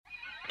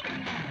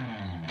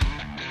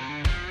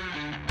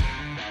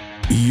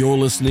You're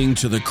listening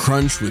to The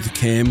Crunch with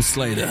Cam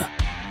Slater,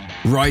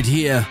 right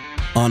here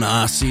on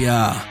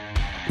RCR,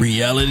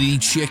 Reality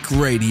Check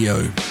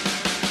Radio.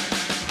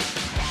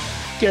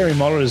 Gary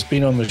Moller has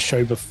been on the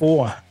show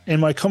before,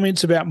 and my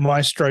comments about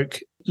my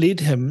stroke led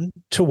him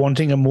to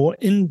wanting a more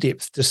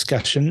in-depth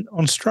discussion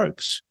on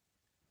strokes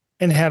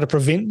and how to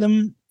prevent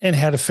them and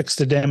how to fix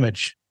the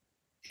damage.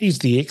 He's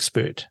the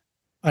expert.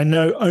 I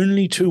know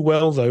only too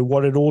well, though,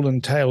 what it all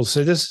entails,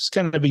 so this is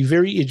going to be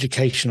very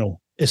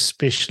educational,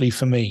 especially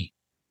for me.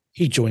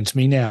 He joins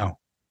me now.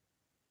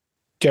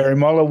 Gary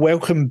Moller,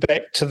 welcome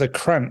back to The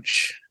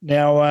Crunch.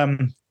 Now,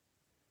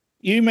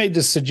 you made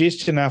the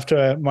suggestion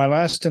after my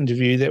last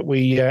interview that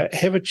we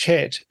have a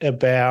chat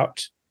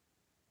about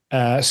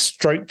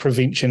stroke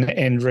prevention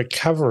and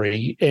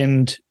recovery.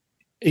 And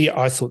yeah,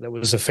 I thought that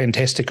was a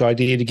fantastic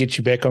idea to get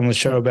you back on the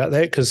show about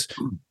that, because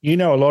you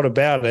know a lot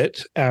about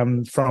it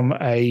from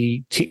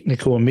a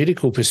technical and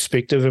medical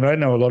perspective, and I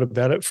know a lot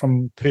about it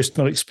from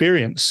personal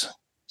experience.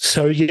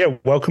 So, yeah,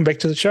 welcome back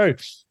to the show.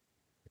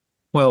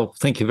 Well,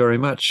 thank you very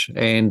much.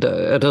 And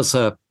it is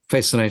a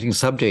fascinating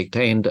subject,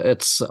 and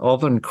it's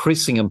of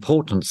increasing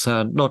importance,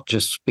 not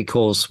just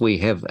because we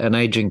have an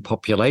aging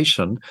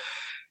population,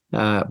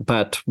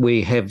 but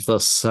we have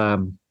this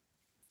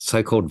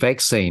so-called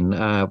vaccine,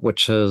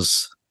 which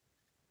is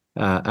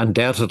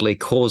undoubtedly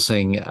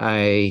causing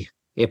an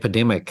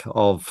epidemic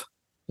of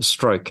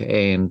stroke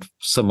and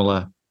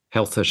similar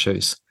health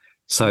issues.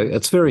 So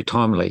it's very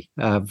timely,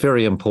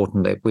 very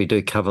important that we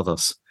do cover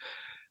this.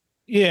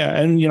 Yeah,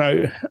 and, you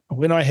know,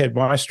 when I had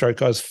my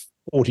stroke, I was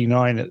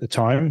 49 at the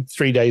time,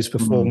 3 days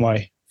before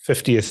my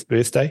 50th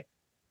birthday.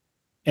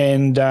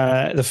 And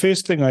the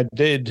first thing I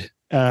did,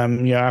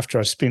 after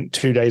I spent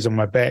 2 days on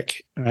my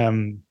back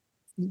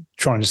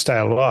trying to stay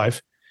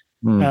alive,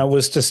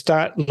 was to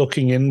start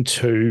looking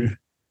into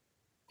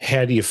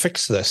how do you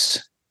fix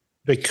this?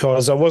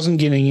 Because I wasn't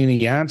getting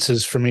any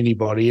answers from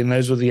anybody, and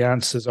those were the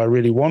answers I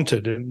really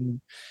wanted.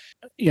 And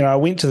you know, I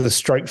went to the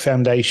Stroke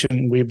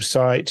Foundation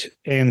website,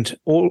 and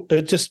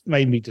it just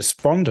made me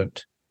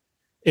despondent.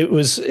 It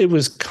was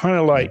kind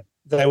of like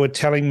they were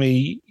telling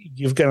me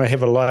you're going to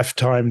have a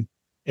lifetime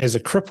as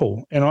a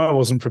cripple, and I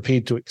wasn't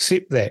prepared to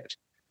accept that.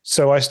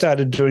 So I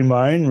started doing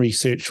my own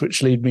research,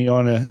 which led me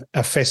on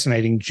a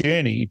fascinating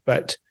journey.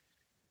 But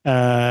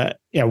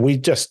we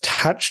just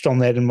touched on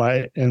that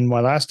in my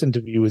last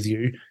interview with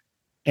you,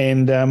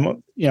 and I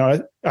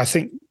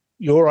think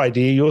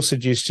your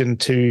suggestion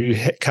to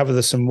cover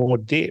this in more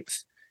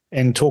depth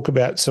and talk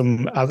about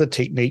some other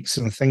techniques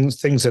and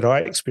things that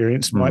I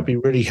experienced might be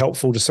really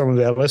helpful to some of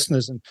our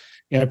listeners, and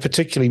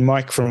particularly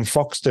Mike from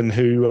Foxton,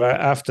 who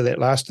after that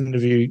last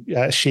interview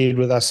shared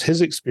with us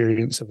his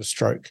experience of a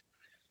stroke.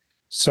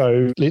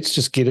 So let's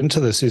just get into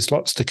this. There's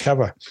lots to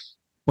cover.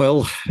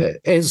 Well,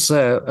 as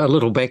a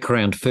little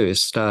background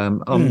first,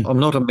 I'm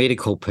not a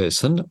medical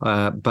person,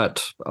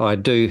 but I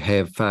do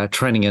have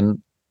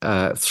training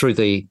through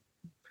the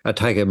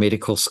Otago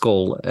Medical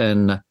School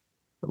in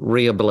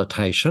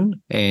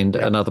rehabilitation and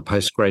another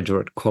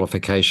postgraduate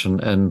qualification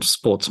in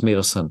sports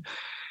medicine.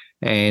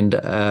 And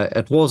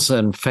it was,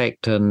 in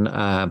fact, in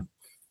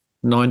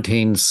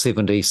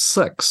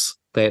 1976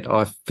 that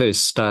I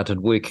first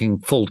started working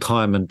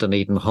full-time in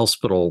Dunedin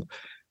Hospital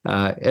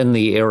in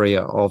the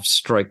area of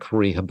stroke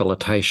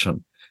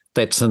rehabilitation.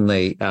 That's in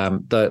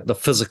the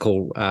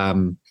physical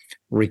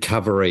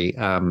recovery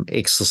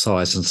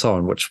exercise and so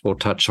on, which we'll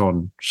touch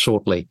on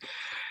shortly.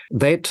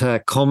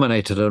 That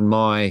culminated in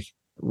my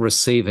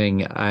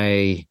receiving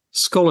a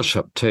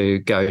scholarship to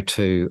go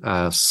to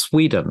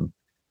Sweden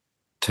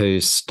to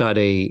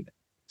study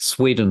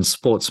Sweden's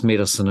sports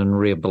medicine and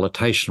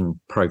rehabilitation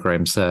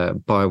programs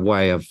by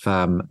way of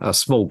a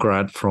small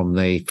grant from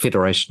the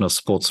Federation of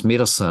Sports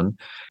Medicine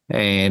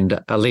and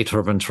a letter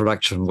of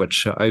introduction,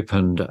 which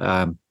opened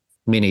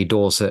many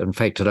doors. In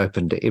fact, it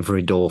opened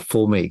every door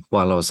for me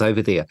while I was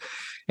over there.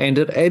 And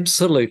it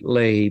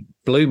absolutely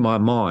blew my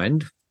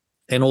mind,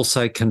 and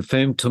also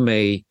confirmed to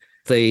me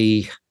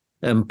the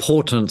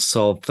importance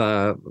of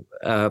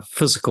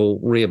physical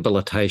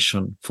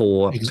rehabilitation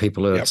for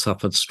people who have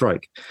suffered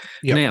stroke.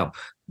 Now,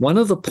 one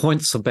of the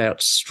points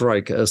about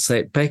stroke is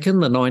that back in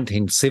the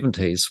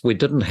 1970s, we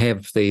didn't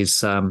have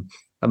these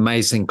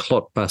amazing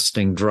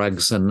clot-busting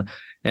drugs and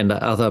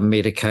other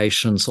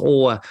medications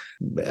or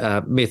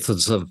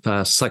methods of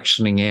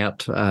suctioning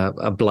out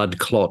a blood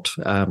clot,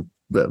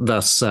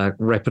 thus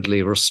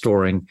rapidly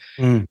restoring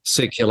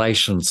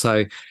circulation.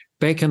 So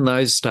back in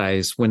those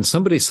days, when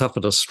somebody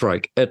suffered a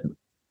stroke, it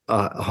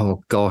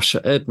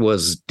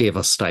was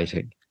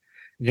devastating.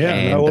 Yeah,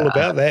 I know all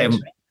about that.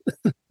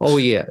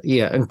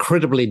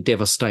 Incredibly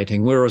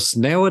devastating. Whereas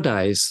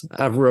nowadays,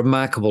 a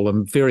remarkable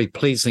and very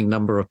pleasing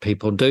number of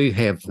people do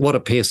have what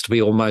appears to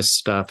be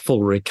almost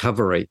full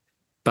recovery.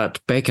 But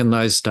back in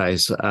those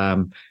days,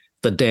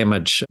 the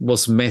damage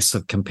was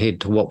massive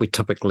compared to what we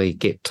typically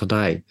get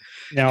today.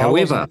 Now,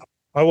 however,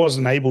 I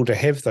wasn't able to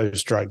have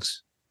those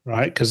drugs,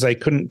 right? Because they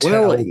couldn't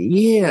tell.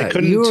 They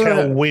couldn't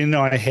tell when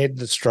I had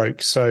the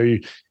stroke. So,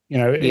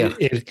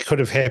 it could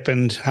have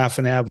happened half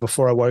an hour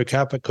before I woke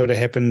up. It could have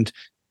happened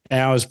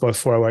hours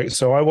before I woke.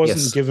 So I wasn't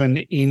Yes.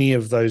 given any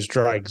of those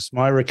drugs.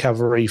 My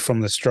recovery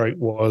from the stroke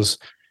was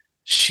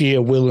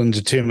sheer will and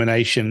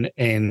determination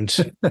and,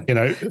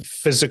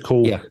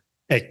 physical Yeah.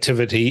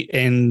 activity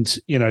and,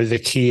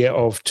 the care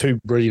of two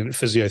brilliant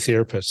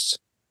physiotherapists.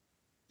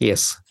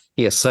 Yes.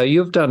 Yes. So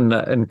you've done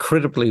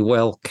incredibly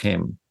well,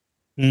 Cam,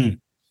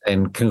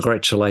 and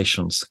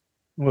congratulations.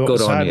 Well,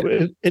 Good on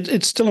you.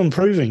 It's still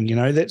improving.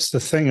 That's the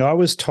thing. I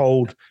was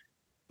told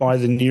by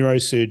the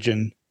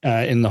neurosurgeon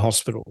in the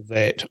hospital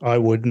that I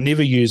would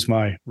never use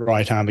my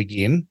right arm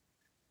again.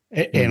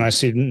 And I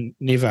said,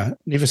 never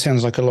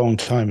sounds like a long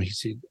time. He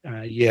said,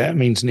 yeah, it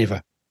means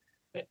never.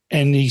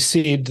 And he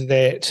said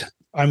that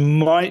I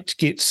might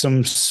get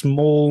some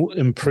small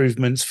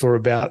improvements for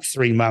about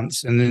 3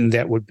 months, and then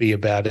that would be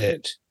about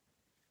it.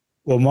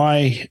 Well,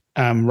 my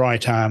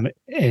right arm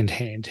and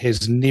hand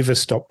has never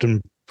stopped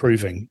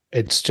improving.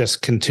 It's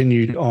just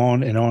continued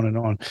on and on and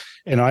on.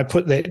 And I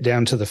put that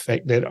down to the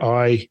fact that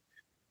I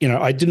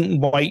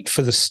didn't wait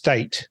for the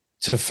state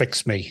to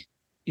fix me.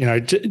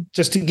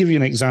 Just to give you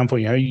an example,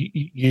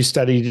 you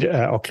studied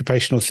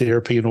occupational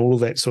therapy and all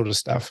of that sort of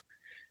stuff.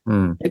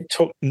 It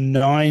took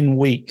 9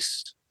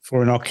 weeks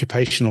for an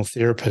occupational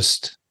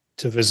therapist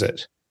to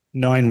visit.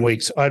 9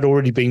 weeks. I'd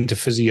already been to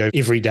physio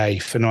every day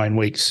for 9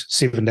 weeks,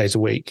 7 days a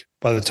week.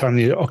 By the time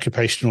the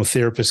occupational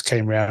therapist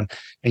came around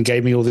and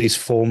gave me all these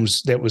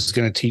forms that was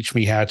going to teach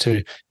me how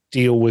to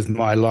deal with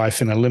my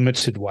life in a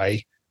limited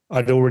way,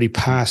 I'd already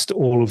passed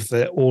all of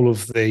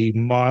the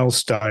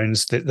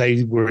milestones that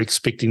they were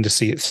expecting to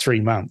see at 3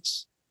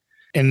 months.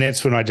 And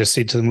that's when I just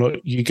said to them, look,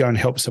 you go and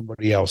help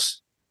somebody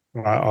else.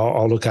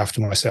 I'll look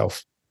after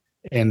myself.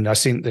 And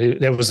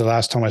that was the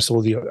last time I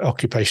saw the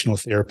occupational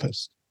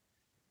therapist.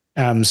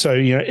 So,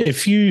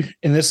 if you,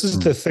 and this is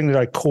the thing that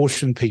I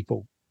caution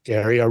people,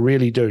 Gary, I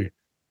really do.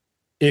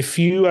 If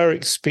you are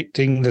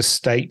expecting the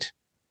state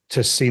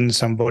to send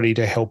somebody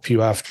to help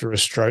you after a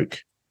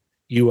stroke,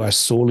 you are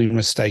sorely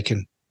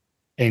mistaken.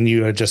 And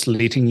you are just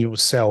letting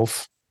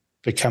yourself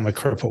become a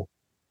cripple.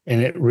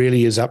 And it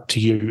really is up to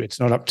you. It's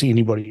not up to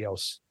anybody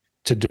else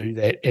to do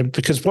that. And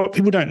because what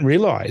people don't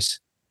realize,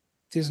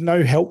 there's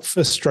no help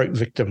for stroke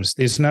victims.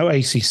 There's no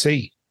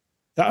ACC.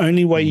 The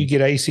only way you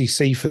get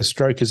ACC for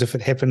stroke is if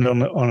it happened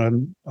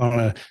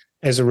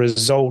as a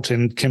result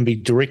and can be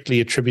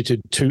directly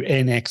attributed to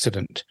an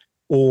accident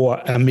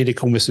or a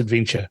medical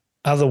misadventure.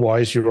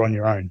 Otherwise, you're on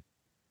your own.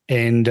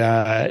 And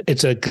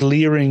it's a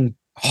glaring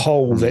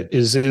hole that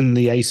is in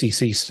the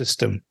ACC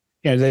system.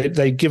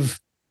 They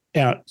give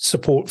out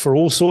support for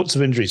all sorts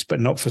of injuries, but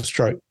not for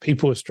stroke.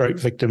 People with stroke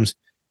victims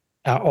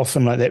are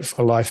often like that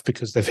for life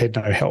because they've had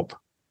no help.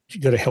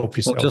 You've got to help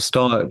yourself.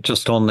 Well,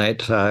 just on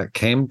that,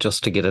 Cam,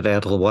 just to get it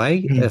out of the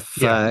way,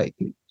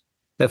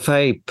 if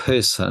a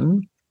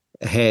person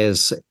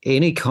has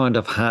any kind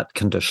of heart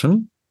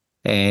condition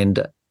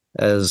and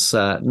is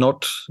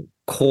not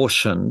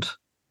cautioned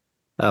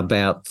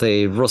about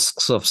the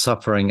risks of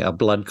suffering a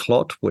blood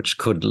clot, which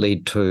could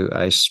lead to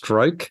a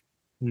stroke,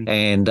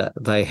 and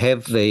they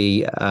have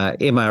the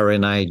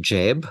mRNA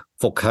jab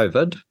for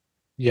COVID,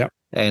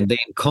 and then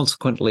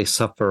consequently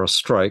suffer a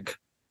stroke,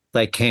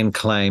 they can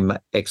claim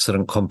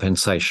accident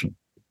compensation.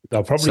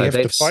 They'll probably have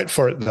to fight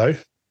for it, though.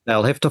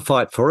 They'll have to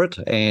fight for it,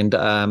 and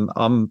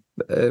I'm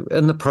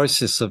in the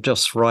process of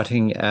just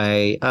writing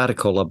an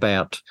article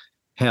about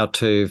how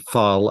to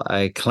file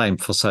a claim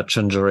for such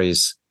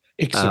injuries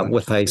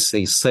with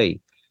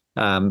ACC.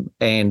 The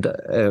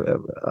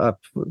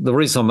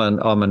reason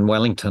I'm in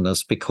Wellington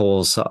is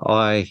because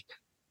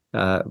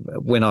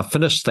when I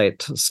finished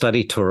that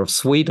study tour of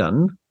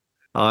Sweden,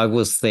 I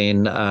was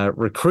then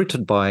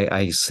recruited by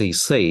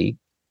ACC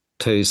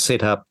to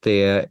set up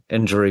their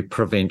injury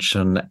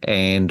prevention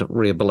and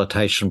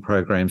rehabilitation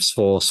programs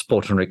for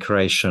sport and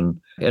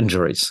recreation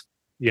injuries.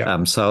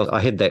 So I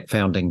had that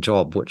founding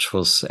job, which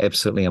was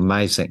absolutely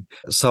amazing.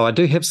 So I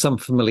do have some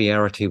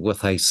familiarity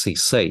with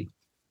ACC.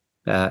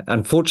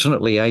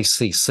 Unfortunately,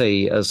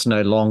 ACC is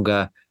no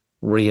longer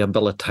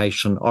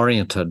rehabilitation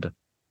oriented.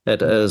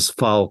 It is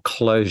file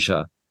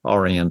closure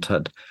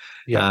oriented.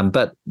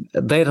 But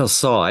that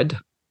aside,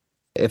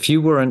 if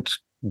you weren't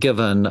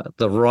given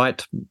the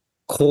right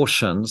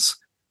cautions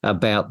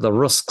about the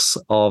risks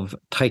of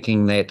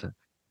taking that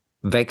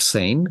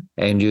vaccine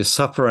and you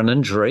suffer an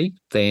injury,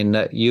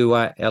 then you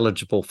are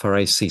eligible for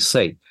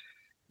ACC.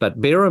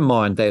 But bear in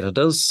mind that it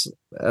is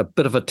a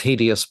bit of a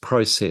tedious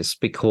process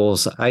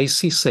because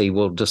ACC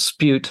will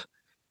dispute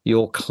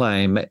your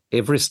claim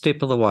every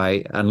step of the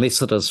way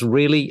unless it is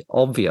really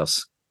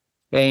obvious.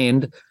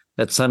 And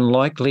it's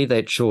unlikely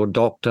that your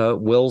doctor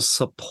will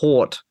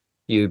support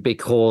you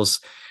because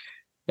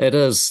it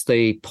is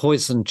the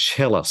poison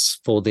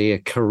chalice for their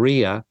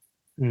career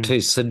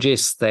to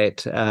suggest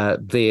that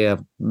there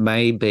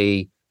may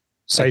be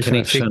a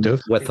connection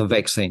with the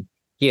vaccine.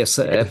 Yes,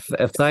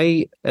 if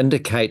they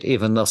indicate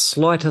even the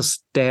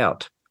slightest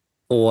doubt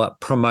or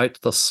promote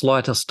the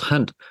slightest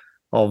hint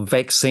of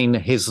vaccine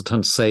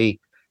hesitancy,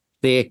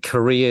 their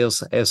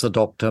careers as a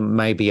doctor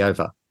may be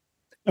over.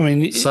 I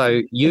mean,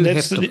 so you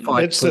have to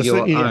fight for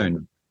your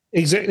own.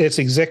 Exactly. That's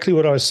exactly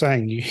what I was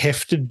saying. You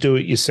have to do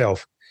it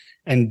yourself,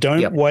 and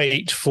don't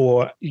wait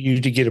for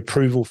you to get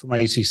approval from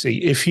ACC.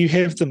 If you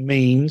have the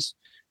means,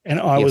 and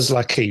I was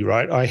lucky,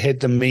 right? I had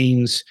the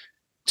means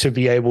to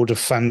be able to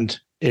fund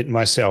it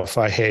myself.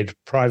 I had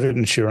private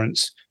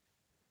insurance,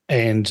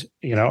 and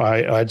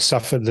I'd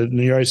suffered. The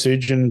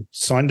neurosurgeon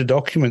signed a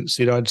document,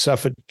 said I'd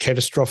suffered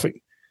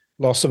catastrophic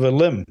loss of a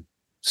limb.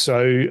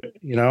 So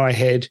I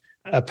had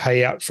a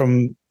payout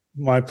from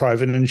my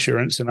private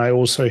insurance, and I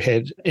also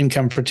had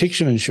income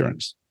protection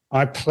insurance.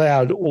 I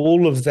plowed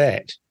all of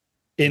that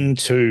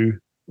into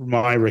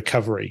my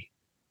recovery,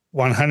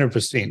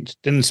 100%.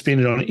 Didn't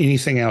spend it on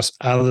anything else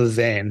other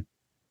than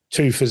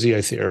 2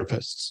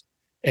 physiotherapists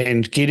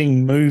and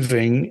getting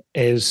moving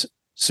as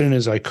soon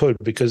as I could,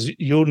 because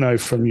you'll know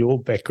from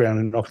your background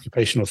in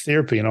occupational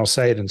therapy, and I'll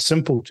say it in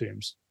simple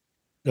terms,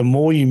 the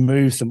more you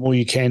move, the more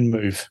you can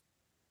move.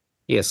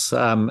 Yes,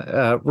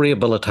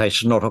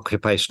 rehabilitation, not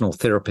occupational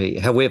therapy.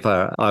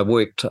 However, I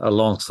worked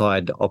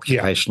alongside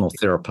occupational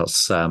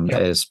therapists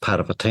as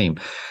part of a team.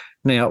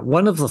 Now,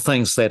 one of the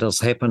things that has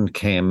happened,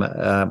 Cam,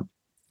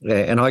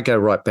 and I go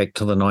right back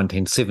to the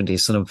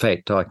 1970s, and in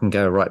fact, I can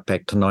go right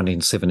back to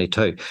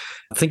 1972.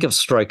 Think of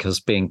stroke as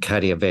being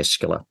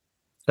cardiovascular.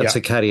 It's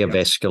a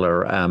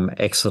cardiovascular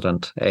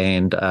accident,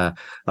 and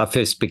I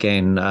first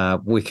began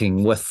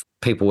working with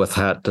people with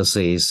heart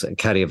disease,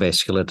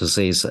 cardiovascular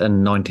disease,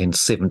 in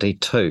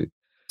 1972.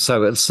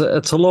 So it's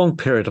a long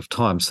period of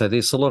time. So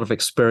there's a lot of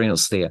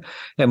experience there.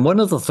 And one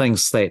of the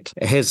things that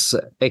has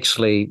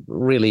actually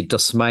really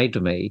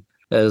dismayed me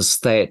is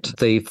that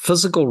the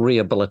physical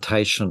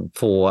rehabilitation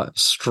for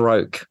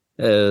stroke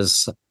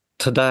is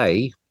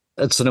today,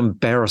 it's an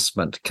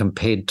embarrassment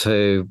compared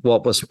to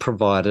what was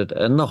provided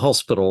in the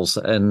hospitals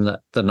in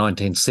the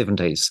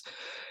 1970s.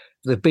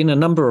 There have been a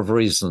number of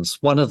reasons.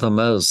 One of them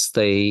is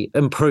the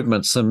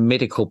improvements in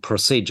medical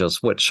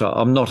procedures, which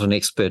I'm not an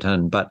expert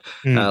in, but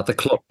the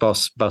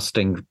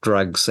clot-busting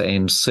drugs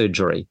and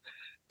surgery,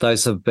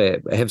 those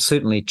have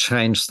certainly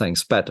changed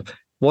things. But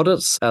what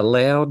it's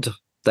allowed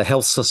the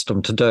health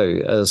system to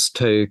do is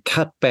to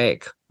cut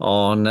back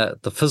on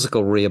the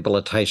physical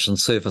rehabilitation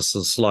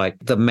services like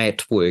the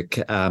mat work,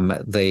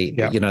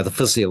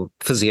 the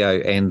physio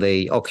and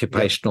the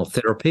occupational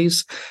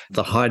therapies,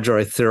 the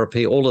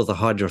hydrotherapy, all of the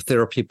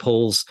hydrotherapy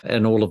pools,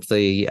 and all of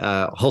the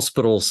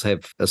hospitals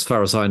have, as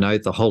far as I know,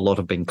 the whole lot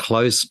have been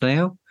closed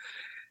now.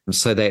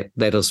 So that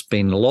has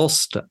been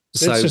lost.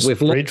 So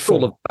we've lost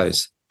all of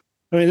those.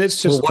 I mean,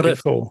 that's just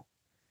dreadful.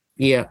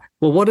 Yeah.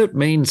 Well, what it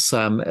means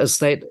is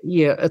that,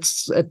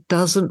 it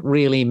doesn't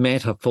really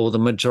matter for the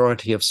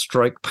majority of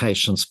stroke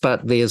patients,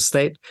 but there's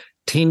that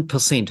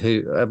 10%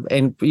 who,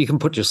 and you can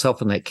put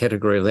yourself in that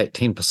category of that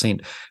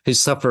 10% who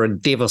suffer a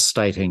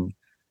devastating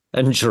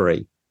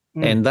injury.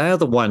 And they are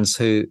the ones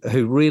who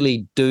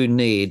really do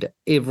need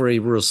every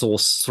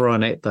resource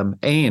thrown at them,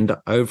 and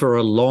over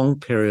a long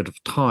period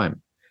of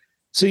time.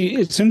 See,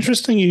 it's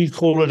interesting you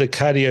call it a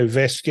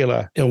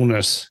cardiovascular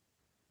illness,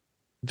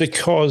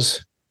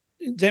 because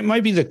that may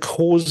be the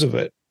cause of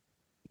it,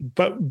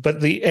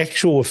 but the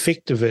actual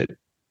effect of it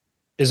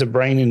is a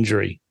brain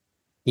injury.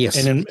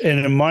 Yes. And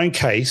in my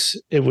case,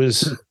 it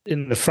was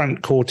in the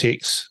front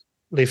cortex,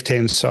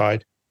 left-hand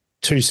side,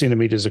 2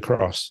 centimeters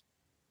across.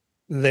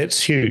 That's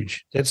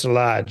huge. That's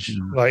large.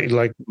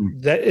 Like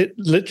that, it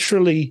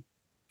literally,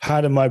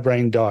 part of my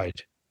brain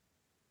died.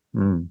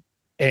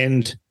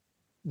 And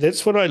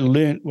that's what I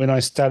learned when I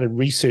started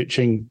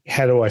researching,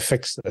 how do I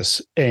fix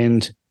this?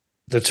 And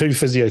the 2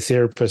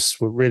 physiotherapists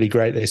were really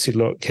great. They said,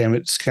 look, Cam,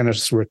 it's going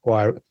to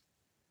require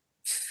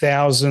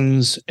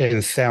thousands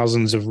and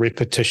thousands of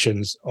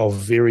repetitions of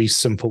very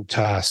simple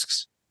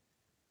tasks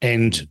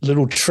and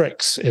little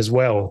tricks as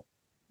well,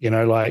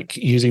 like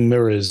using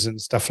mirrors and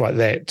stuff like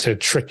that to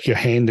trick your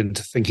hand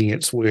into thinking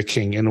it's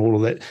working and all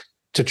of that,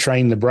 to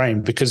train the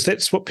brain, because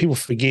that's what people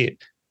forget.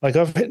 Like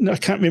I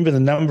can't remember the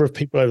number of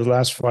people over the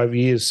last 5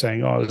 years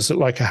saying, oh, is it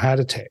like a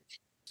heart attack?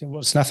 Well,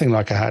 it's nothing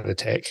like a heart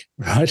attack,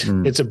 right?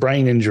 It's a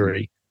brain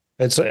injury.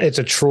 It's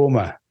a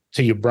trauma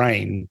to your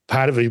brain.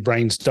 Part of your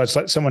brain's died. It's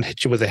like someone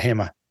hit you with a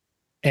hammer.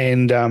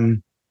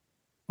 And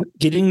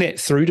getting that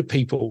through to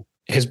people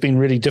has been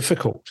really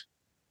difficult.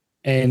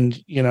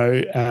 And,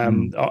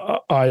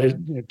 I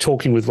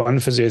talking with one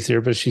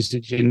physiotherapist, she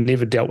said she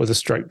never dealt with a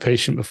stroke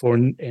patient before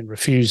and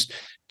refused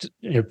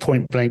to,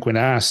 point blank when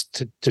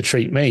asked to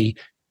treat me.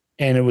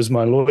 And it was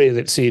my lawyer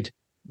that said,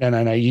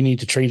 no, you need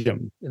to treat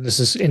him.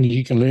 And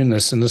you can learn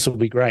this, and this will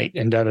be great,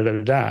 and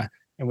da-da-da-da-da.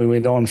 And we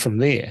went on from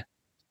there.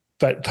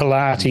 But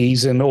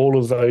Pilates and all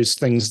of those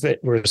things that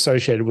were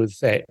associated with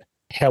that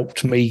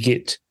helped me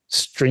get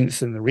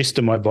strength in the rest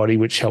of my body,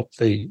 which helped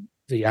the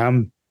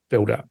arm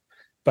build up.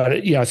 But,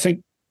 I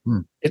think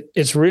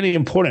it's really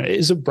important. It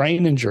is a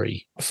brain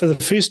injury. For the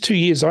first 2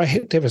 years, I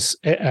had to have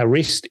a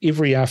rest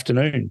every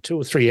afternoon, 2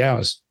 or 3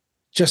 hours,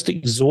 just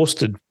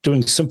exhausted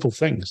doing simple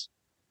things.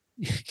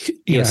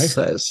 Yes.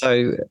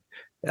 So,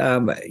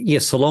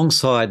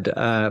 alongside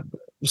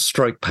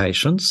stroke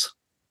patients,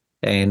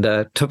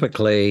 And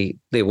typically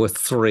there were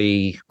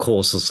three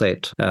causes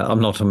that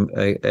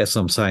as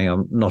I'm saying,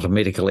 I'm not a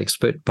medical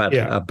expert, but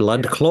a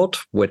blood clot,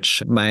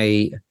 which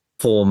may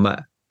form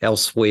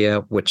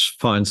elsewhere, which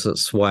finds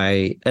its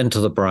way into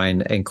the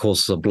brain and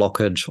causes a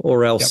blockage,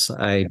 or else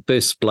a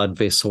burst blood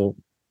vessel,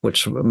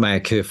 which may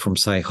occur from,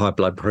 say, high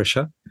blood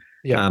pressure,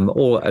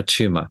 or a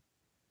tumor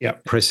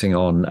pressing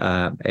on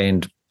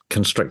and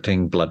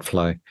constricting blood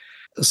flow.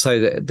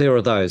 So there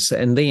are those.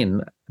 And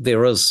then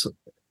there is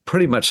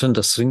pretty much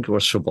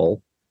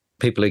indistinguishable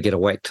people who get a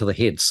whack to the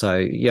head. So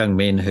young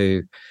men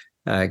who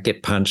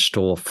get punched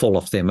or fall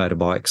off their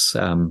motorbikes,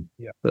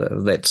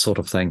 that sort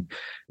of thing.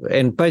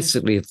 And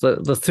basically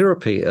the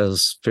therapy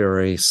is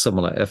very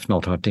similar, if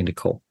not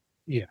identical.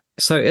 Yeah.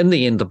 So in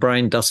the end, the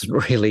brain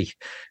doesn't really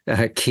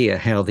care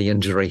how the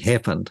injury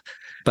happened,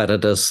 but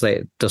it is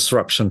that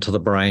disruption to the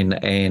brain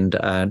and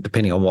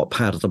depending on what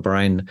part of the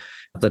brain,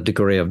 the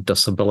degree of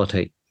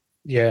disability.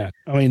 Yeah.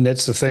 I mean,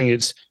 that's the thing.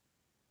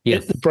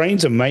 The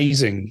brain's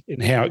amazing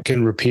in how it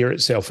can repair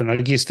itself. And I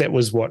guess that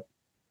was what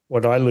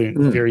I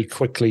learned very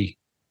quickly.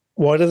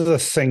 What are the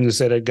things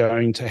that are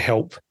going to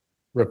help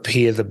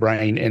repair the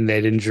brain and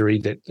that injury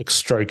that the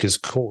stroke has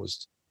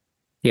caused?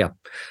 Yeah.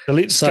 So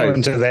let's go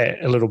into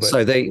that a little bit.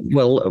 So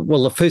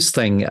the first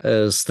thing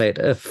is that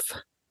if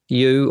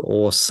you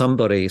or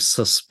somebody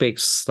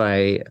suspects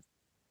they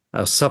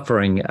are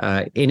suffering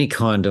any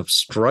kind of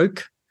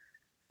stroke,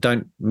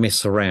 don't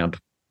mess around.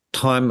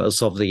 Time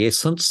is of the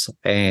essence,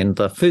 and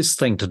the first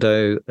thing to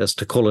do is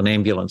to call an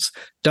ambulance.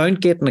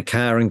 Don't get in a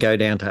car and go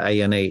down to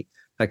A&E,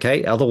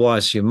 okay?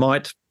 Otherwise, you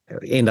might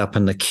end up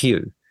in the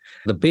queue.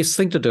 The best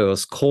thing to do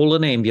is call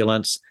an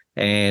ambulance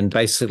and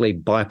basically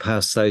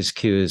bypass those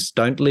queues.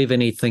 Don't leave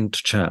anything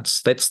to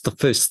chance. That's the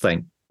first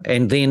thing.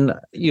 And then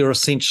you're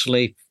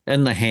essentially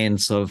in the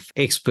hands of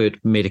expert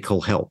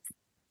medical help.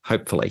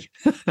 Hopefully.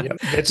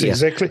 That's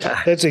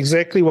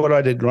exactly what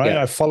I did, right?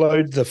 I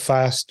followed the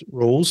FAST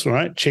rules,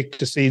 right? Check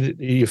to see that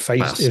your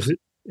face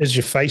is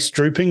your face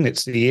drooping,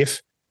 that's the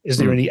F. Is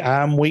there any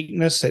arm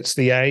weakness? That's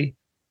the A.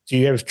 Do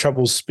you have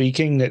trouble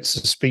speaking? That's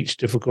a speech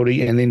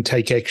difficulty. And then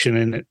take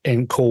action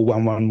and call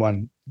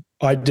 111.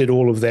 I did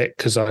all of that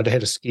because I'd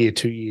had a scare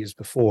 2 years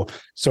before.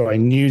 So I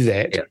knew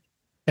that. Yeah.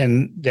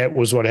 And that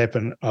was what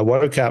happened. I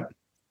woke up,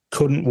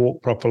 couldn't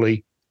walk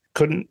properly,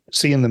 couldn't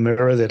see in the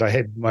mirror that I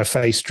had my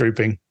face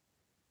drooping,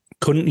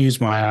 couldn't use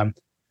my arm.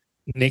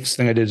 Next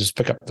thing I did is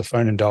pick up the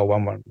phone and dial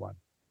 111.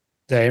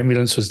 The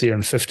ambulance was there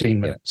in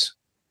 15 minutes.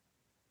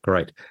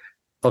 Great.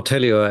 I'll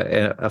tell you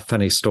a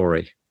funny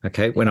story,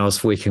 okay, when I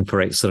was working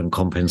for accident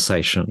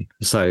compensation.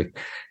 So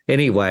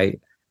anyway,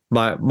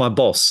 my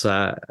boss,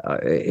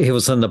 he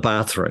was in the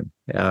bathroom.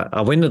 I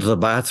went into the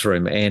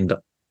bathroom and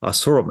I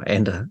saw him,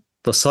 and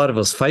the side of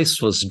his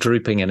face was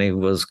drooping and he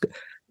was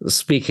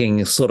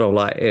speaking sort of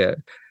like...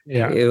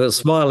 He was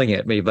smiling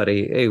at me, but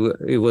he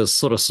was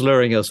sort of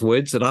slurring his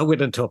words, and I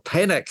went into a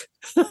panic.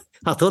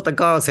 I thought the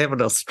guy was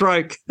having a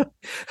stroke.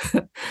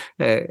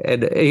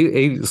 And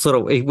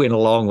he went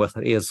along with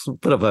it. He was a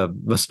bit of a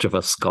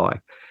mischievous guy.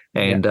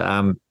 And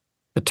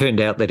it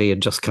turned out that he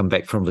had just come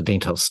back from the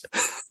dentist.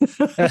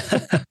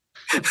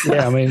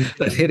 Yeah, I mean...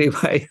 But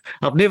anyway,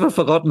 I've never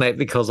forgotten that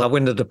because I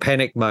went into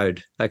panic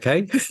mode,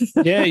 okay?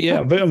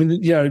 Yeah. But I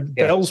mean,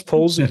 Bell's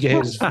palsy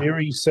has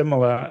very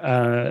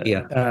similar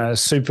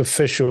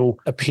superficial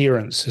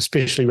appearance,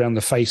 especially around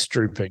the face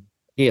drooping.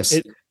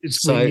 Yes.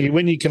 It's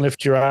when you can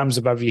lift your arms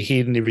above your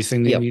head and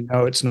everything, then you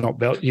know it's not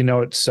Bell. You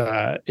know it's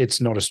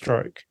not a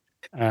stroke.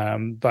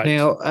 But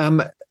now,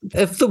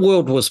 if the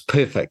world was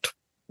perfect,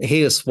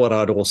 here's what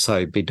I'd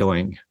also be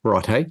doing,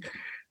 right, hey?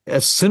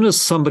 As soon as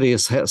somebody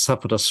has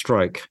suffered a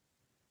stroke,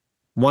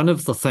 one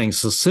of the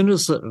things, as soon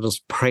as it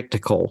is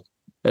practical,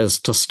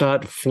 is to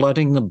start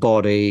flooding the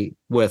body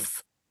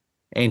with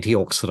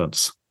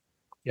antioxidants.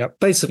 Yep.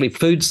 Basically,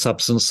 food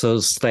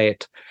substances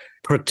that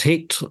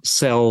protect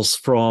cells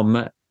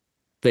from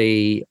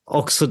the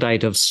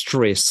oxidative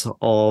stress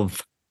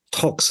of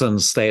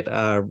toxins that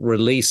are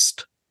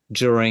released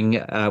during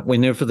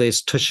whenever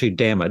there's tissue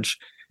damage.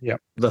 Yep.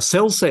 The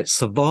cells that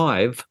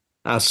survive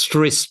are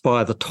stressed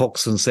by the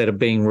toxins that are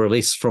being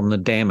released from the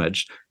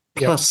damage,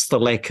 plus the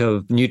lack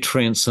of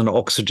nutrients and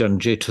oxygen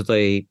due to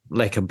the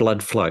lack of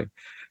blood flow.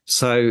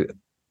 So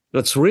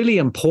it's really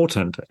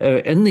important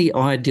in the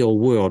ideal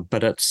world,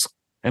 but it's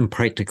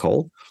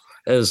impractical,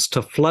 is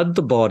to flood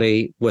the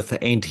body with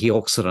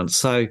antioxidants.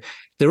 So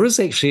there is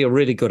actually a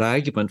really good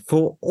argument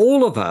for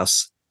all of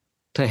us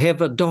to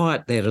have a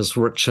diet that is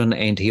rich in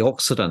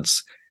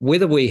antioxidants,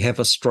 whether we have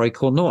a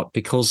stroke or not,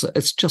 because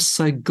it's just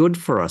so good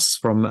for us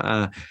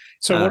from...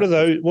 So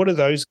what are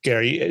those,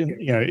 Gary?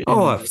 In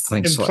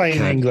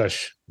plain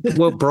English.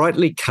 Well,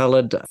 brightly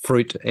coloured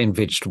fruit and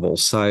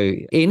vegetables. So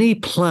any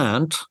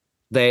plant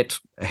that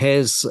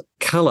has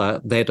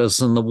colour that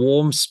is in the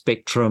warm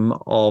spectrum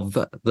of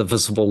the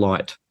visible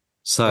light.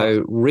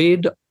 So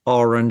red,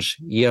 orange,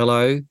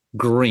 yellow,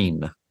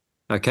 green.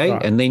 Okay,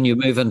 and then you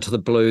move into the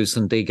blues,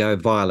 indigo,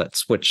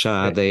 violets, which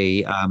are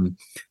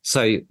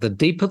so the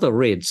deeper the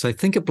red. So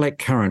think of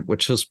blackcurrant,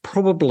 which is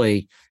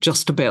probably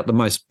just about the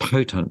most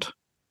potent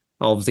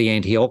of the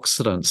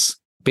antioxidants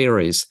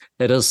berries.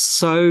 It is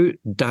so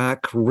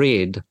dark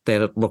red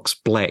that it looks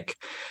black.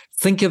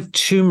 Think of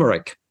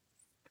turmeric.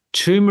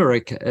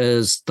 Turmeric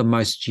is the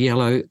most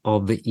yellow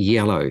of the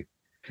yellow.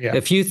 Yeah.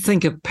 If you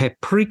think of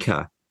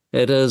paprika,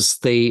 it is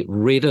the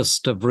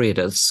reddest of red.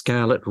 It's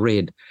scarlet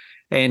red.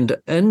 And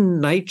in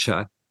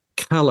nature,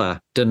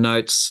 colour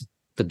denotes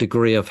the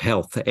degree of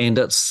health. And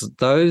it's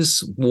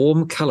those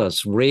warm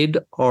colours, red,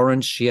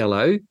 orange,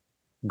 yellow,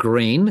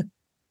 green.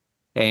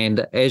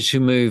 And as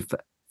you move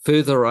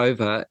further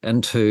over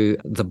into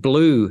the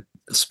blue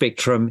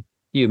spectrum,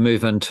 you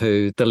move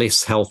into the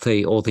less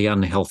healthy or the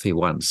unhealthy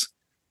ones.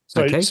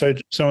 So, okay? so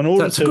in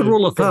order it's a good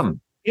rule of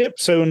thumb. Yep.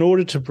 So in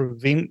order to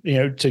prevent,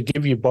 to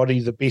give your body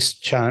the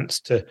best chance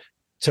to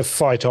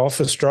fight off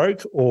a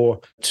stroke,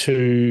 or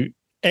to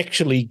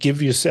actually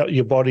give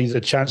your body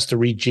the chance to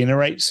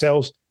regenerate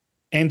cells,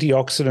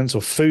 antioxidants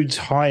or foods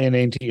high in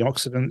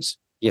antioxidants.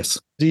 Yes.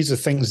 These are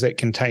things that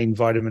contain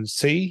vitamin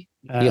C.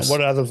 Yes.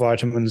 What other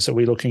vitamins are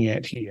we looking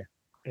at here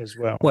as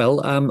well?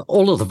 Well,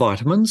 all of the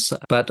vitamins,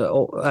 but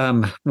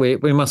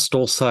we must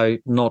also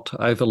not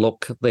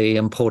overlook the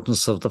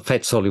importance of the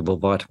fat-soluble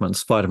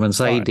vitamins,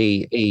 vitamins A,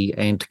 D, E,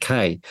 and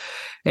K.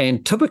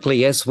 And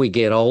typically as we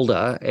get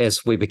older,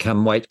 as we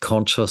become weight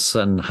conscious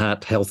and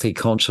heart healthy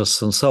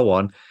conscious and so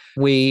on,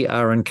 we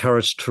are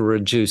encouraged to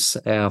reduce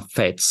our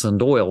fats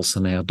and oils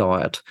in our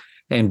diet.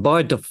 And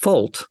by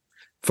default,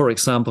 for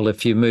example,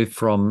 if you move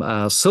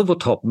from silver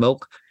top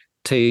milk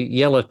to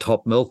yellow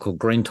top milk or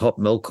green top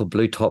milk or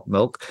blue top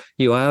milk,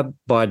 you are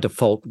by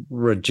default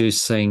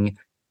reducing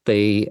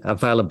the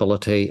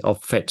availability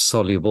of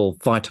fat-soluble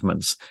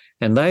vitamins.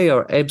 And they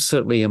are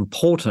absolutely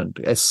important,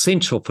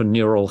 essential for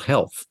neural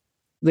health.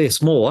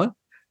 There's more,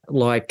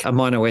 like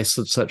amino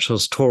acids such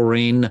as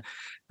taurine,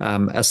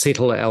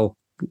 acetyl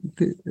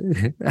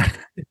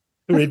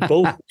Red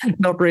Bull.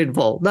 Not Red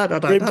Bull. No.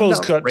 Red Bull's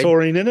got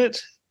taurine in it.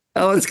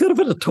 Oh, it's got a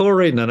bit of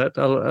taurine in it,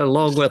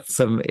 along with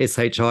some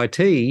SHIT.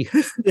 Here's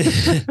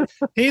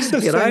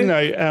the thing,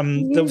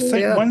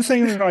 though. One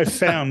thing that I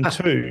found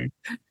too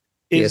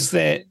is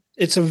that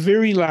it's a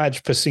very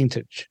large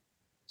percentage.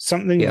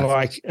 Something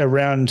like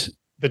around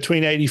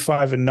between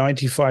 85 and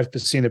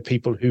 95% of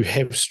people who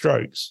have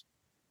strokes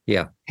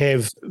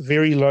have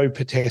very low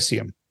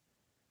potassium.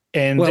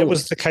 And that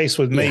was the case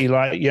with me.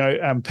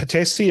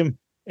 Potassium,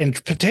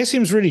 and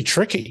potassium's really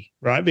tricky,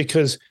 right?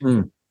 Because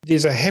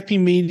there's a happy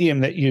medium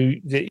that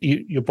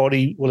your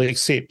body will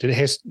accept. It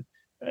has,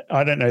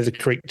 I don't know the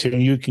correct term,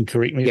 you can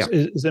correct me.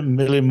 Is it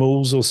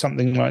millimoles or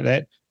something like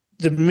that?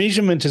 The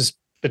measurement is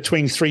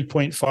between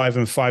 3.5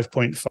 and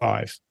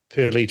 5.5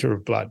 per litre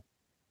of blood.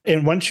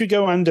 And once you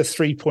go under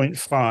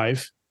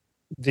 3.5,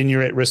 then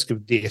you're at risk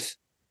of death.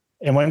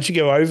 And once you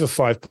go over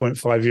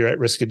 5.5, you're at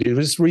risk of death.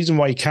 There's the reason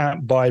why you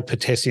can't buy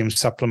potassium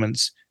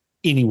supplements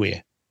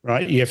anywhere,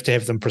 right? You have to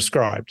have them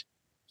prescribed.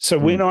 So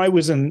when I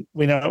went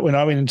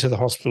into the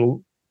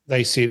hospital,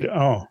 they said,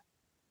 "Oh,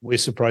 we're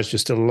surprised you're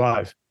still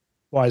alive."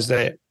 Why is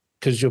that?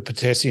 Because your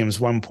potassium's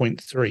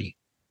 1.3,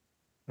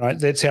 right?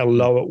 That's how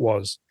low it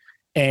was.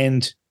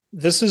 And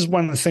this is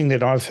one thing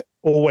that I've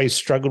always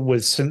struggled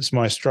with since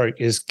my stroke,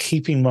 is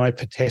keeping my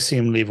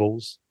potassium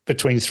levels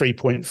between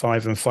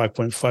 3.5 and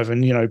 5.5.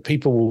 And,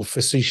 people will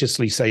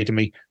facetiously say to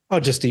me, "Oh,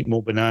 just eat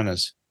more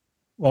bananas."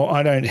 Well,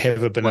 I don't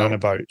have a banana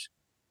boat.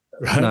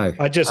 Right? No,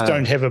 I just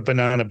don't have a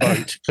banana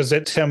boat, because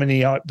that's how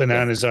many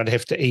bananas I'd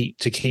have to eat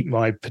to keep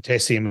my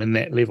potassium in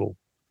that level.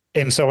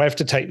 And so I have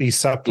to take these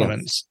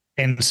supplements.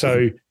 And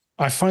so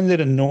I find that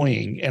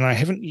annoying, and I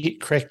haven't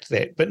yet cracked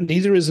that, but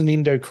neither is an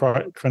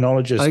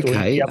endocrinologist or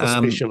any other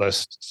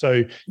specialist.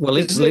 So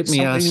let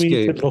me ask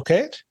you, could look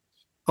at?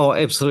 Oh,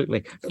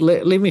 absolutely.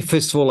 Let me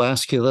first of all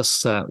ask you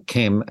this,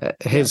 Cam.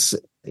 Has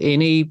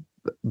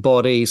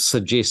anybody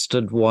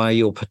suggested why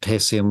your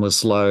potassium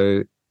was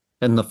low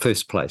in the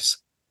first place?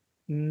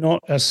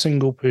 Not a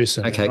single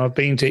person. Okay. I've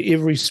been to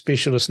every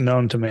specialist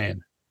known to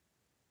man.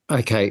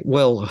 Okay.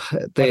 Well,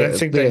 I don't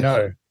think they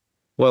know.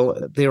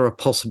 Well, there are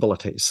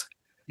possibilities.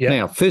 Yeah.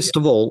 Now, first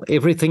of all,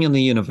 everything in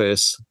the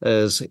universe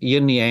is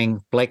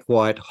yin-yang,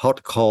 black-white,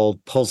 hot-cold,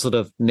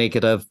 positive,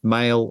 negative,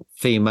 male,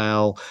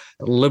 female,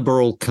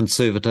 liberal,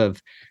 conservative.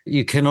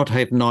 You cannot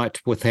have night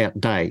without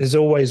day. There's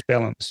always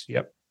balance.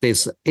 Yep.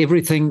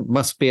 Everything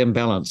must be in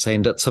balance,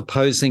 and it's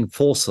opposing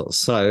forces.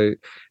 So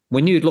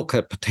when you look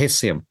at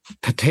potassium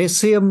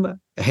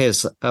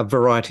has a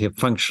variety of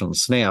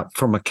functions. Now,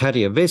 from a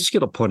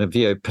cardiovascular point of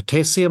view,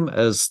 potassium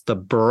is the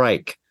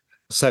brake.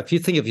 So if you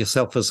think of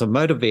yourself as a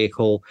motor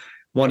vehicle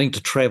wanting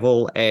to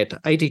travel at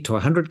 80 to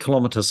 100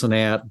 kilometers an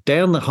hour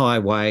down the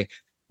highway,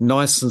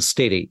 nice and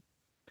steady,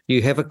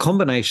 you have a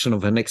combination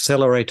of an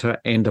accelerator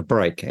and a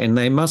brake, and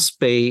they must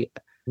be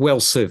well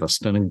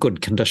serviced and in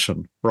good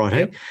condition, right?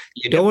 Yep.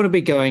 You don't want to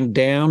be going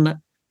down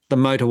the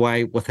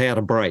motorway without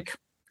a brake.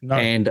 No.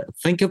 And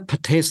think of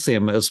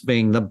potassium as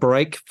being the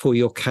brake for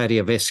your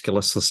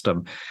cardiovascular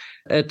system.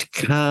 It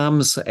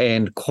calms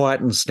and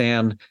quietens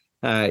down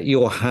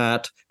your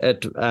heart.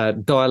 It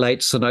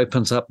dilates and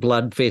opens up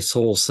blood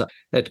vessels.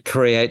 It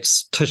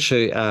creates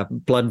tissue,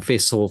 blood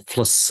vessel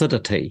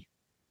flaccidity.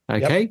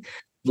 Okay. Yep.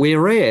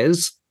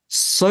 Whereas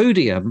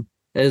sodium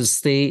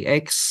is the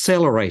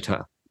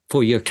accelerator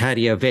for your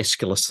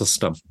cardiovascular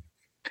system.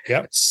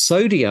 Yep.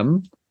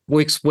 Sodium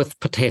works with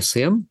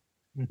potassium.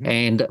 Mm-hmm.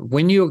 And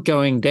when you're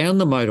going down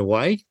the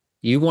motorway,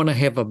 you want to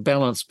have a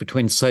balance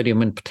between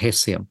sodium and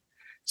potassium.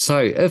 So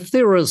if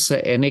there is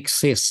an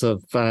excess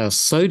of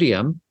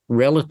sodium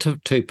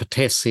relative to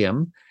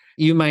potassium,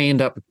 you may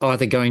end up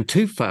either going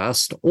too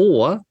fast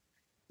or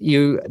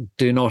you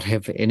do not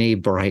have any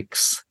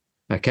brakes,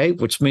 okay,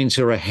 which means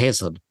you're a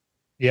hazard.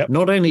 Yep.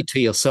 Not only to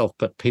yourself,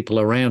 but people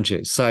around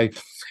you. So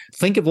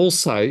think of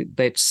also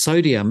that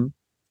sodium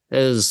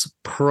is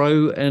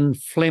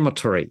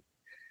pro-inflammatory.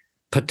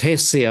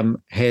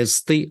 Potassium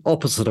has the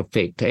opposite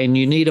effect, and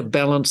you need a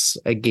balance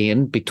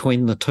again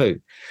between the two.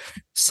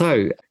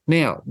 So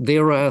now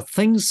there are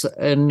things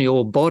in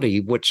your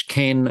body which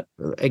can,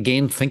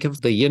 again, think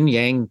of the yin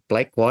yang,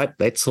 black white,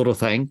 that sort of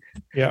thing.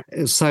 Yeah.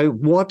 So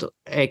what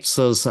acts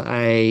as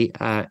a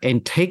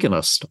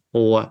antagonist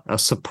or a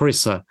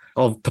suppressor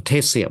of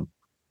potassium?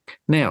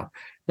 Now,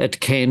 it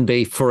can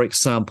be, for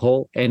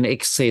example, an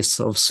excess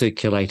of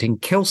circulating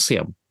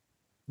calcium.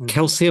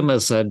 Calcium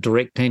is a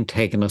direct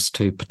antagonist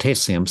to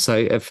potassium.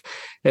 So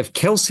if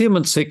calcium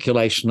in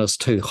circulation is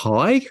too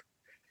high,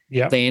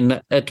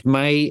 then it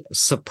may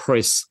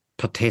suppress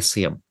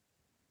potassium.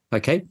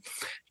 Okay.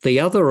 The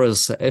other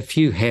is if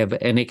you have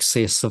an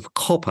excess of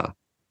copper,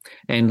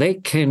 and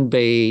that can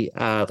be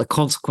the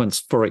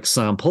consequence, for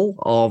example,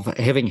 of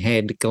having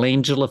had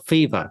glandular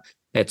fever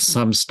at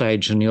some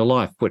stage in your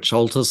life, which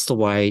alters the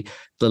way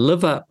the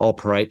liver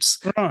operates.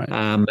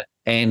 Right.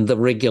 And the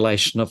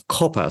regulation of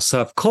copper.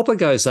 So if copper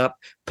goes up,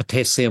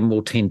 potassium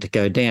will tend to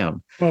go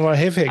down. Well, I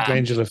have had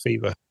glandular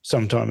fever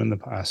sometime in the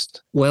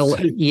past. Well,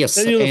 so, yes.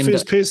 You're the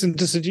first person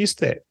to suggest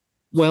that.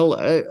 Well,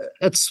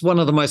 it's one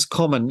of the most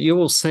common. You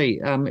will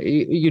see.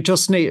 You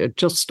just need,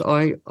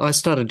 I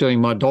started doing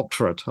my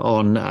doctorate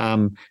on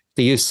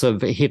the use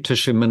of head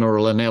tissue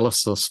mineral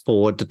analysis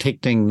for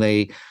detecting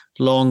the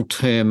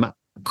long-term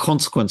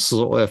consequences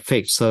or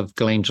effects of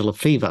glandular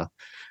fever.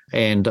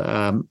 And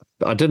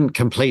I didn't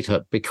complete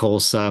it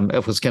because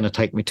it was going to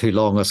take me too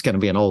long. I was going to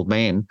be an old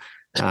man,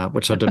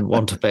 which I didn't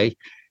want to be.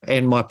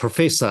 And my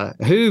professor,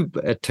 who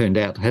it turned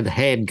out had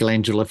had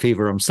glandular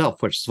fever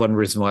himself, which is one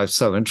reason why I was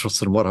so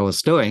interested in what I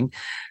was doing,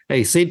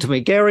 he said to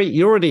me, "Gary,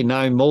 you already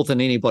know more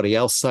than anybody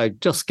else, so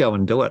just go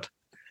and do it."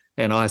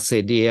 And I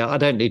said, "Yeah, I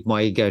don't need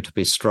my ego to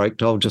be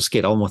stroked. I'll just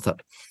get on with it."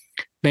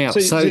 Now,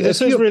 so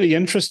this is really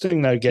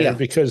interesting, though, Gary,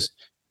 because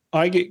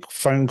I get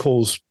phone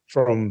calls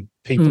from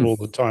people all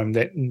the time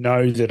that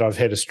know that I've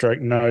had a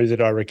stroke, know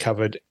that I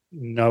recovered,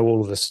 know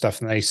all of this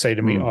stuff. And they say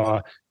to me,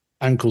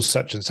 uncle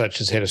such and such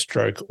has had a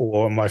stroke,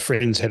 or my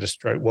friend's had a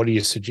stroke. What do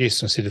you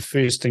suggest? And I said, the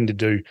first thing to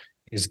do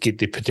is get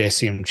their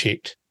potassium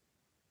checked.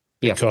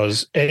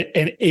 Because,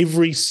 and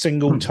every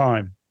single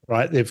time,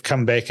 right, they've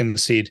come back and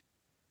said,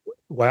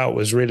 wow, it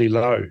was really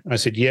low. I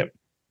said, yep.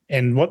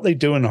 And what they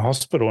do in the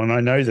hospital, and I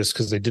know this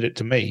because they did it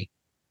to me,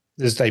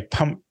 is they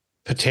pump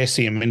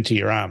potassium into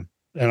your arm.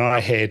 And I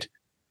had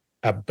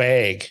a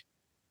bag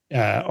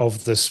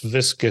of this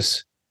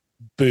viscous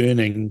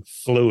burning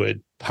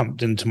fluid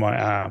pumped into my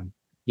arm.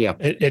 Yeah.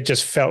 It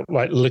just felt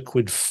like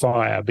liquid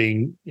fire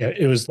being,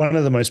 it was one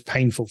of the most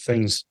painful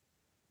things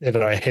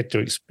that I had to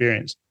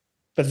experience.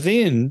 But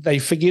then they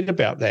forget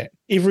about that.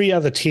 Every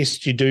other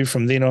test you do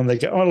from then on, they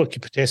go, oh, look,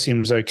 your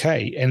potassium's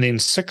okay. And then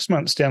 6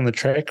 months down the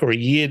track or a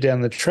year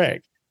down the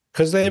track,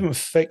 because they haven't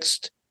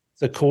fixed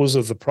the cause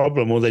of the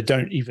problem, or they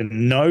don't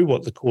even know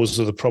what the cause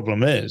of the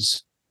problem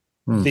is,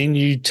 then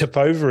you tip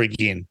over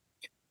again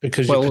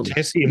because your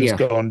potassium's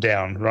gone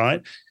down,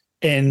 right?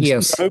 And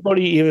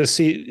nobody ever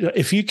said,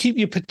 if you keep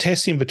your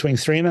potassium between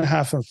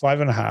 3.5 and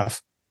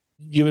 5.5,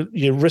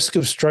 your risk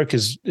of stroke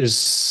is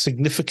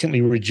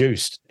significantly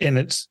reduced.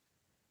 And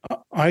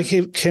I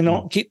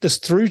cannot get this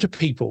through to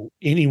people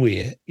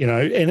anywhere,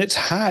 and it's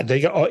hard.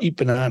 They go, eat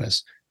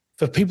bananas.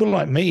 For people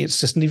like me, it's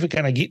just never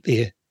going to get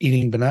there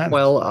eating bananas.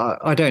 Well,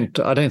 I don't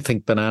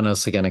think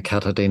bananas are going to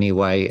cut it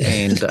anyway,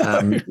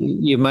 and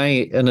you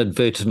may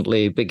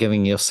inadvertently be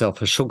giving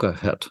yourself a sugar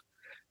hit,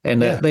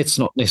 and that's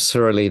not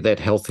necessarily that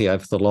healthy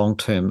over the long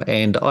term.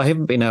 And I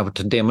haven't been able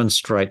to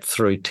demonstrate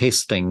through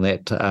testing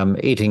that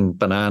eating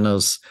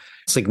bananas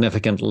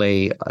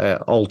significantly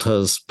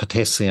alters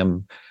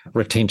potassium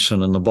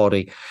retention in the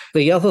body.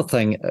 The other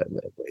thing,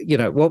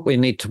 what we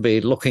need to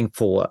be looking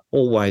for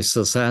always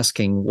is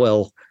asking,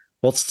 well,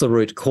 what's the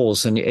root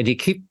cause? And you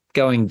keep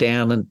going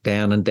down and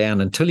down and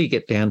down until you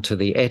get down to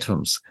the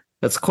atoms.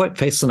 It's quite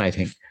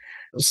fascinating.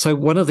 So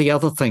one of the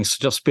other things to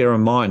just bear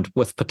in mind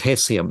with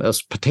potassium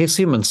is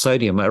potassium and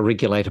sodium are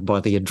regulated by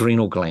the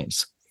adrenal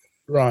glands.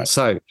 Right.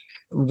 So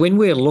when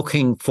we're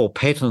looking for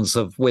patterns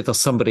of whether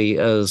somebody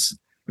is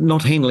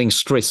not handling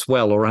stress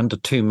well or under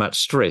too much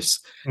stress,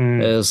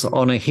 is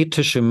on a head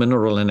tissue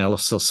mineral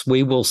analysis,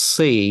 we will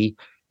see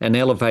an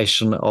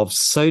elevation of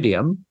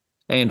sodium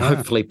and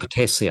hopefully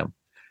potassium.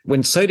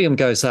 When sodium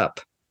goes up,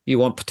 you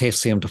want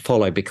potassium to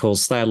follow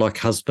because they're like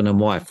husband and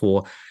wife,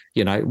 or,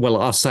 I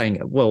was saying,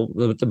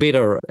 the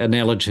better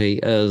analogy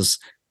is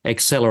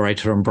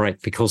accelerator and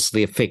brake because of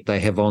the effect they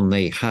have on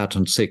the heart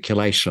and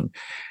circulation.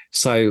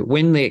 So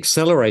when the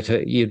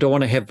accelerator, you don't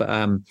want to have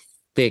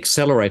the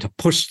accelerator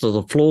pushed to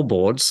the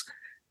floorboards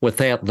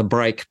without the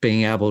brake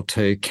being able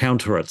to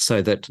counter it,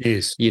 so that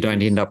you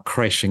don't end up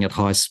crashing at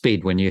high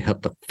speed when you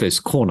hit the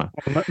first corner.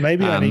 Well,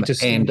 maybe I need to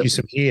send you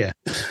some here.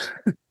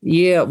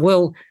 Yeah,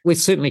 well, we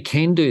certainly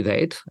can do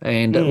that,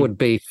 and it would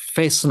be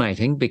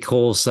fascinating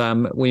because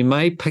we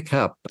may pick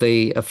up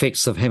the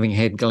effects of having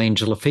had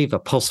glandular fever,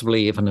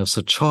 possibly even as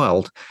a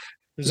child.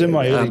 It was in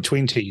my early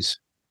 20s.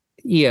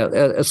 Yeah,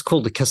 it's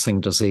called the kissing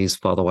disease,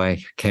 by the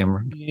way,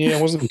 Cameron. Yeah,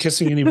 I wasn't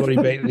kissing anybody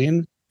back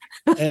then.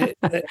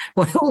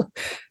 Well,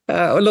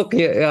 look,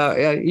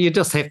 you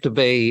just have to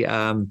be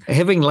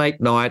having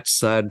late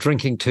nights,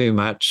 drinking too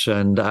much,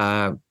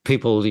 and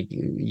people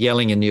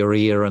yelling in your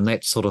ear and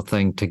that sort of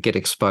thing to get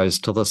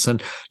exposed to this.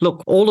 And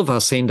look, all of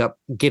us end up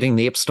getting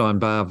the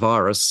Epstein-Barr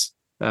virus,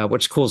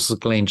 which causes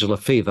glandular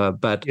fever,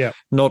 but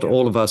not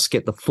all of us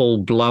get the full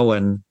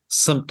blown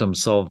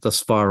symptoms of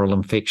this viral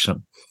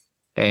infection.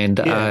 And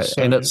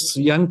and it's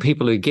young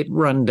people who get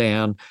run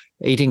down,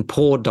 eating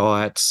poor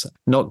diets,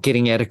 not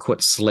getting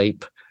adequate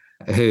sleep,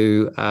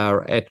 who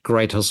are at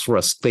greatest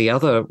risk. The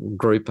other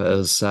group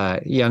is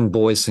young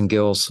boys and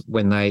girls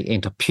when they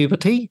enter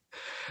puberty.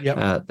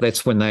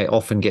 That's when they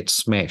often get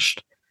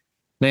smashed.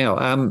 Now,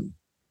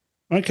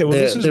 okay, well,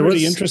 this is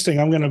really interesting.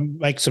 I'm going to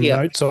make some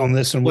notes on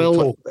this, and we'll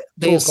talk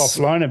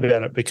offline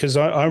about it, because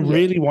I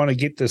really want to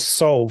get this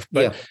solved.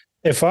 But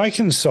if I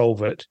can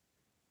solve it,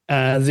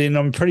 then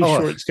I'm pretty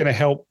sure it's going to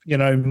help,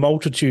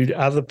 multitude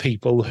other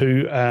people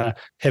who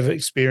have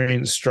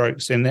experienced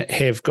strokes and that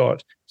have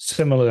got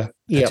similar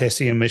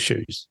potassium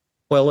issues.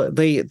 Well,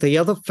 the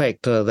other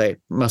factor that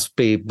must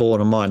be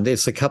borne in mind,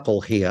 there's a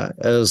couple here,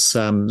 is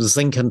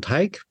zinc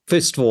intake.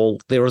 First of all,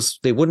 there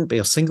wouldn't be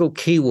a single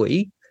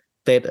Kiwi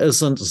that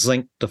isn't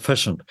zinc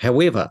deficient.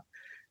 However,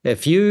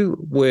 if you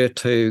were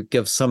to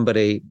give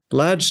somebody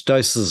large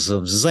doses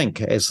of zinc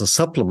as a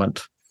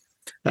supplement,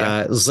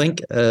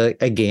 zinc,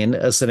 again,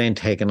 is an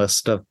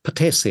antagonist of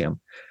potassium.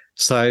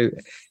 So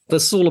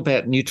this is all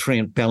about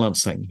nutrient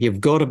balancing. You've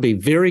got to be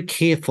very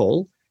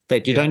careful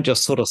that you don't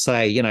just sort of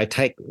say, you got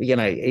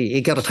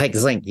to take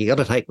zinc, you got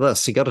to take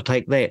this, you got to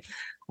take that.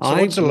 So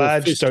what's a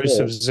large dose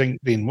of zinc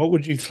then? What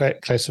would you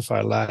classify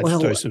a large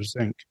dose of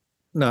zinc?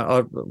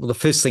 No, the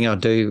first thing I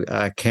do,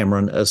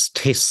 Cameron, is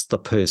test the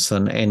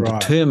person and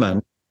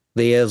determine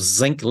their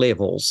zinc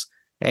levels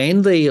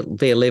and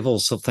their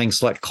levels of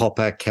things like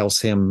copper,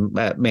 calcium,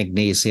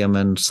 magnesium,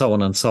 and so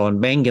on,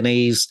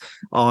 manganese,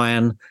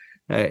 iron,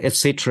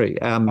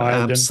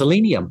 etc.,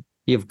 selenium.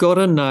 You've got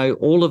to know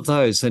all of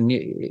those, and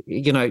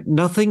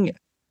nothing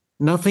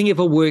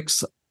ever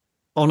works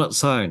on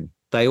its own.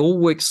 They all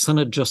work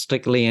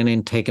synergistically and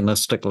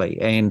antagonistically,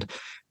 and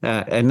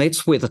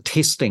that's where the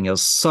testing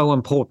is so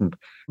important.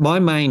 My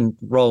main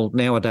role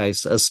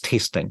nowadays is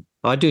testing.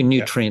 I do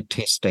nutrient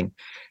testing.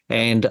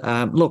 And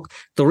look,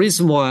 the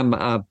reason why I'm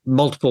a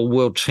multiple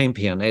world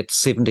champion at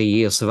 70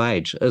 years of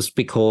age is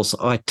because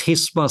I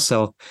test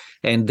myself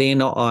and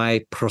then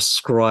I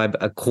prescribe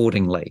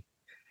accordingly.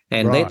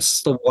 And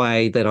that's the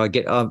way that I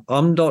get.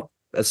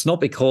 It's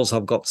not because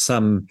I've got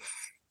some,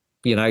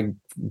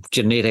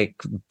 genetic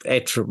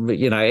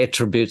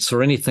attributes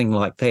or anything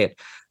like that.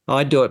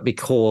 I do it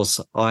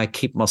because I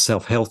keep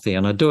myself healthy,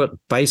 and I do it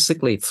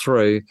basically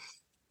through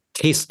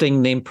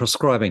testing, then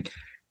prescribing.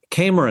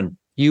 Cameron,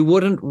 you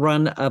wouldn't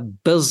run a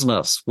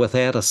business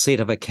without a set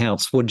of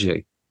accounts, would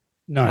you?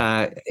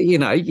 No.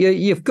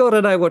 You've got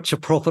to know what your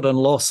profit and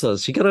loss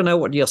is. You've got to know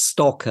what your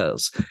stock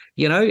is,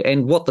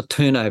 and what the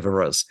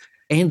turnover is.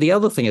 And the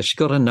other thing is you've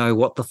got to know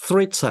what the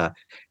threats are.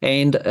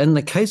 And in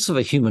the case of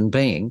a human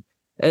being,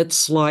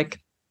 it's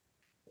like,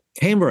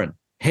 Cameron,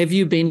 have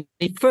you been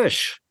eating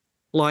fish?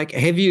 Like,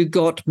 have you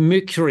got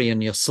mercury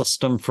in your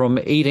system from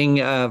eating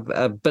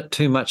a bit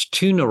too much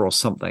tuna or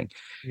something?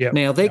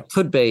 Now, that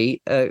could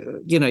be,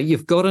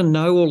 you've got to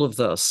know all of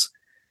this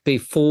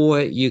before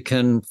you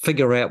can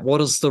figure out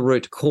what is the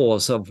root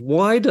cause of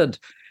why did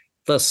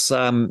this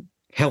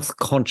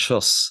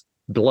health-conscious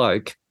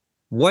bloke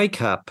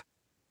wake up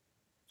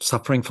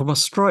suffering from a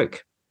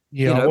stroke?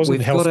 Yeah, I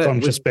wasn't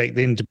health-conscious back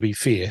then, to be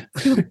fair.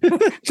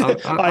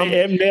 I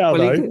am now,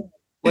 though.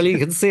 Well, you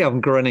can see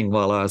I'm grinning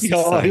while I was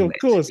saying of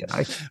course.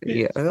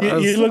 You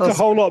look a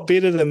whole lot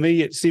better than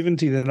me at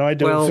 70 than I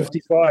do at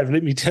 55,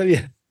 let me tell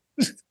you.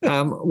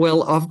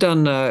 Well, I've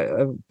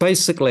done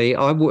basically,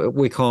 I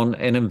work on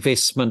an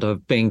investment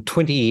of being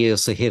 20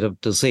 years ahead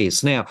of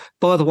disease. Now,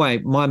 by the way,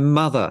 my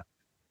mother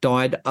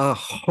died a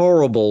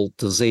horrible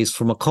disease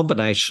from a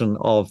combination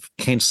of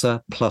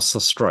cancer plus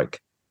a stroke.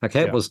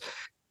 Okay, it was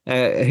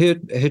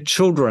her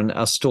children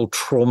are still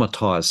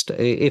traumatized,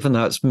 even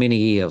though it's many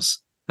years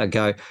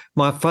ago.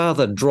 My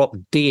father dropped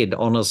dead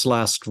on his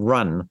last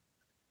run,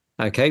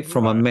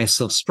 from a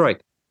massive stroke.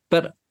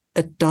 But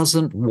it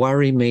doesn't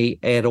worry me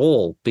at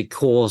all,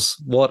 because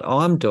what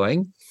I'm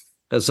doing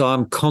is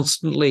I'm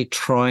constantly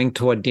trying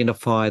to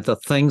identify the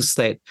things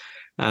that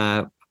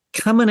are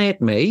coming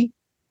at me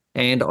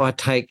and I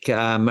take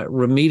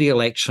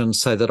remedial action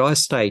so that I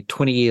stay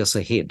 20 years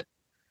ahead.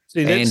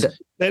 See,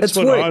 that's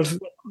what worked.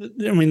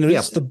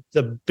 that's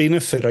the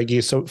benefit, I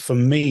guess, for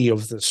me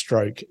of the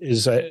stroke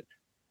is that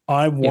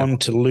I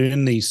want to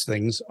learn these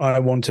things. I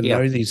want to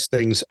know these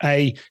things,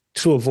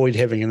 to avoid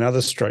having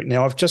another stroke.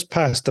 Now, I've just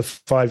passed the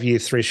 5-year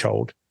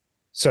threshold.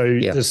 So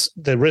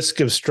the risk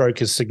of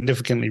stroke is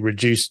significantly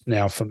reduced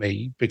now for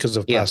me because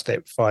I've passed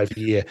that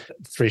 5-year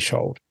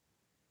threshold.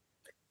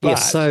 But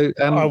so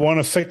I want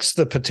to fix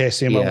the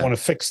potassium. I want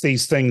to fix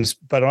these things,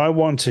 but I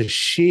want to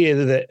share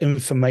the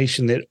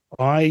information that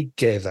I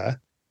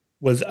gather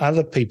with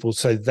other people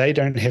so they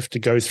don't have to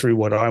go through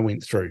what I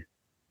went through.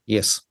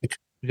 Yes.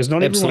 Because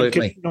not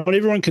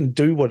everyone can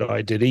do what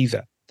I did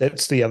either.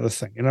 That's the other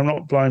thing. And I'm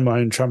not blowing my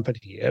own trumpet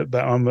here,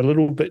 but I'm a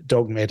little bit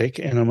dogmatic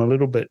and I'm a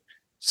little bit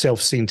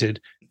self-centered.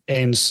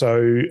 And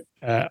so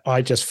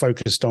I just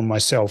focused on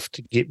myself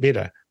to get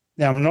better.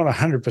 Now, I'm not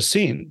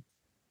 100%,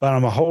 but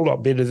I'm a whole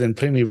lot better than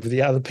plenty of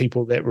the other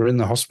people that were in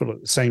the hospital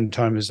at the same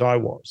time as I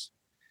was.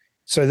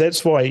 So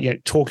that's why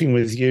talking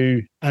with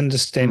you,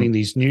 understanding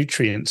these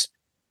nutrients,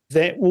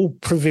 that will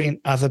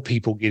prevent other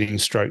people getting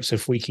strokes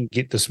if we can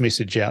get this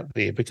message out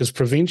there, because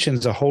prevention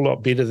is a whole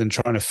lot better than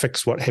trying to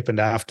fix what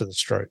happened after the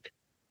stroke.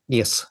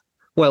 Yes.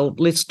 Well,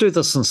 let's do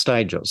this in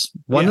stages.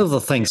 One of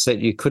the things that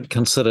you could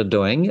consider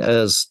doing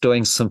is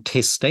doing some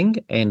testing,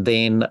 and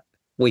then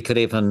we could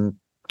even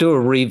do a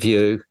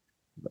review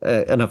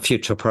in a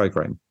future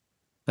program.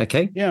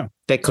 Okay? Yeah.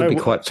 That could be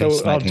quite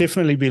fascinating. So I'll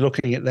definitely be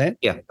looking at that.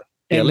 Yeah.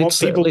 And what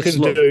people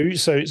can do,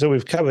 so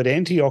we've covered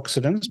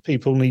antioxidants.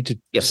 People need to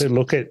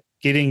look at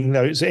getting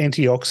those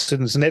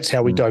antioxidants, and that's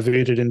how we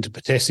diverted into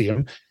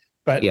potassium.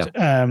 But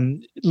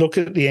look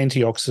at the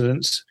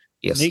antioxidants.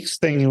 Yes. Next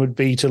thing would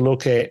be to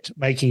look at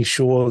making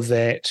sure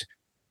that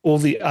all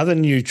the other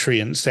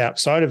nutrients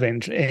outside of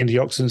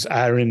antioxidants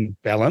are in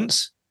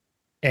balance,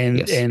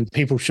 and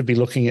people should be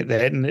looking at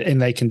that,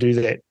 and they can do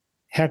that.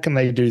 How can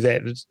they do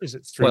that? Is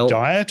it through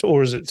diet,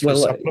 or is it through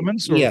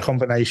supplements, or a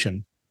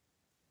combination?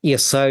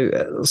 Yes. So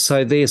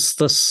there's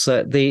this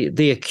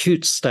the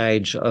acute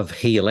stage of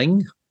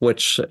healing,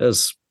 which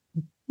is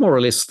more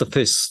or less the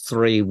first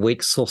 3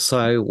 weeks or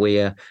so,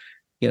 where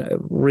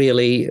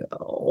really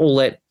all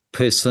that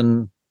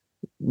person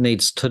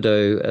needs to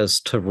do is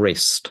to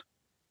rest,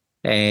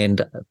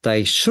 and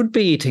they should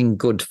be eating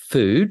good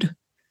food.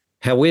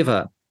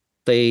 However,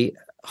 the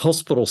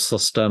hospital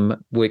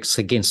system works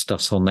against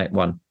us on that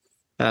one.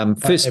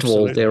 First of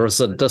all, there is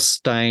a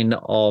disdain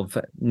of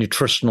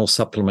nutritional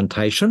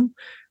supplementation,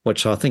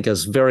 which I think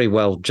is very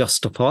well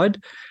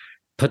justified.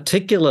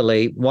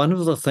 Particularly, one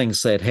of the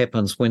things that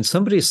happens when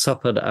somebody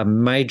suffered a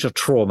major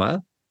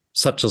trauma,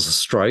 such as a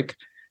stroke,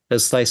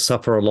 is they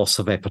suffer a loss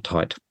of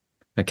appetite.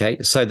 Okay,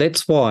 so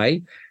that's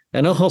why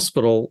in a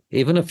hospital,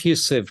 even if you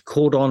serve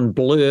cordon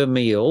bleu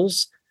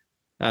meals,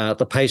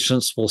 the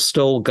patients will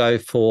still go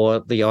for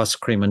the ice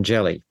cream and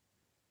jelly.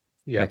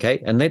 Yeah.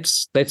 Okay, and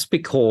that's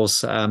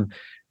because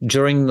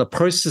during the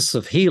process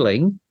of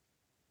healing,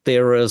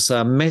 there is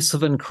a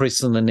massive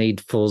increase in the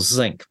need for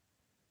zinc.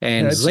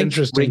 And zinc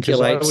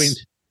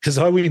regulates. Because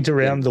I went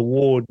around the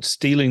ward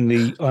stealing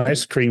the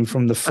ice cream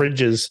from the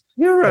fridges.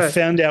 I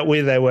found out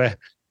where they were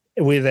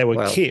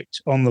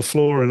kept on the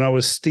floor, and I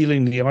was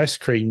stealing the ice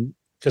cream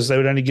because they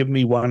would only give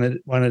me one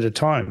at a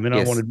time, and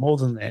I wanted more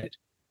than that.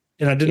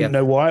 And I didn't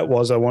know why it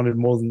was I wanted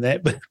more than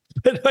that, but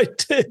I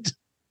did.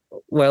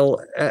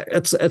 Well,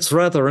 it's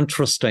rather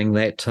interesting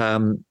that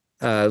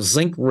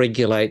zinc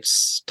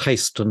regulates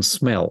taste and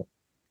smell,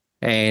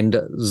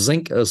 and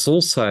zinc is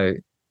also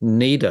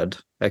needed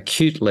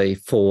acutely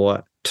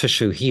for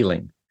tissue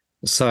healing.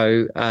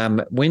 So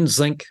when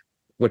zinc,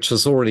 which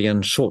is already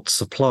in short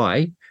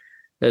supply,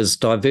 is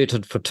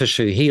diverted for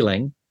tissue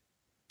healing,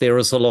 there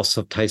is a loss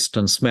of taste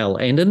and smell,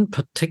 and in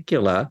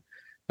particular,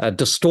 a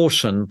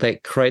distortion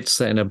that creates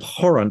an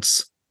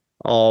abhorrence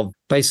of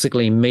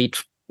basically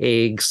meat,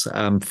 eggs,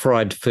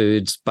 fried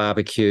foods,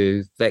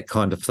 barbecue, that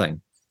kind of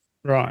thing.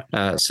 Right.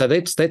 So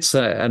that's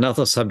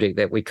another subject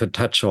that we could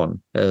touch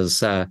on, is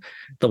the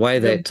way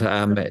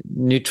that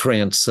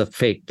nutrients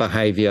affect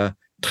behavior,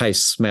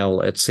 taste,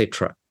 smell,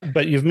 etc.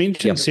 But you've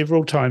mentioned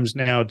several times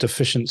now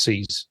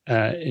deficiencies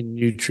in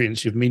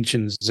nutrients. You've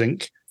mentioned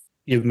zinc.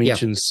 You've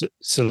mentioned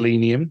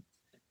selenium.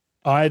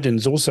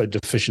 Iodine's also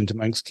deficient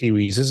amongst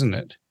Kiwis, isn't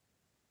it?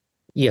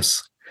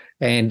 Yes,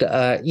 and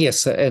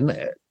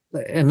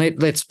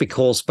that's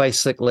because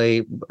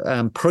basically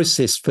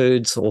processed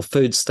foods, or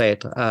foods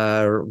that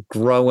are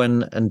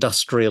grown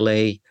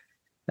industrially,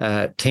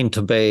 tend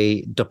to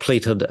be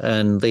depleted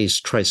in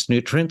these trace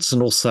nutrients,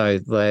 and also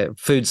the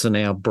foods in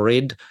our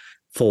bread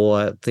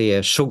for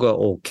their sugar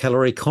or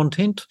calorie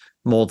content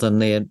more than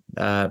their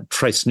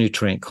trace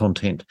nutrient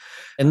content.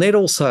 And that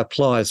also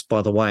applies,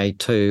 by the way,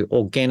 to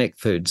organic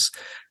foods.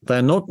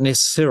 They're not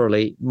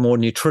necessarily more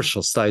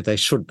nutritious, though they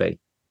should be.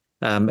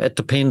 It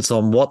depends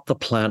on what the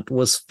plant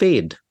was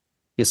fed.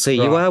 You see,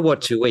 you are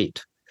what you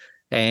eat,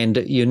 and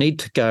you need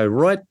to go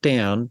right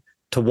down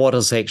to what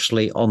is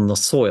actually on the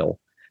soil.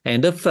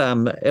 And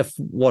if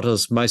what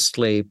is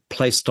mostly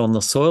placed on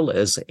the soil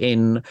is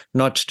N,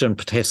 nitrogen,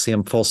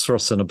 potassium,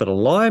 phosphorus, and a bit of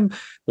lime,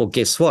 well,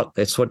 guess what?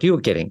 That's what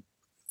you're getting.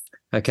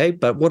 Okay,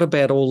 but what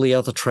about all the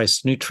other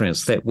trace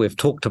nutrients that we've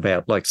talked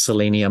about, like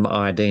selenium,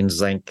 iodine,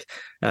 zinc,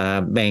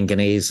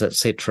 manganese,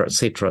 etc.,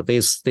 etc.?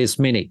 There's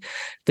many.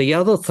 The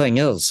other thing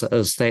is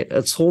that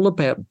it's all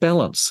about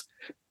balance.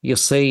 You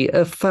see,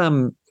 if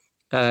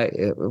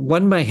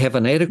one may have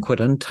an adequate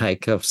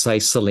intake of, say,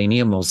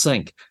 selenium or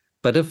zinc,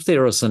 but if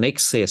there is an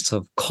excess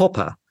of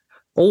copper,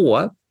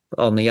 or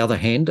on the other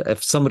hand,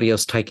 if somebody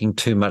is taking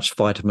too much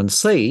vitamin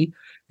C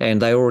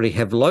and they already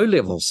have low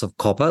levels of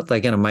copper,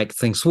 they're going to make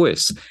things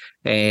worse.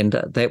 And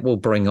that will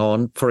bring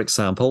on, for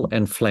example,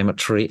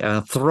 inflammatory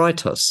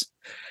arthritis.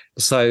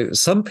 So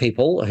some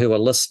people who are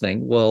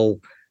listening will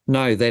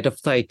know that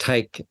if they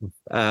take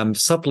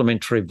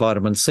supplementary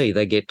vitamin C,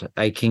 they get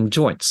aching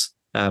joints.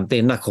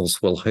 Their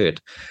knuckles will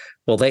hurt.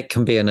 Well, that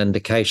can be an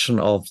indication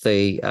of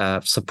the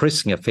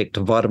suppressing effect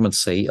of vitamin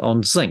C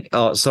on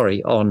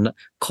on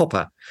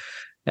copper.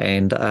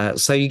 And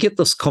so you get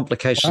this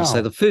complication. Wow.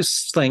 So the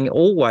first thing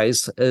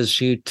always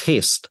is you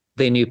test,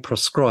 then you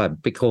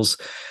prescribe, because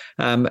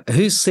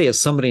who says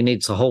somebody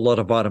needs a whole lot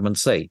of vitamin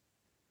C?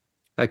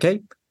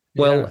 Okay.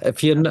 Well,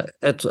 if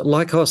it's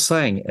like I was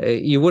saying,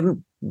 you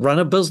wouldn't run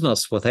a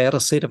business without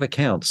a set of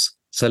accounts.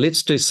 So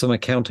let's do some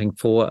accounting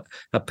for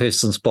a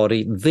person's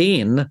body,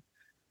 then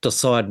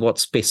decide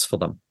what's best for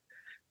them.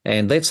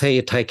 And that's how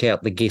you take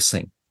out the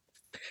guessing.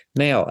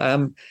 Now,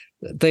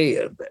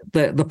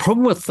 the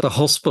problem with the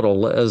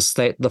hospital is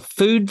that the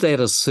food that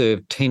is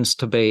served tends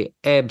to be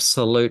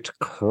absolute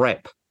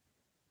crap.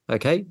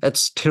 Okay?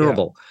 It's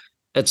terrible.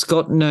 Yeah. It's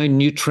got no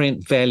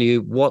nutrient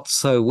value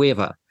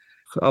whatsoever.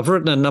 I've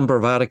written a number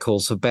of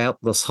articles about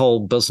this whole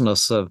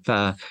business of,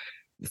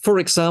 for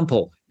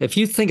example, if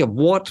you think of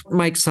what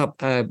makes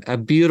up a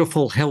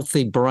beautiful,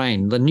 healthy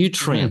brain, the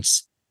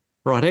nutrients,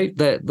 right?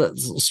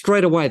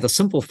 Straight away, the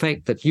simple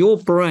fact that your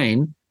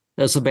brain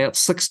is about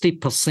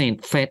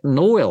 60% fat and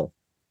oil.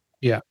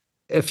 Yeah.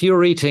 If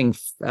you're eating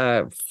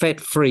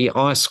fat-free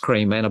ice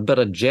cream and a bit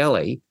of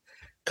jelly,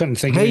 couldn't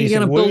think how of are you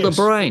going to build worse.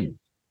 a brain?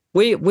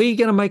 Where are you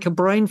going to make a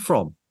brain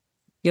from?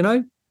 You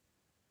know,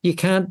 you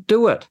can't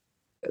do it.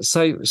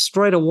 So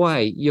straight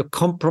away, you're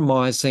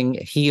compromising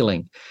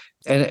healing.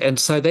 And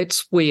so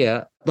that's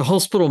where the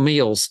hospital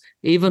meals,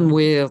 even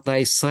where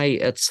they say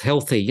it's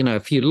healthy, you know,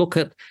 if you look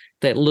at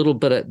that little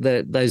bit of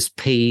those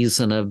peas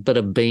and a bit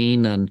of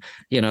bean and,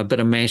 you know, a bit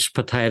of mashed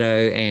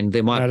potato, and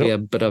there might be a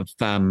bit of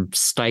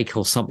steak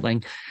or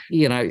something,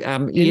 you know.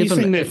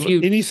 Anything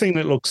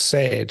that looks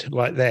sad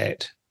like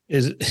that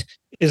is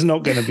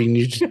not going to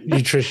be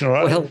nutritional,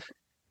 right? Well,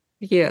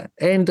 yeah,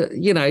 and,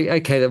 you know,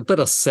 okay, a bit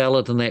of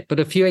salad and that, but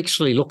if you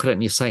actually look at it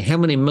and you say how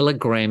many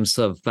milligrams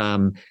of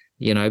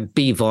you know,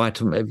 B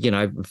vitamin, you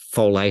know,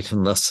 folate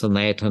and this and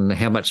that, and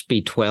how much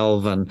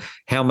B12 and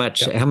how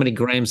many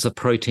grams of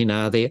protein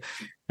are there.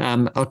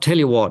 I'll tell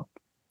you what,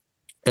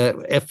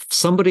 if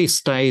somebody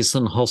stays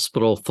in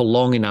hospital for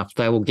long enough,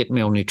 they will get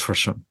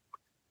malnutrition.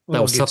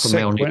 They'll suffer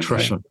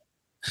malnutrition.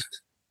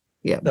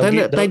 Yeah,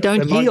 they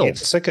don't heal. Might get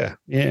sicker.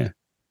 Yeah.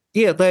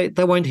 Yeah, they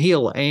won't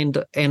heal.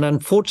 And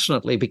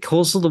unfortunately,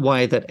 because of the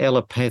way that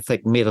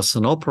allopathic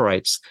medicine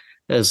operates,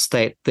 is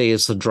that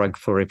there's a drug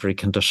for every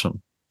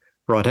condition.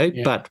 Righto,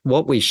 yeah. But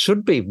what we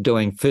should be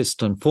doing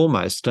first and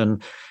foremost,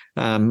 and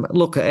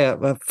look,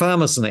 our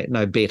farmers and that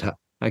know better,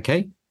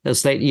 okay,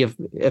 is that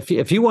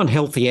if you want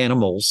healthy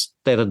animals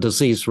that are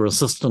disease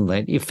resistant,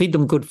 that you feed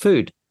them good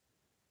food.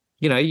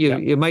 You know,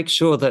 you make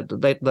sure that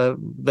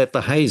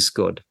the hay's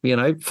good, you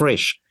know,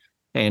 fresh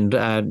and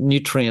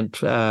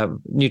nutrient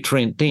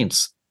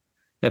dense.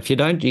 If you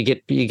don't, you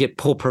get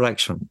poor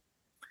production.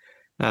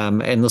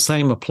 And the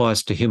same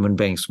applies to human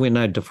beings. We're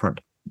no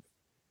different.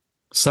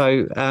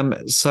 So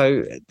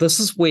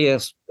this is where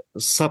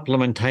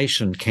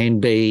supplementation can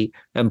be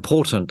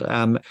important,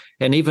 and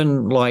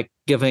even like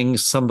giving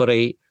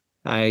somebody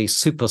a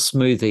super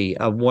smoothie,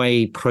 a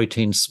whey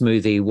protein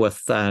smoothie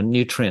with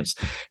nutrients.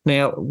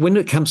 Now, when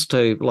it comes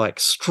to like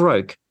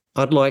stroke,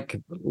 I'd like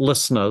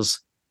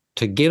listeners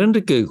to get into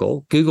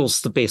Google.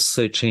 Google's the best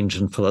search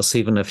engine for this,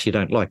 even if you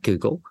don't like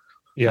Google.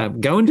 Yeah.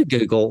 Go into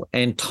Google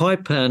and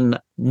type in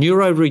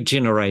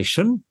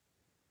neuroregeneration.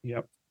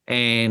 Yep.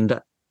 And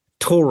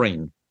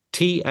taurine,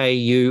 Taurine,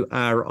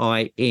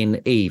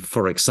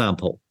 for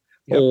example,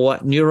 or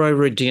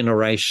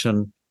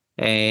neuroregeneration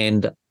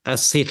and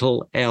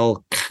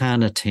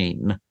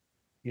acetyl-L-carnitine,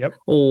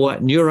 or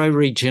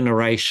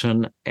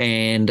neuroregeneration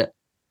and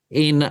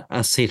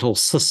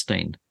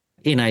N-acetylcysteine,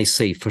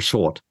 NAC for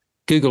short.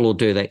 Google will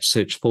do that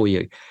search for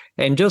you.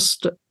 And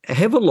just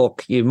have a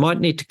look. You might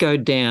need to go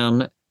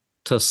down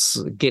to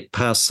get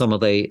past some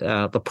of the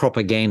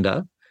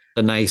propaganda,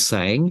 the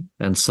naysaying,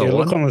 and so on.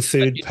 Look on the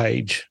third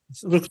page.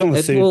 Look on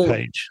the third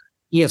page.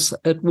 Yes,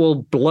 it will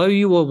blow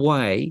you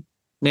away.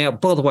 Now,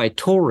 by the way,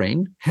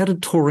 taurine, how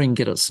did taurine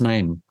get its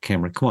name,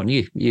 Cameron? Come on,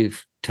 you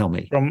tell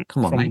me.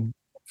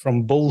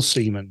 From bull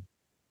semen.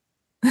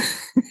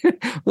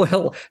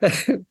 Well,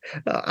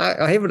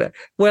 I haven't.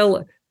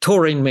 Well,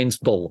 Taurine means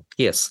bull,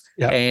 yes.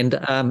 Yeah. And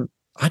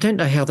I don't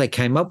know how they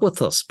came up with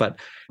this, but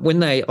when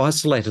they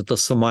isolated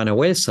this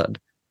amino acid,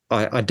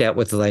 I doubt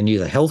whether they knew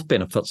the health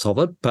benefits of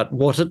it, but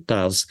what it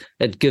does,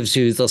 it gives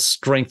you the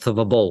strength of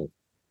a bull.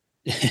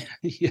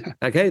 Yeah.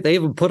 Okay, they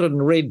even put it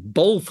in red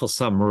bull for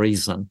some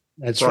reason.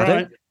 That's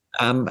right.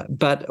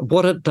 But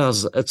what it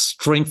does, it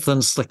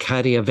strengthens the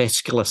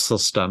cardiovascular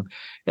system.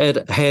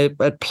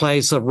 It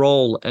plays a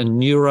role in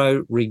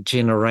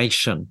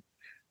neuroregeneration,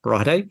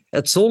 righto?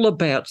 It's all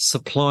about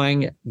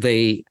supplying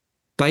the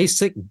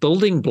basic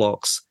building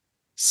blocks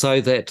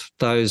so that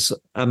those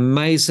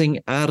amazing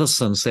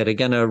artisans that are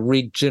going to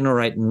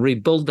regenerate and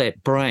rebuild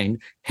that brain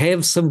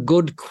have some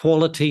good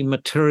quality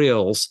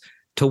materials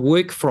to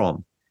work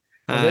from.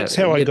 Well, that's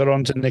how I got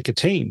onto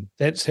nicotine.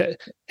 That's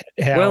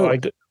how I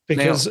got,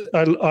 because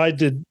I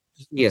did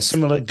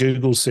similar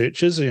Google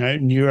searches,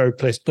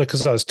 neuroplasticity,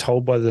 because I was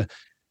told by the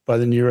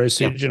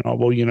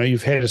neurosurgeon,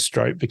 you've had a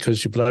stroke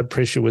because your blood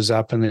pressure was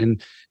up, and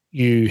then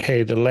you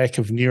had a lack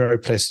of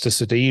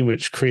neuroplasticity,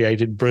 which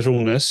created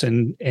brittleness,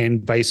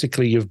 and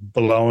basically you've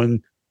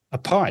blown a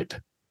pipe,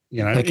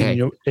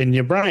 in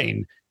your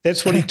brain.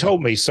 That's what he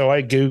told me. So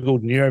I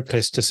Googled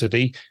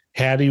neuroplasticity.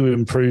 How do you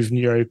improve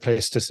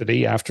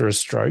neuroplasticity after a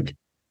stroke?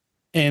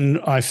 And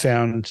I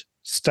found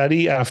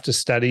study after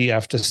study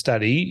after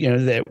study,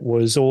 that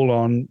was all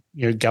on,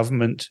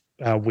 government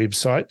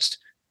websites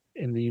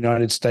in the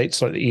United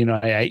States, like the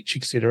NIH,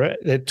 et cetera,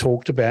 that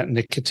talked about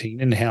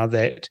nicotine and how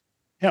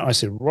I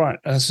said, right,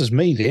 this is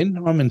me then.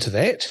 I'm into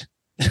that.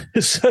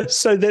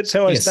 so that's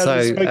how I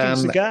started smoking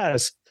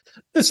cigars.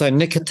 So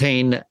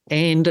nicotine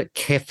and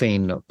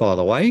caffeine, by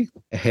the way,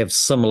 have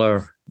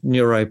similar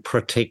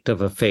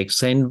neuroprotective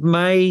effects and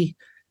may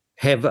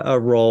have a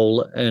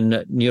role in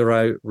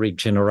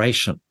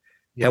neuroregeneration.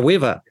 Yep.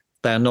 However,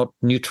 they're not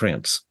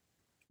nutrients.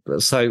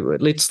 So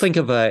let's think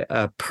of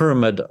a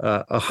pyramid,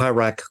 a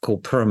hierarchical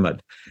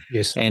pyramid.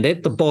 Yes. And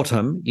at the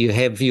bottom, you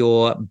have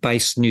your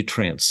base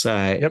nutrients,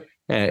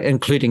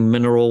 including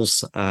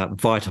minerals,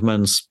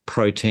 vitamins,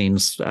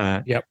 proteins,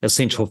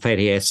 essential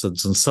fatty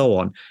acids, and so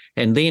on.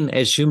 And then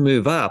as you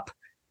move up,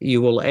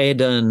 you will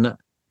add in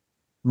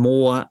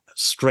more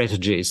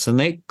strategies, and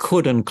that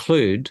could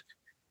include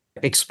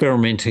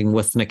experimenting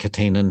with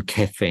nicotine and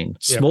caffeine.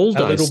 Small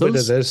doses. A little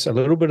bit of this, a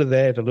little bit of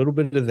that, a little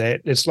bit of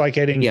that. It's like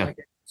adding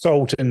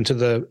salt into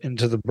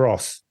the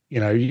broth,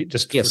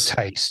 just for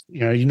taste.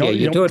 You're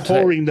not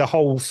pouring the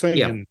whole thing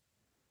in.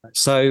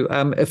 So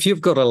if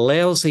you've got a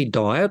lousy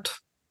diet,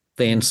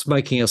 then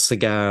smoking a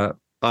cigar,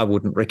 I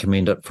wouldn't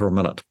recommend it for a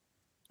minute.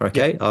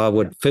 Okay, I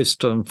would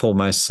first and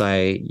foremost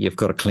say you've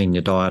got to clean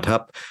your diet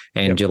up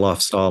and your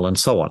lifestyle and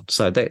so on.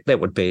 So that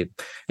would be,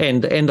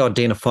 and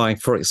identifying,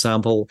 for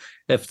example,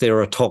 if there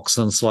are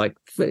toxins like,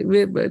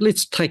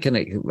 let's take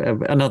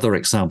another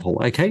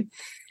example, okay?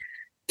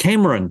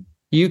 Cameron,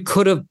 you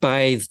could have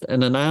bathed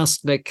in an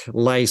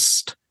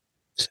arsenic-laced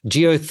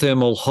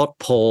geothermal hot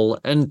pool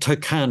in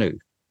Tucano.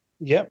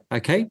 Yep.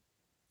 Okay,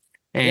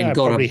 and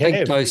got a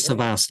big dose of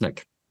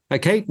arsenic.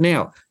 Okay,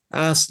 now,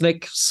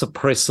 arsenic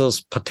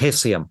suppresses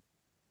potassium.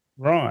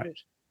 Right.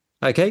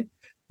 Okay.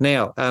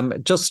 Now,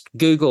 just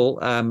Google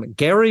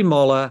Gary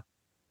Moller,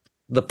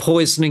 The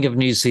Poisoning of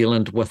New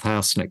Zealand with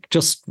Arsenic.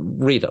 Just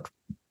read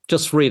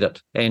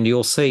it. And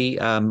you'll see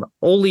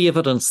all the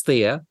evidence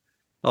there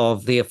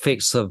of the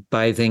effects of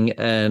bathing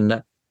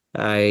in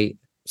a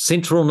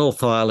Central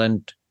North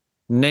Island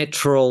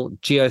natural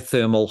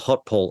geothermal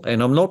hot pool.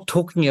 And I'm not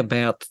talking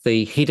about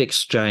the heat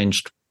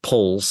exchanged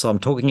pools. I'm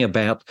talking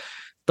about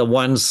the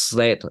ones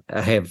that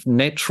have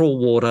natural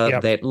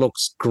water that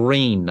looks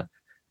green.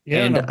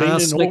 Yeah, and I've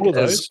been in all of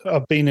those.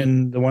 I've been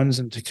in the ones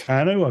in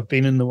Tucano. I've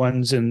been in the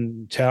ones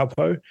in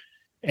Taupo.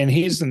 And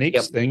here's the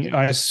next thing.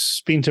 I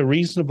spent a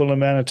reasonable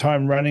amount of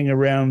time running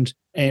around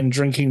and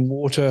drinking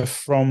water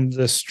from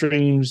the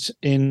streams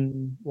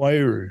in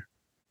Wairau.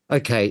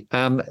 Okay.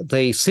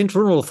 The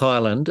Central North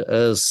Island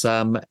is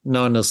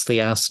known as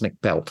the arsenic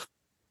belt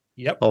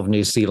of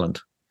New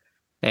Zealand.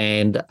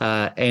 And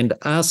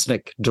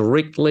arsenic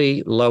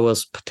directly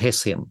lowers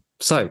potassium.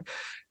 So,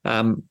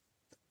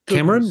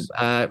 Cameron,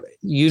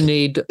 you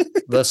need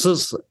this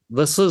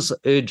is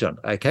urgent.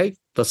 Okay,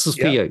 this is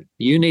for you.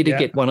 You need to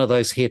get one of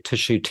those hair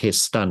tissue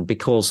tests done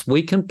because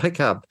we can pick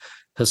up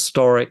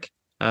historic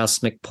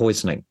arsenic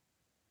poisoning.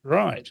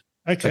 Right.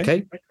 Okay.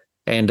 Okay.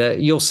 And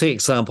you'll see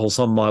examples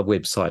on my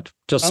website.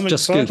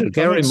 Just Google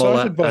Gary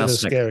Moller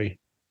arsenic. Gary.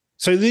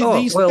 So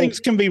these things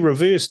can be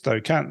reversed,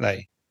 though, can't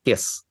they?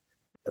 Yes.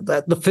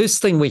 The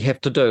first thing we have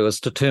to do is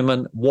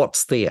determine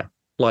what's there.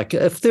 Like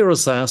if there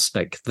is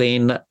arsenic,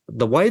 then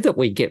the way that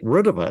we get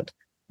rid of it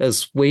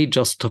is we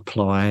just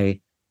apply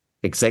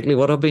exactly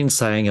what I've been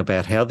saying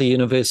about how the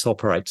universe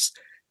operates.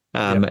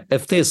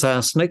 If there's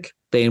arsenic,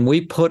 then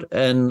we put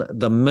in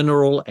the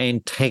mineral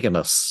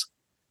antagonists,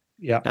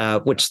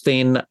 which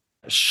then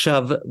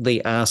shove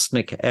the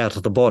arsenic out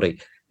of the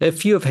body.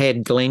 If you've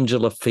had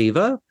glandular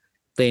fever,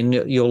 then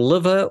your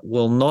liver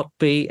will not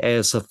be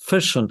as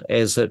efficient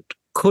as it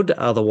could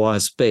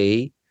otherwise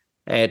be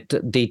at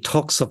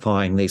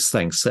detoxifying these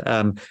things.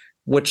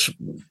 which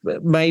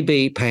may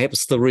be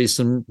perhaps the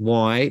reason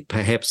why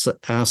perhaps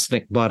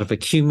arsenic might have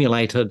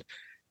accumulated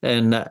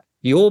in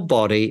your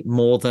body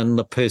more than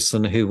the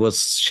person who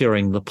was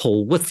sharing the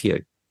pool with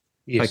you.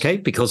 Yes. Okay,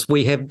 because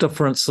we have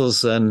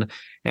differences in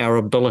our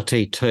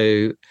ability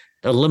to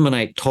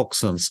eliminate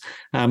toxins.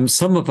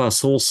 Some of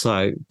us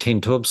also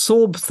tend to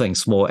absorb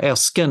things more. Our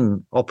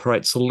skin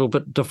operates a little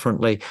bit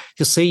differently.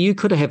 You see, you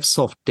could have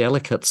soft,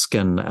 delicate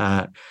skin,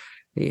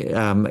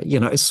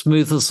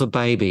 smooth as a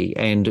baby,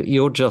 and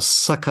you'll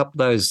just suck up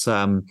those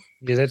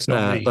that's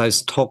not me.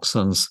 those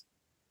toxins.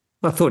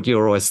 I thought you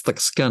were always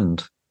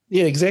thick-skinned.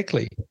 Yeah,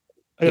 exactly.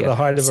 I got the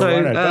height of a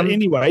rhino. But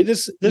anyway,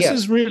 this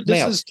is real.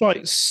 This is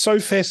like so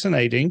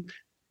fascinating,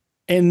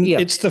 and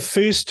it's the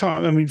first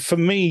time. I mean, for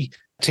me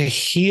to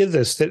hear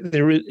this, that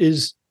there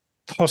is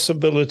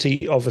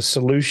possibility of a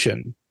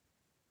solution.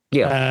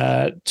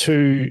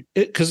 To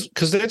it, because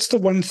that's the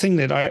one thing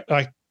that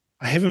I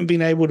haven't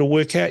been able to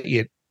work out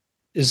yet,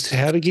 is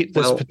how to get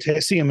this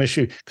potassium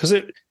issue. Because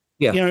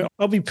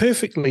I'll be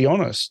perfectly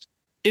honest,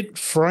 it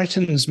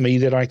frightens me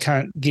that I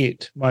can't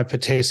get my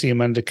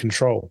potassium under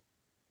control.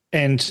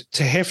 And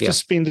to have to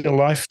spend a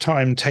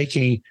lifetime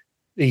taking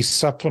these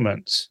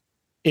supplements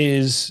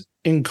is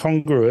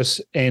incongruous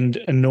and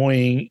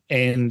annoying.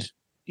 And,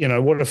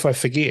 what if I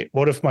forget?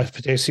 What if my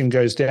potassium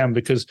goes down?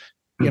 Because,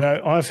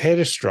 I've had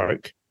a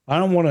stroke. I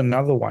don't want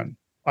another one.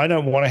 I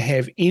don't want to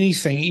have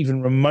anything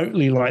even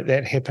remotely like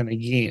that happen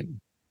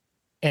again.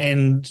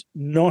 And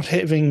not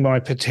having my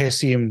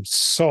potassium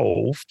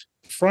solved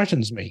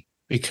frightens me,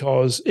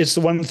 because it's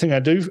the one thing I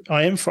do.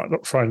 I am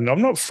frightened.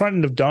 I'm not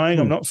frightened of dying.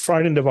 I'm not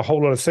frightened of a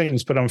whole lot of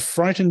things, but I'm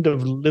frightened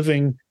of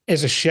living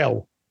as a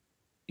shell,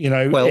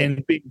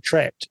 and being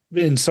trapped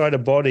inside a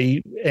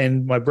body,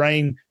 and my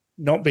brain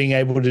not being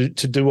able to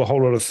do a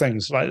whole lot of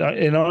things.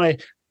 And I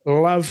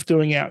love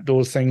doing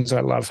outdoor things.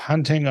 I love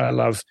hunting. I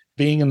love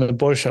being in the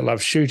bush. I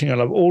love shooting. I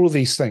love all of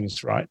these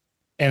things, right?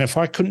 And if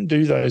I couldn't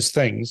do those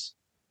things,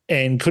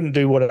 and couldn't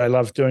do what I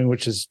love doing,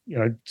 which is,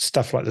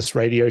 stuff like this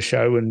radio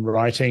show and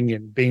writing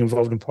and being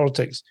involved in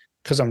politics,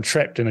 because I'm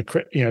trapped in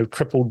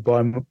crippled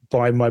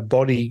by my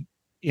body,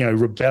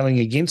 rebelling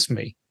against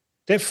me.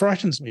 That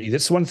frightens me.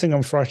 That's the one thing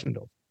I'm frightened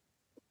of.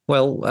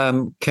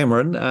 Well,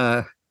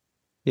 Cameron,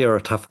 you're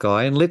a tough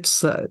guy, and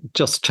let's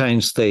just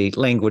change the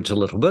language a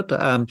little bit.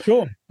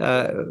 Sure.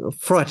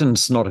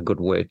 Frightened's not a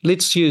good word.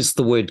 Let's use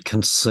the word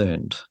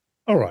concerned.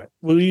 All right,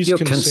 we'll use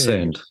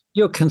concerned.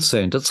 You're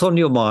concerned. It's on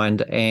your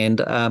mind,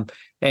 and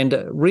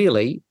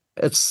really,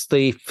 it's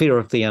the fear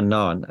of the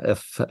unknown.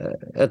 If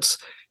let's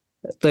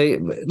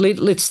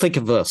think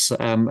of this: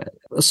 a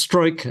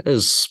stroke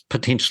is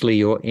potentially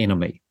your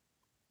enemy,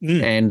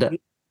 and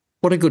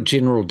what a good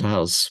general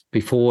does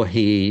before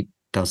he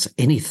does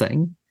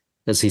anything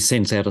is he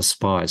sends out his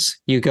spies.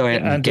 You go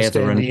out and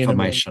gather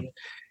information.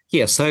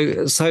 Yeah.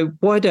 So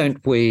why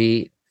don't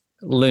we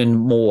learn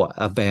more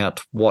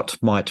about what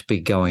might be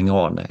going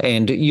on?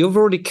 And you've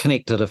already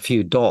connected a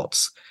few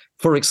dots.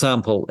 For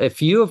example,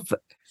 if you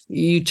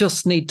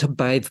just need to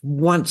bathe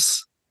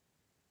once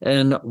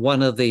in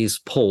one of these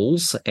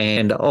pools,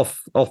 and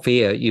off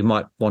air, you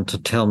might want to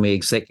tell me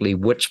exactly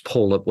which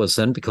pool it was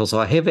in, because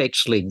I have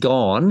actually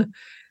gone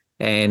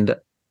and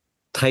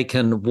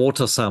taken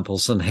water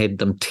samples and had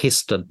them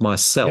tested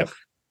myself.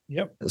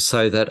 Yep.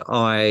 So that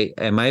I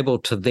am able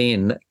to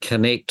then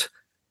connect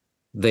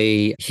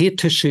the hair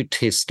tissue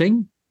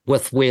testing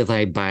with where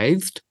they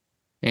bathed,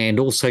 and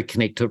also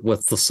connect it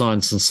with the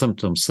signs and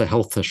symptoms, the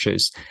health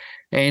issues.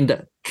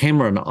 And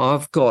Cameron,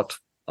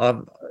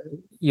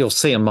 you'll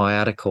see in my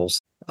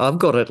articles, I've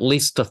got at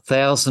least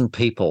 1,000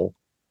 people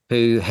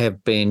who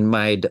have been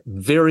made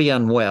very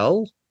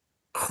unwell,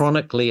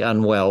 chronically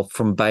unwell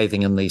from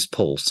bathing in these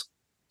pools.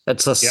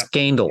 It's a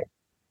scandal.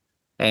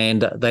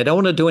 And they don't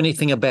want to do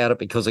anything about it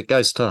because it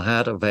goes to the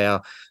heart of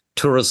our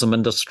tourism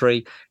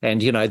industry,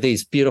 and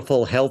these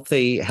beautiful,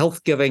 healthy,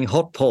 health-giving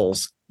hot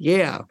pools.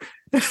 Yeah,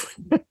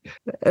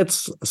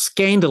 it's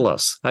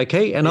scandalous.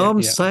 Okay, and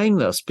I'm saying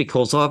this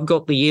because I've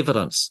got the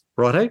evidence,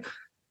 righto?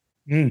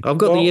 I've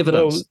got the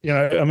evidence.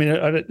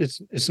 Well,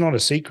 it's not a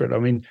secret. I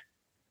mean,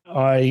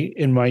 I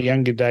in my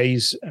younger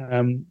days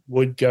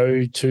would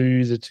go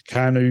to the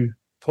Takanu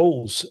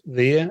pools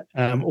there,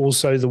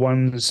 also the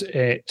ones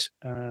at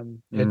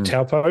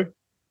Taupo.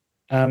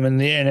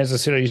 And as I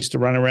said, I used to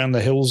run around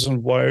the hills of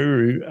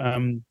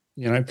Waiouru,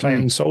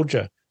 playing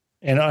soldier.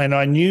 And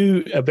I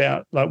knew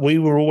about, we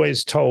were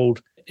always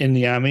told in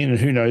the army, and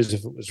who knows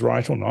if it was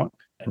right or not,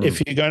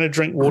 if you're going to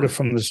drink water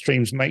from the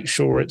streams, make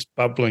sure it's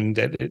bubbling,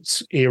 that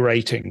it's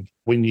aerating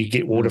when you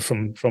get water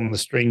from the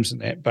streams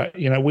and that. But,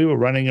 we were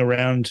running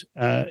around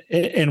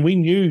and we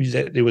knew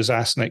that there was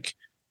arsenic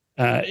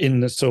in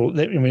the soil.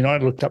 I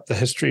looked up the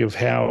history of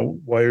how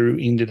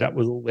Waiouru ended up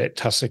with all that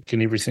tussock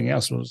and everything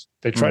else.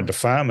 They tried to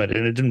farm it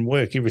and it didn't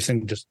work.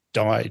 Everything just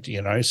died,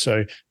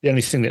 So the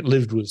only thing that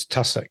lived was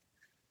tussock.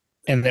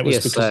 And that was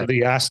because of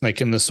the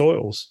arsenic in the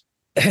soils.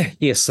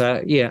 Yes,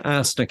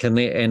 arsenic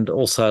and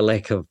also a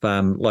lack of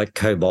like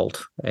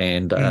cobalt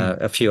and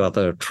a few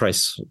other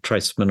trace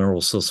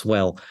minerals as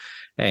well.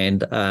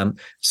 And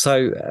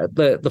so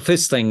the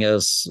first thing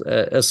is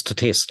to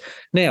test.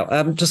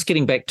 Now, just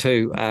getting back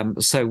to,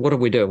 so what do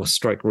we do with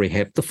stroke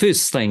rehab? The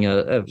first thing,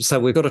 so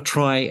we've got to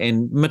try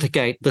and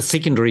mitigate the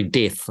secondary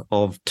death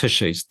of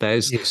tissues.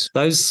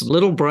 Those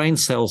little brain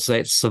cells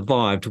that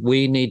survived,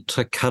 we need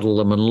to cuddle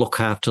them and look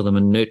after them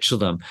and nurture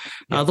them.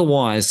 Yeah.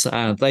 Otherwise,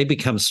 they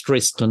become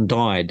stressed and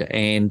died.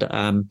 And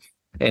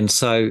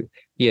so,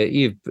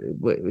 you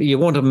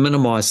want to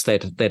minimize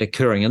that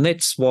occurring. And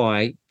that's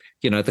why,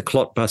 the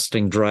clot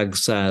busting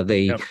drugs,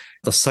 the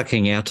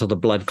sucking out of the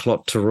blood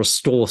clot to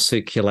restore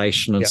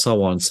circulation and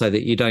so on, so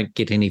that you don't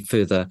get any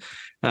further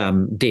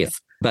death.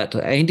 But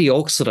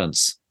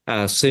antioxidants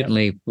are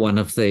certainly one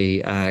of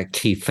the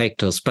key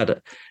factors.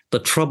 But the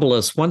trouble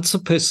is, once a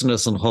person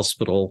is in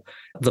hospital,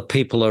 the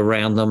people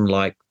around them,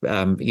 like,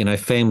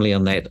 family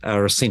and that,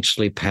 are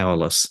essentially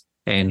powerless.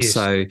 And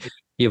so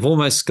you've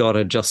almost got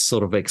to just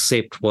sort of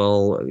accept,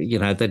 well,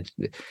 that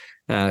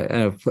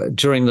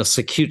during this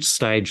acute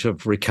stage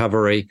of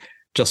recovery,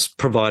 just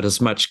provide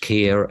as much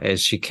care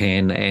as you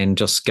can and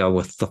just go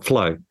with the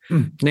flow.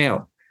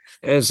 Now,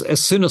 as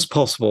soon as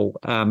possible,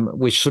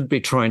 we should be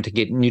trying to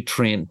get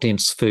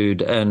nutrient-dense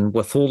food in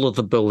with all of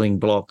the building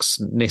blocks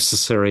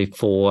necessary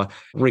for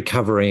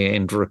recovery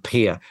and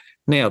repair.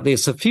 Now,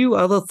 there's a few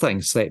other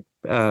things that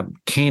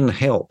can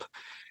help.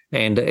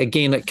 And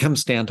again, it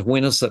comes down to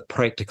when is it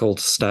practical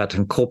to start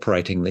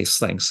incorporating these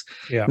things.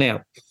 Yeah.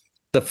 Now,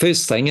 the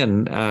first thing,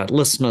 and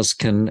listeners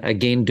can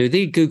again do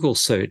their Google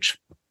search,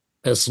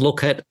 is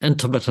look at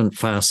intermittent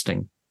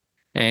fasting.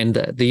 And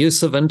the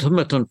use of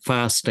intermittent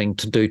fasting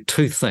to do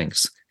two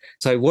things.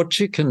 So what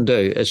you can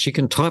do is you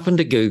can type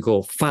into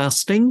Google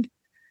fasting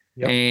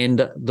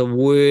and the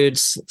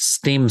words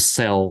stem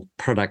cell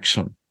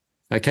production.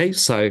 Okay,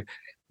 so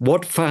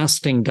what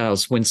fasting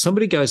does, when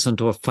somebody goes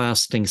into a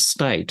fasting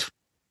state,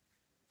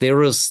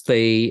 there is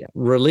the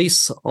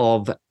release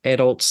of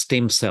adult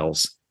stem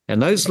cells.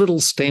 And those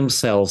little stem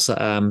cells,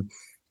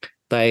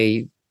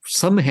 they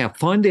somehow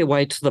find their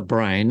way to the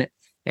brain,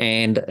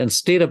 and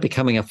instead of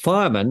becoming a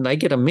fireman, they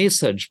get a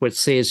message which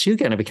says, you're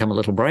going to become a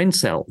little brain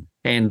cell.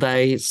 And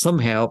they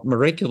somehow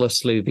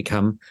miraculously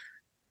become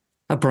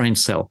a brain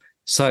cell.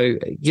 So,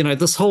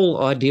 this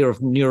whole idea of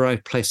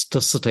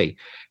neuroplasticity,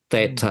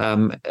 that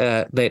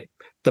that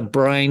the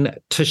brain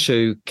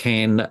tissue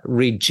can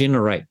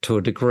regenerate to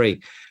a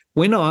degree.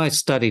 When I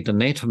studied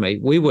anatomy,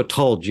 we were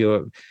told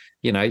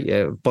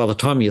by the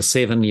time you're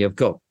 7, you've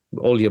got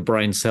all your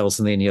brain cells,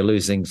 and then you're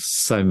losing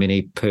so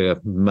many per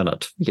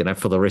minute,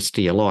 for the rest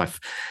of your life.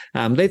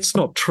 That's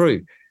not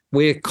true.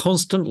 We're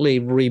constantly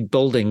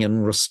rebuilding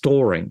and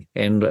restoring,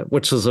 and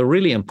which is a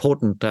really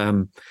important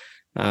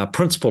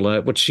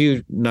principle, which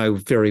you know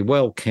very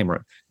well,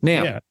 Cameron.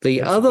 Now,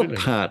 the other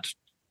part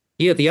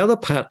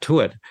to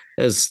it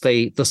is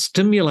the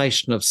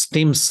stimulation of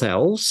stem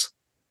cells,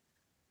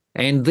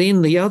 and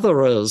then the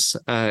other is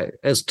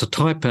to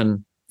type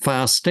in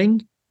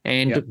fasting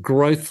and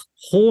growth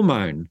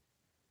hormone.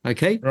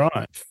 Okay?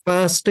 Right.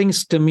 Fasting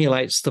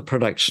stimulates the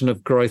production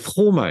of growth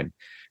hormone.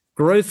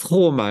 Growth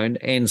hormone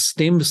and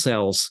stem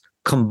cells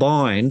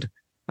combined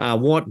are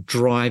what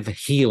drive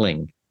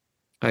healing.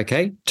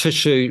 Okay?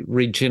 Tissue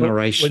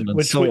regeneration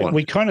and so on.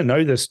 We kind of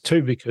know this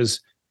too,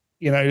 because,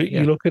 you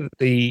look at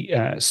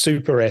the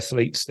super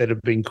athletes that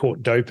have been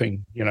caught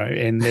doping,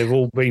 and they've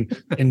all been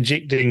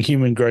injecting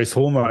human growth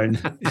hormone.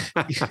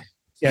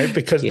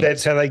 Because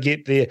that's how they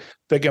get their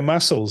bigger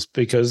muscles,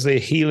 because they're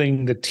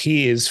healing the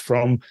tears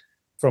from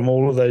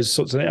all of those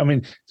sorts of things. I mean,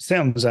 it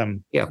sounds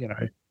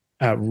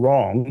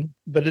wrong,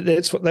 but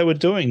that's what they were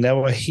doing. They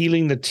were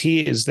healing the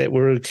tears that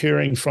were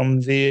occurring from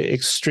their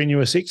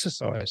extraneous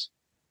exercise,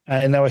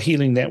 and they were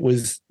healing that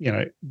with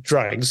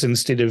drugs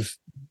instead of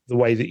the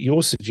way that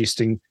you're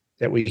suggesting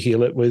that we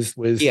heal it with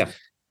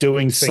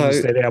doing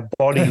things that our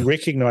body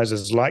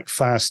recognizes, like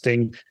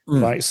fasting,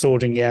 like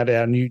sorting out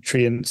our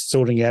nutrients,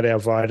 sorting out our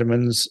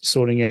vitamins,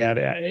 sorting out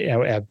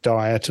our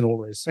diet and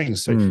all those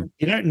things. So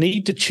you don't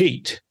need to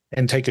cheat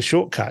and take a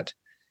shortcut.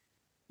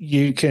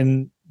 You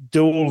can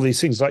do all these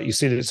things. Like you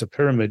said, it's a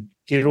pyramid.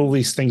 Get all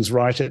these things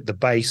right at the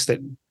base that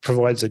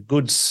provides a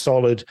good,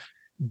 solid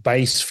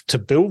base to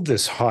build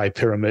this high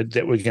pyramid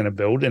that we're going to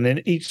build, and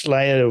then each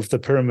layer of the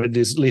pyramid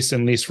is less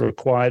and less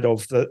required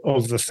of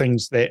the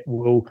things that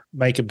will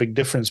make a big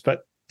difference,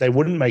 but they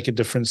wouldn't make a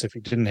difference if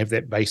you didn't have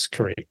that base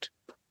correct.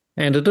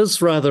 And it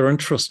is rather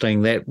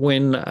interesting that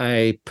when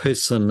a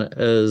person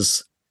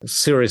is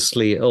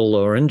seriously ill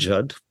or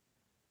injured,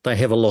 they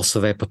have a loss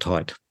of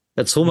appetite.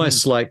 It's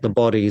almost like the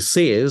body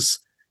says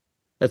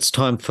it's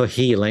time for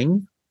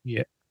healing.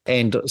 Yeah.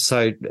 And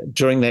so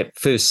during that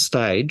first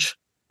stage,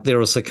 there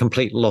is a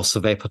complete loss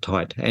of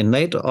appetite. And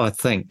that, I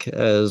think,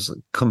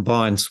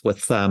 combines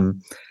with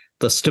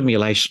the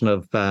stimulation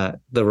of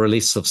the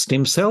release of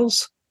stem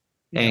cells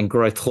and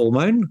growth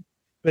hormone.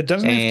 But it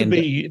doesn't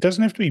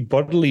have to be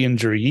bodily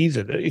injury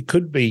either. It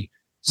could be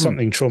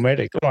something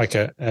traumatic, like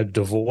a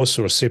divorce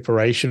or a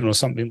separation or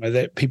something like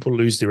that. People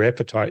lose their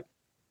appetite.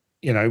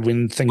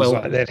 When things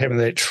like that happen,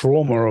 that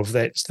trauma of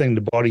that thing,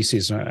 the body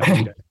says, no,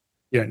 you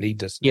don't need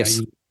this.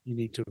 Yes. you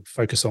need to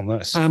focus on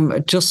this.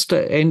 Just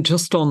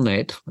on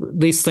that,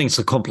 these things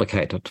are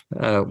complicated.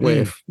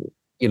 Where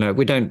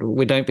we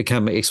don't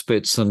become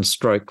experts in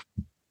stroke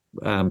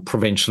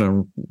prevention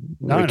and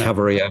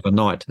recovery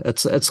overnight.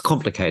 It's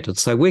complicated.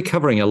 So we're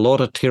covering a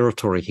lot of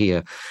territory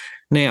here.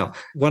 Now,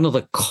 one of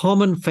the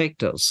common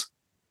factors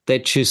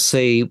that you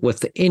see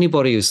with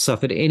anybody who's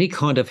suffered any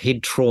kind of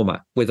head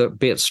trauma, whether it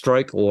be a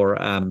stroke or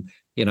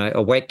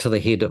a whack to the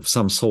head of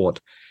some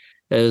sort,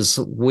 is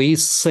we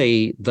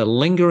see the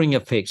lingering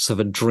effects of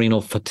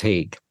adrenal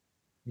fatigue.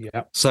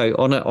 Yeah. So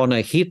on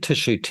a head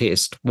tissue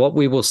test, what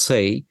we will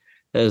see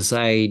is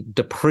a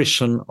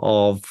depression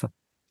of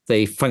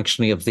the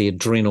functioning of the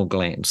adrenal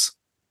glands.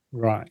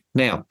 Right.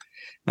 Now,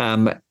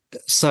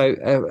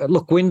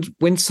 look,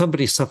 when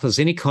somebody suffers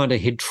any kind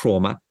of head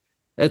trauma,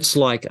 it's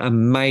like a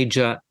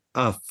major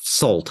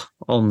assault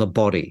on the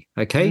body,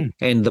 okay?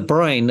 And the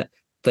brain,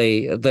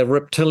 the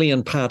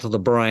reptilian part of the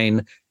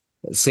brain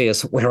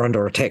says, we're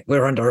under attack,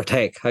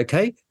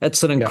 okay?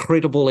 It's an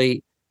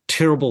incredibly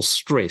terrible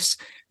stress.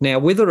 Now,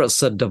 whether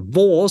it's a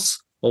divorce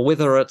or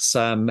whether it's,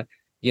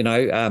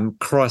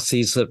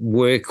 crises at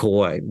work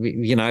or,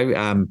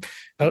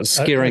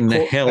 scaring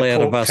the hell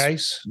out of us.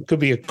 Case. Could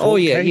be a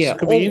court case. Yeah.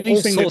 Could be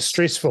anything that's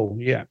stressful.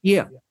 Yeah.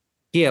 Yeah.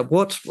 Yeah.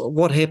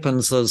 What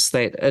happens is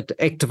that it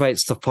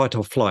activates the fight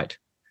or flight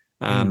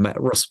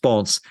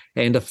response.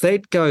 And if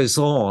that goes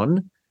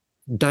on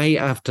day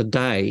after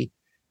day,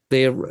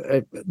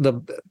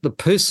 the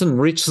person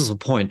reaches a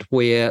point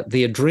where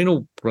the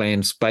adrenal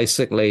glands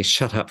basically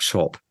shut up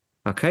shop.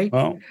 Okay.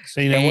 Well,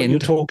 so what you're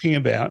talking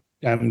about,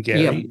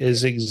 Gary,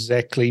 is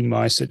exactly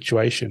my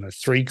situation.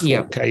 3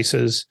 court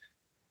cases.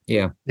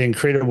 Yeah. The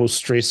incredible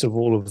stress of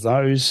all of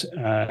those.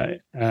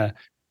 The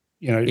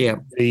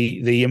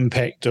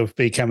impact of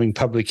becoming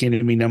public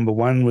enemy number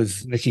 1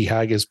 with Nikki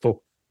Hager's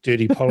book,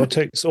 Dirty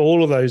Politics.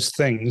 All of those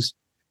things,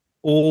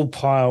 all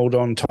piled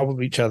on top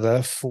of each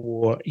other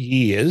for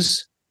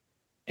years.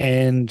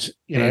 And,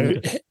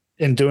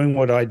 in doing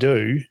what I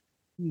do,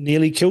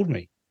 nearly killed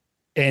me.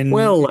 And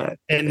now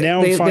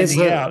I'm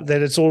finding out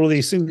that it's all of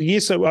these things.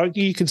 Yes, so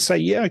you could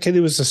say,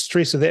 there was the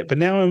stress of that, but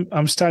now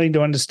I'm starting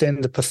to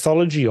understand the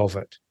pathology of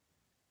it,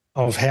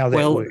 of how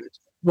that works.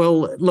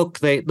 Well, look,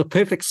 the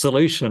perfect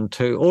solution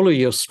to all of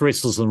your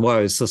stresses and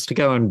woes is to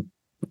go and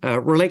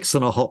relax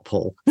in a hot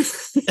pool.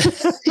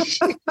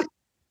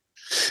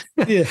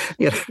 Yeah.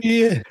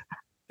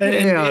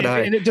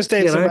 And it just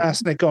adds some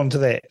arsenic onto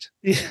that.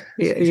 You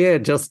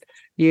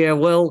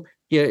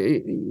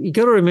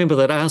got to remember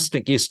that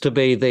arsenic used to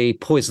be the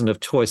poison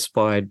of choice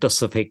by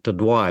disaffected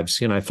wives,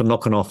 for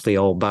knocking off the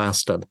old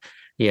bastard.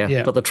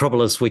 Yeah. But the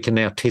trouble is we can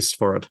now test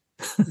for it.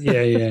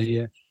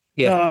 Yeah.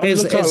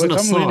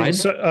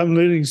 I'm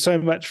learning so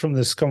much from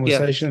this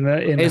conversation,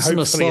 and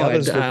hopefully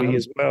others will be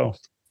as well.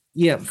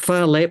 Yeah,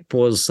 Far Lap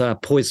was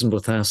poisoned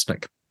with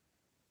arsenic.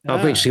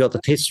 I've actually got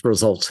the test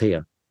results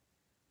here.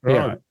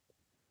 Right.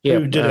 Yeah.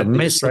 Who did it?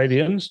 The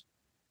Australians?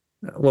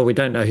 Well, we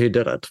don't know who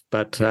did it,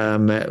 but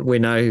we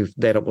know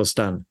that it was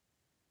done.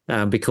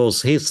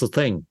 Because here's the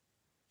thing.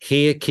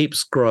 Hair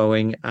keeps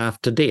growing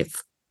after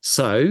death.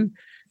 So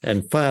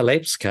in Far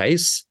Lap's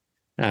case,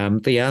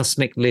 the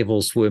arsenic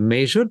levels were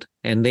measured,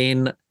 and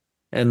then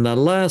in the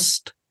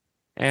last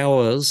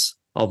hours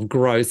of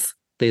growth,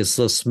 there's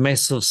this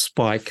massive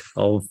spike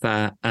of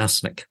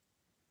arsenic.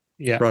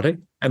 Yeah. Right.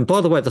 And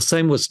by the way, the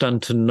same was done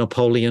to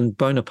Napoleon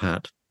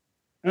Bonaparte.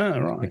 Oh,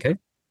 right. Okay.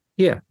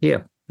 Yeah.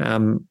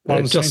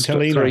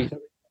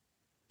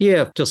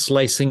 Just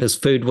lacing his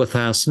food with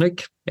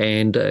arsenic,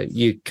 and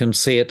you can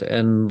see it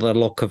in the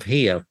lock of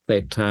hair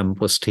that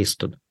was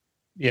tested.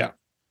 Yeah.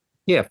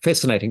 Yeah,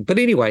 fascinating. But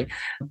anyway,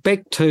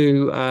 back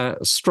to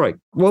stroke.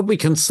 What we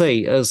can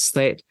see is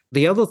that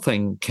the other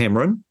thing,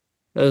 Cameron,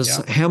 is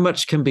how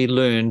much can be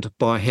learned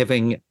by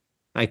having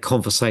a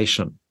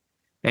conversation.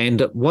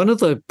 And one of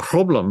the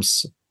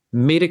problems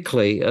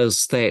medically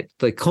is that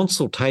the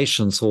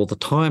consultations or the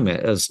time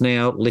is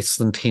now less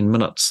than 10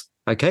 minutes,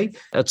 okay?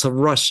 It's a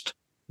rushed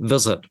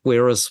visit,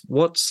 whereas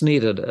what's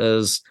needed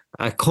is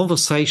a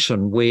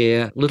conversation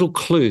where little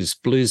clues,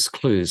 blues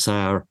clues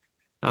are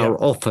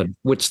offered,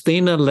 which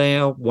then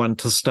allow one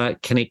to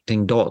start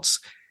connecting dots.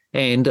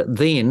 And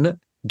then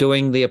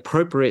doing the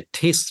appropriate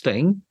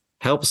testing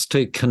helps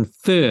to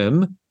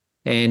confirm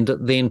and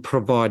then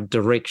provide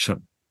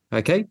direction.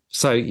 Okay,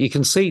 so you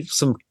can see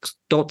some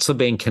dots are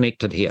being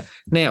connected here.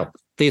 Now,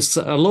 there's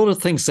a lot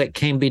of things that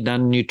can be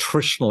done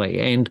nutritionally,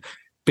 and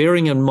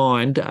bearing in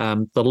mind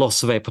the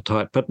loss of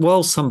appetite. But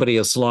while somebody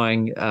is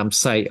lying,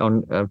 say,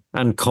 on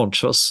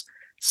unconscious,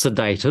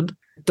 sedated,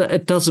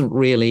 it doesn't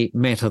really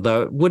matter,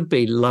 though. It would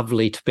be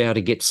lovely to be able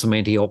to get some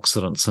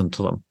antioxidants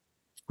into them,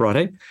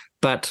 righto?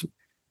 But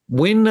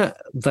when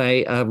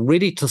they are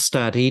ready to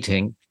start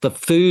eating, the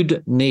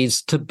food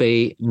needs to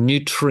be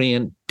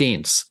nutrient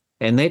dense.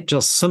 And that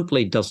just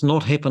simply does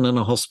not happen in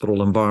a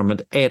hospital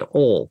environment at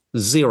all.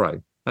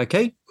 Zero.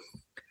 Okay?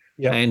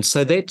 Yeah. And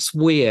so that's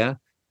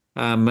where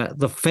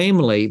the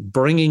family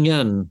bringing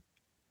in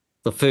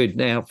the food.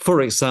 Now,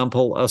 for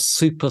example, a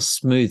super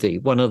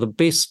smoothie, one of the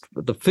best,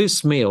 the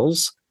first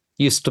meals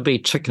used to be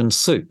chicken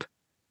soup.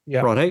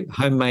 Yeah. Righto,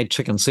 homemade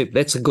chicken soup.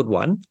 That's a good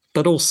one.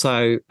 But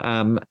also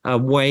a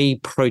whey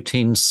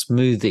protein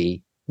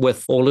smoothie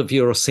with all of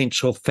your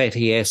essential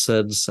fatty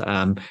acids,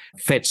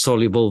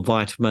 fat-soluble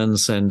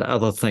vitamins, and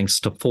other things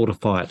to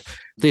fortify it.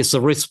 There's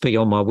a recipe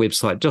on my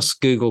website.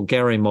 Just Google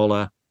Gary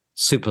Moller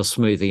super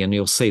smoothie and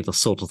you'll see the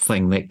sort of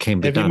thing that can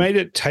be done. Have you made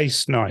it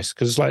taste nice?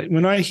 Because like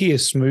when I hear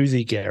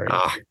smoothie, Gary,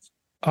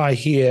 I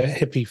hear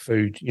hippie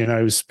food,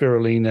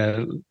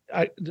 spirulina.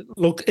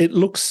 It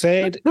looks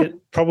sad. It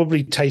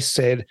probably tastes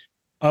sad.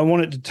 I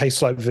want it to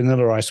taste like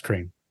vanilla ice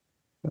cream.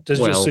 Does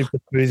your super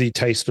smoothie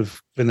taste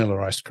of vanilla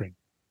ice cream?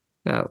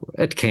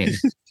 It can.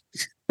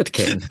 It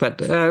can. But,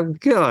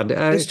 God.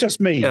 It's just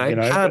me.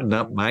 Harden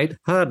up, mate.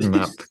 Harden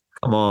up.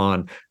 Come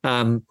on.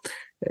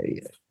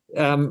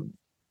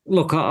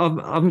 Look,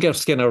 I'm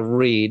just going to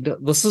read.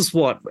 This is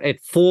what,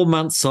 at 4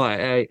 months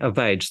of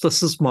age,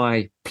 this is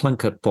my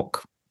Plunkett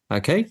book.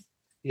 Okay?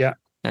 Yeah.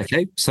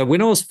 Okay. So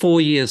when I was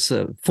 4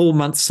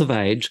 months of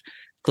age,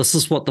 this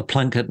is what the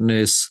Plunkett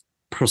nurse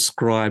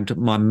prescribed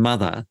my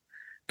mother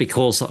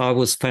because I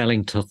was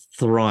failing to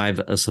thrive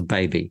as a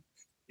baby.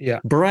 Yeah.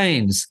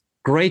 Brains,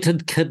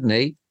 grated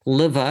kidney,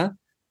 liver,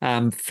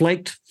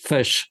 flaked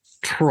fish,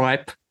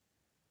 tripe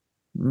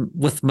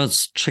with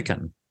minced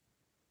chicken.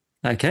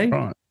 Okay?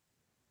 Right.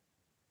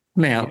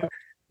 Now,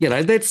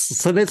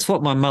 that's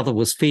what my mother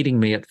was feeding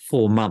me at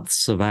 4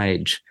 months of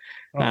age.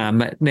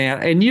 Now,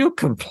 and you're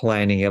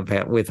complaining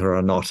about whether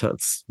or not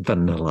it's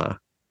vanilla.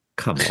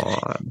 Come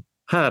on,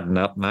 harden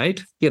up,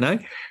 mate. The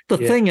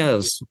thing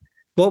is,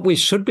 what we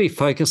should be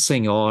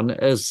focusing on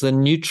is the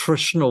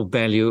nutritional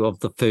value of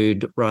the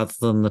food rather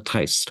than the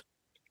taste.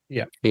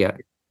 Yeah. Yeah.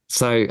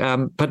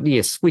 So, but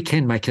yes, we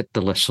can make it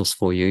delicious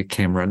for you,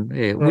 Cameron.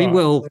 Yeah,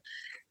 right.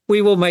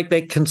 We will make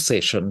that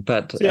concession.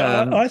 But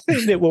I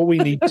think that what we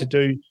need to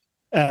do,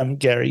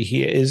 Gary,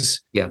 here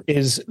is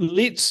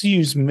let's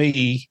use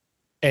me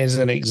as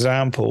an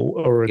example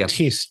or a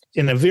test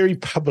in a very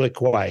public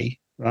way,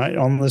 right,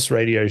 on this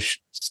radio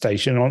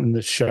station, on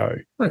the show.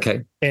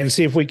 Okay. And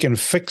see if we can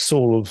fix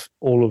all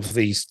of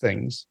these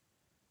things.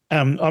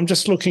 I'm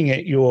just looking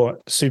at your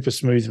super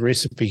smooth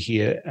recipe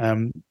here.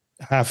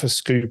 Half a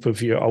scoop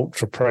of your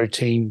ultra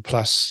protein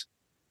plus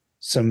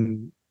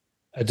some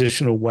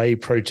additional whey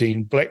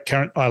protein.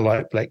 Blackcurrant, I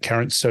like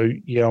blackcurrant. So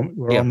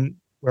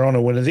we're on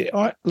a winner there.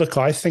 I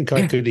think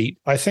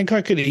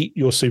I could eat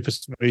your super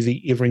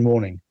smoothie every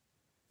morning.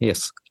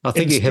 Yes, I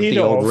think you have the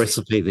old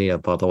recipe there,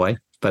 by the way,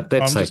 but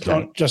that's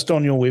okay. Just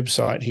on your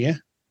website here.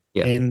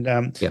 Yeah. And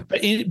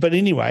but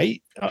anyway,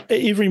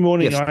 every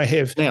morning I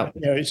have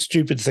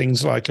stupid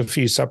things like a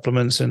few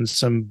supplements and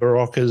some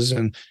Baroccas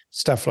and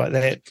stuff like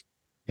that.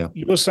 Yeah.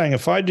 You're saying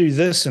if I do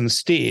this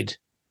instead,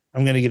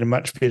 I'm going to get a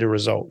much better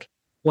result.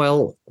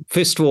 Well,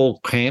 first of all,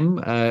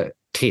 Cam,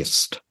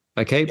 test,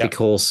 okay? Yep.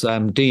 Because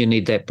do you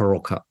need that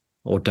Barocca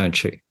or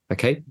don't you?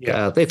 Okay,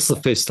 that's the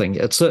first thing.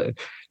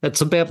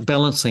 It's about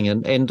balancing,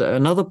 and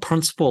another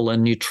principle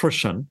in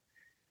nutrition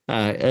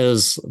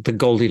is the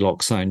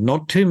Goldilocks zone.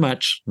 Not too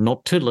much,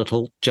 not too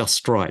little,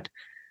 just right.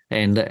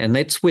 And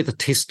that's where the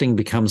testing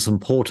becomes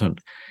important.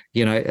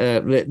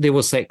 There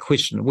was that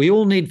question. We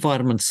all need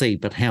vitamin C,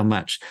 but how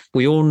much?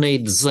 We all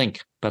need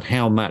zinc, but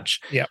how much?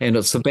 Yeah. And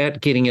it's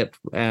about getting it.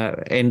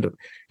 And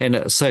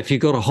so if you've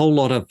got a whole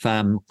lot of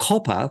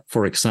copper,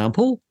 for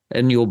example,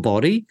 in your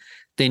body,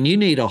 then you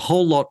need a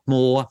whole lot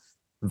more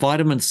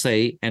vitamin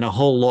C and a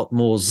whole lot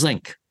more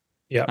zinc.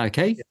 Yeah.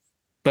 Okay. Yeah.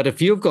 But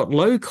if you've got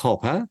low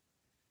copper,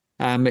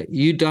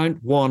 you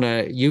don't want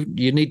to.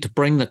 You need to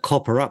bring the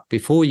copper up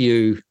before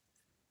you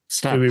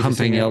start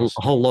pumping a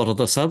whole lot of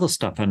this other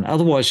stuff in.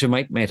 Otherwise, you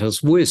make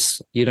matters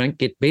worse. You don't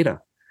get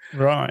better.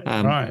 Right.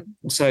 Right.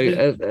 So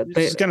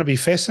this is going to be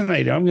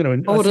fascinating. I'm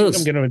going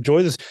to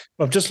enjoy this.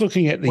 I'm just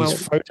looking at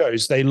these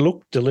photos. They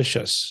look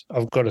delicious.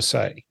 I've got to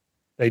say,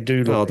 they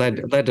do.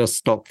 They're just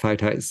stock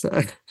photos.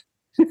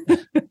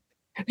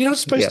 You're not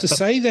supposed to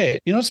say that.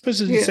 You're not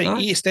supposed to say,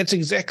 yes, that's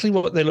exactly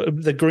what they look.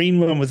 The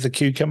green one with the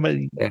cucumber.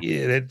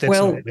 Yeah, that's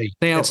not me.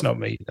 That's not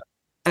me.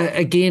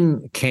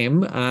 Again,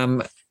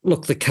 Cam,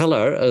 look, the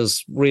colour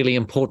is really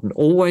important.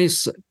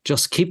 Always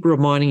just keep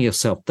reminding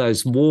yourself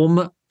those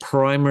warm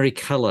primary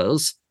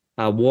colours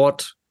are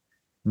what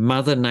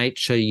Mother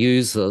Nature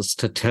uses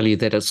to tell you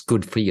that it's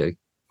good for you.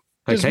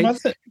 Okay?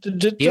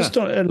 Just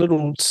on a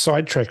little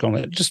sidetrack on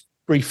it, just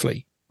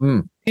briefly.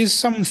 There's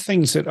some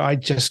things that I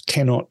just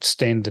cannot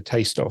stand the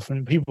taste of,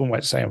 and people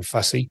might say I'm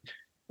fussy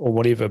or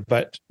whatever,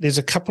 but there's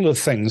a couple of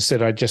things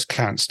that I just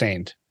can't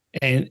stand.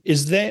 And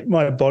is that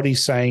my body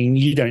saying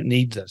you don't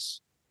need this?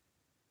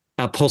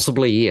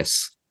 Possibly,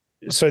 yes.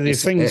 So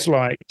there's things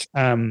like,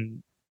 I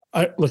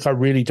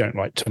really don't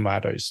like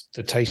tomatoes,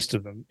 the taste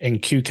of them, and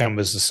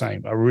cucumbers the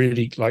same. I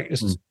really like,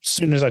 as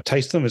soon as I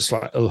taste them, it's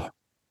like, ugh.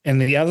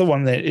 And the other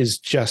one that is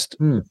just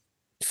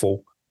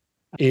full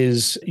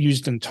is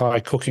used in Thai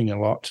cooking a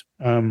lot.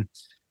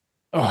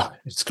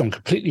 It's gone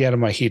completely out of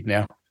my head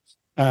now.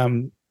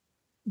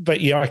 But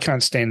I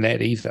can't stand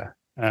that either.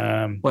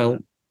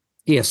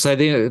 So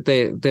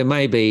there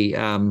may be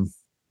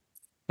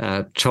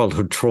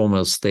childhood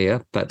traumas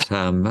there, but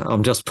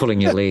I'm just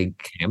pulling your leg,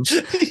 Cam.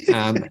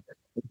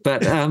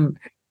 But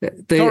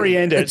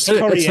coriander. It's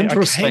coriander. It's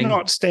interesting. I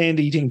cannot stand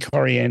eating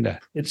coriander.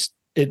 It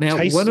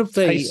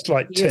tastes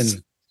like tin.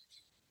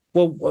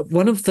 Well,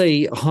 one of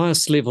the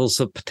highest levels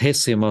of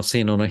potassium I've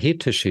seen on a hair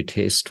tissue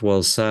test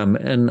was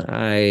in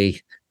a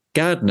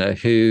gardener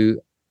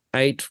who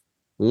ate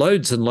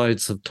loads and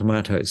loads of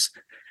tomatoes.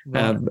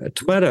 Right.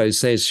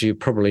 Tomatoes, as you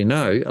probably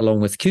know,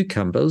 along with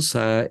cucumbers,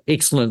 are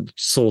excellent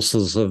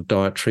sources of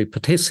dietary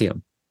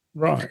potassium.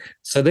 Right.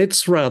 So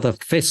that's rather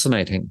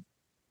fascinating.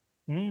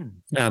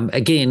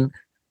 Again,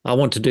 I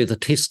want to do the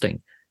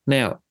testing.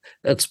 Now,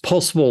 it's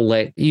possible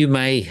that you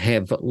may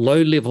have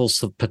low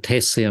levels of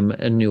potassium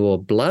in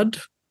your blood,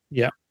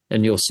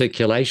 in your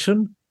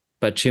circulation,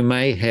 but you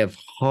may have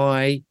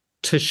high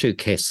tissue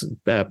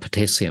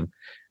potassium.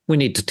 We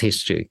need to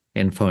test you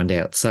and find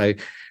out. So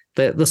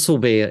this will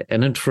be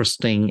an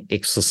interesting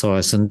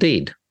exercise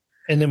indeed.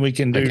 And then we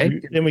can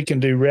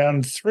do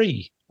round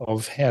 3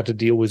 of how to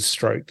deal with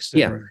strokes.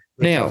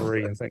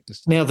 Recovery and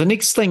things. Now, the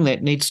next thing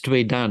that needs to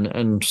be done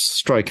in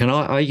stroke,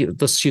 and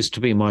this used to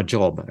be my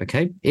job,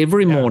 okay?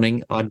 Every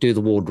morning I'd do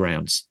the ward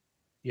rounds.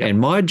 And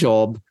my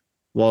job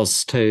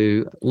was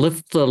to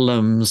lift the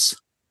limbs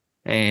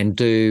and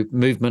do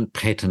movement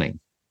patterning.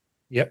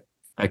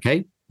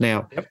 Okay?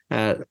 Now,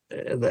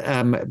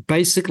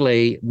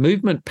 basically,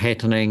 movement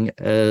patterning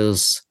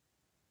is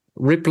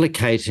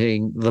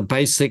replicating the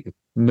basic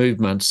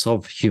movements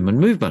of human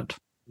movement.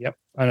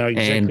 I know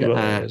exactly what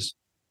that is.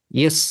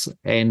 Yes,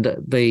 and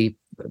the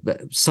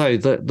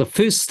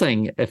first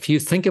thing, if you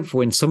think of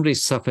when somebody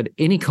suffered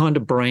any kind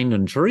of brain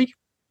injury,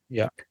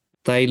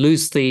 they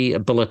lose the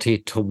ability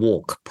to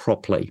walk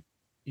properly.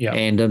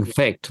 And in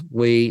fact,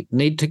 we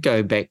need to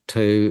go back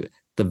to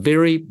the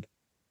very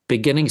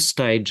beginning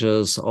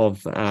stages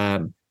of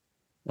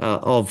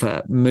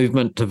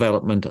movement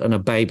development in a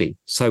baby.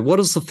 So what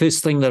is the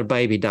first thing that a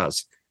baby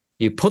does?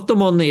 You put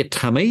them on their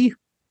tummy,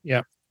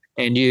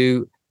 and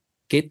you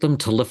get them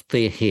to lift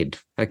their head,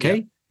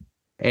 okay?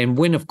 And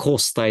when, of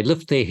course, they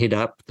lift their head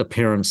up, the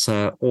parents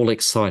are all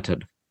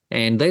excited.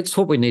 And that's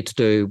what we need to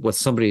do with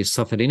somebody who's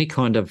suffered any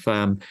kind of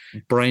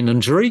brain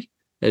injury,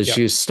 is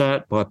you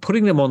start by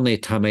putting them on their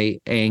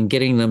tummy and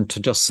getting them to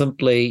just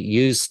simply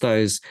use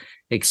those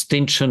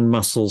extension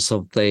muscles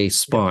of the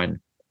spine.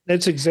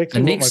 That's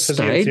exactly what my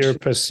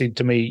physiotherapist said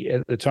to me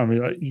at the time.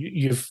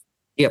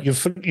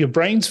 Your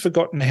brain's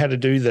forgotten how to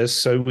do this,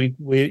 so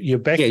you're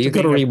back. You've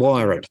got to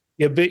rewire it.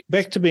 You're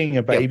back to being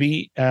a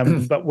baby,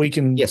 but we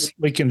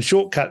can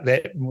shortcut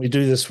that, and we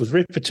do this with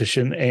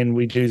repetition, and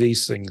we do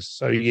these things.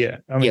 So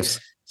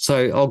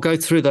So I'll go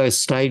through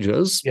those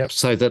stages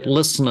so that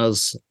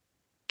listeners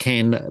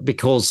can,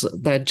 because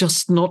they're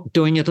just not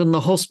doing it in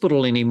the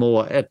hospital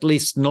anymore, at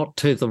least not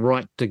to the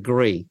right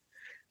degree.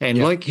 And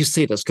like you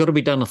said, it's got to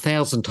be done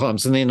 1,000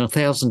 times and then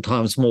 1,000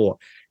 times more.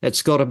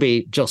 It's got to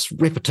be just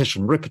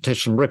repetition. Okay.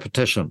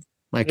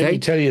 Let me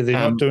tell you, they're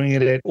not doing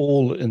it at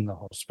all in the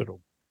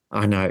hospital.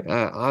 I know.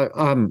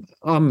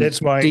 I'm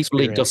That's my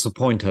deeply experience.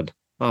 disappointed.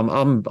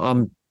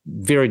 I'm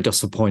very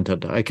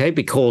disappointed. Okay,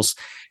 because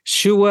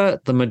sure,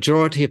 the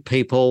majority of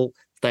people,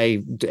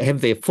 they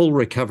have their full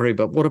recovery,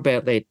 but what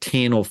about that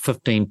 10 or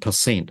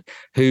 15%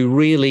 who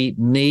really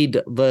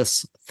need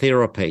this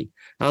therapy?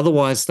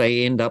 Otherwise,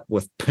 they end up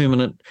with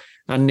permanent,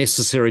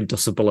 unnecessary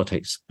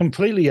disabilities.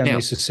 Completely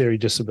unnecessary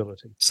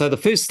disability. So the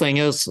first thing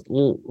is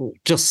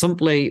just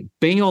simply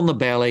being on the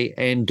belly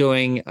and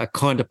doing a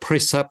kind of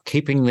press up,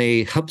 keeping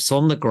the hips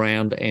on the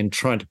ground and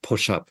trying to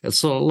push up. It's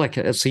sort of like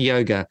it's a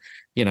yoga,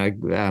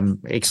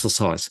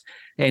 exercise.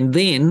 And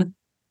then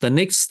the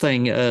next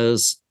thing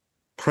is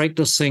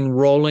practicing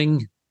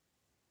rolling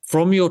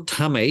from your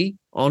tummy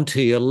onto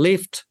your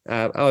left,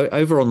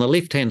 over on the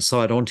left-hand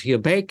side onto your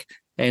back,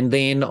 and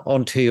then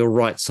onto your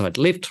right side.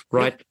 Left,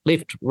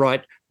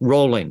 right,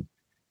 rolling.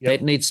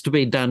 That needs to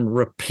be done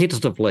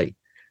repetitively,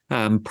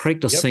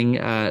 practicing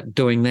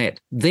doing that.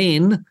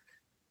 Then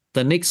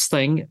the next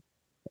thing,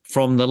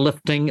 from the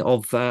lifting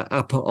of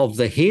up of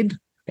the head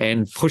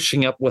and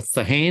pushing up with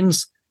the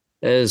hands,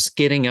 is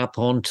getting up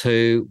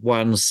onto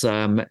one's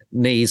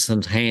knees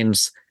and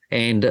hands,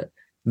 and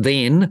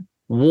then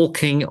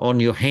walking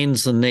on your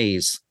hands and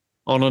knees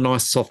on a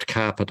nice soft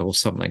carpet or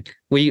something.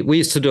 We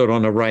used to do it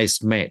on a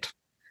raised mat,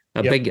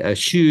 a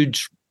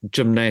huge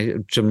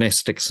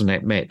gymnastics in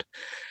that mat.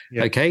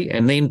 Okay,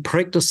 and then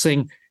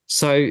practicing.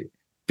 So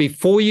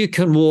before you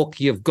can walk,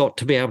 you've got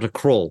to be able to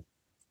crawl.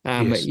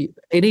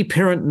 Any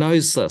parent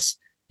knows this.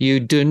 You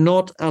do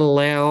not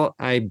allow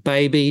a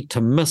baby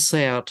to miss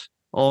out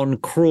on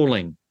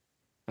crawling.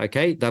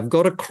 Okay, they've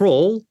got to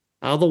crawl,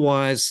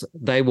 otherwise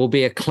they will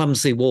be a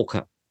clumsy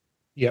walker.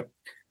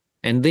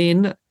 And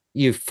then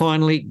you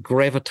finally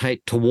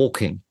gravitate to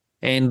walking,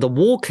 and the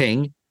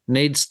walking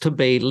needs to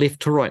be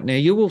left to right. Now,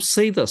 you will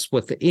see this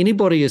with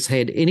anybody who's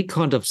had any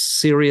kind of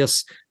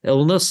serious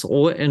illness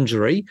or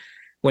injury.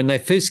 When they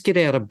first get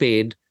out of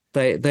bed,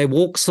 they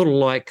walk sort of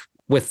like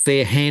with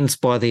their hands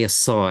by their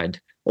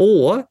side.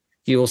 Or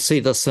you'll see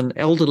this in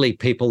elderly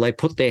people, they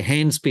put their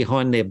hands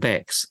behind their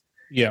backs.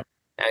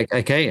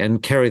 Okay,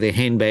 and carry their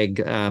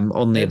handbag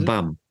on their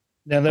bum.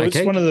 Now, that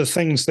was one of the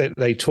things that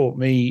they taught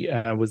me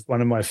with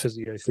one of my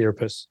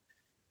physiotherapists,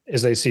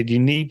 is they said you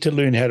need to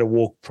learn how to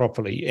walk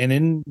properly. And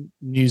in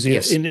New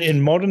Zealand,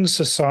 in modern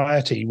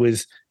society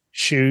with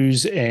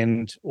shoes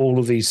and all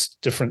of these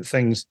different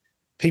things,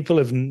 people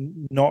have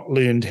not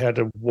learned how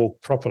to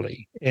walk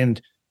properly.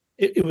 And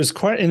it was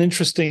quite an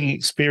interesting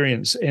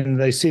experience. And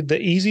they said the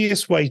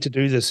easiest way to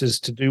do this is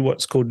to do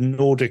what's called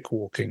Nordic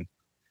walking,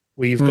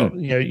 where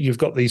you've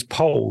got these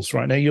poles.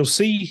 Right now, you'll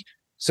see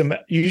some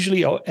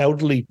usually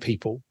elderly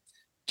people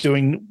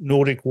doing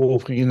Nordic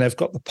walking, and they've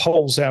got the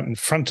poles out in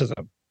front of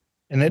them.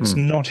 And that's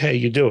not how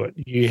you do it.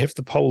 You have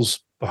the poles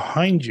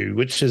behind you,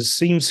 which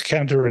seems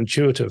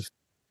counterintuitive,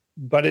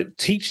 but it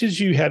teaches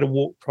you how to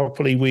walk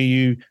properly, where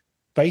you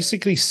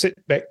basically sit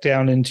back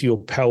down into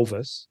your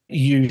pelvis.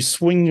 You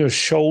swing your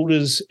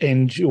shoulders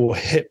and your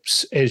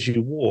hips as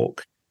you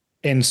walk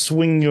and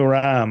swing your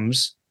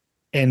arms.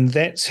 And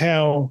that's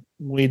how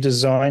we're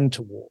designed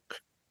to walk.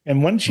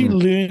 And once you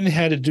learn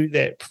how to do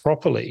that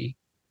properly,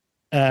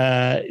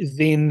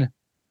 then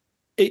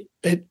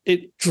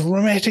it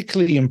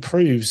dramatically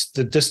improves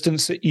the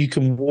distance that you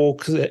can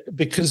walk,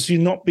 because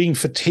you're not being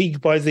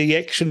fatigued by the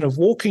action of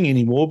walking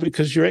anymore,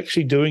 because you're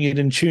actually doing it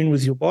in tune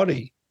with your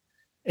body.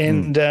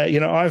 And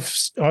I've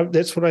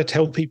that's what I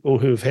tell people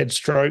who have had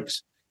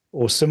strokes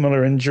or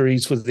similar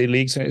injuries with their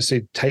legs, and I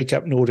said, take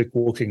up Nordic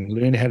walking,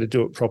 learn how to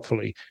do it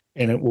properly,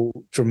 and it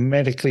will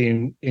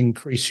dramatically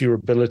increase your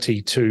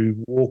ability to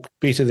walk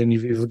better than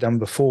you've ever done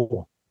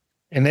before.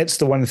 And that's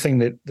the one thing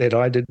that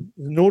I did.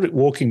 Nordic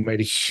walking made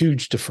a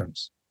huge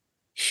difference.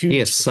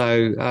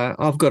 So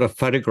I've got a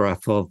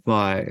photograph of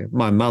my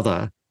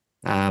mother.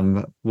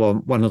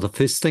 One of the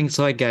first things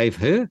I gave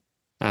her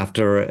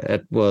after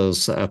it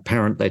was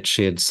apparent that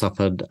she had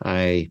suffered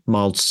a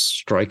mild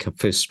stroke, a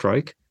first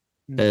stroke,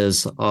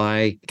 is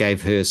I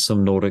gave her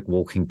some Nordic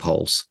walking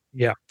poles.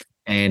 Yeah.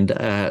 And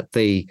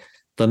the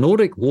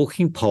Nordic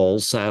walking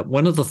poles,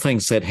 one of the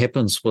things that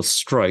happens with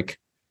stroke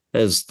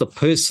is the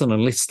person,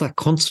 unless they're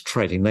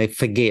concentrating, they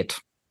forget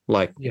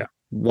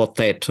what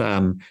that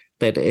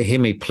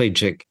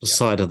hemiplegic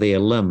side of their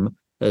limb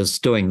is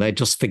doing. They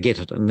just forget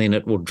it, and then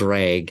it will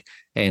drag,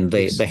 and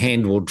the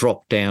hand will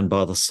drop down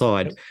by the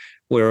side. Yep.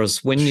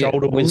 Whereas when they've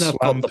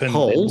got the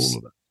poles,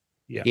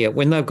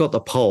 when they've got the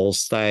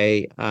poles,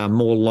 they are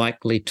more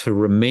likely to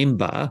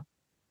remember,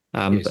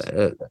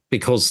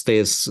 because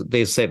there's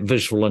that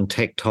visual and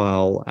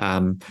tactile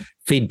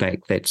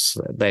feedback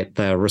that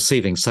they're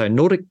receiving. So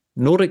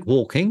Nordic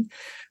walking,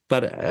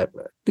 but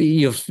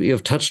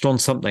you've touched on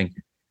something.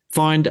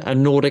 Find a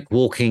Nordic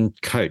walking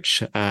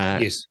coach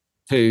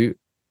to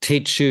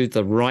teach you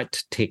the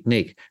right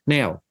technique.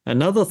 Now,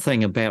 another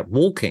thing about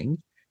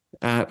walking,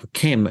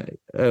 Cam,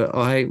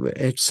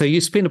 so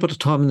you spent a bit of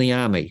time in the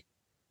army.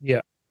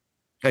 Yeah.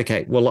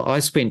 Okay. Well, I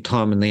spent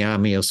time in the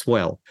army as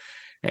well,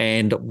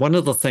 and one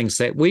of the things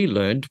that we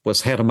learned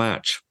was how to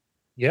march.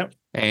 Yeah.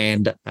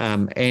 And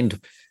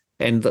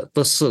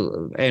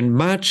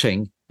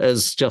marching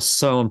is just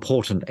so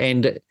important,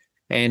 and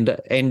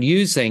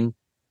using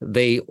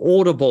the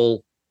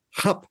audible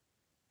hup,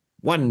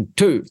 1,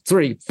 2,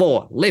 3,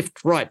 4,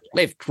 left, right,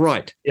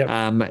 yep.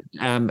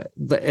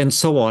 And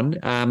so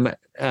on.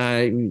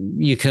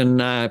 You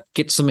can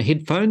get some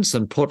headphones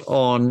and put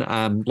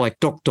on like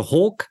Dr.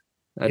 Hawk,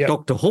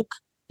 Dr. Hook,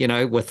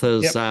 with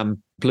his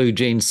blue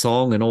jeans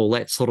song and all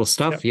that sort of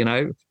stuff,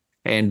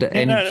 and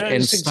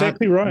that's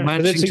exactly right.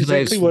 But that's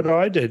exactly what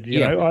I did.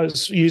 I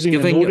was using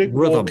the Nordic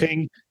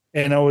walking,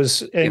 and I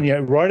was,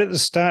 right at the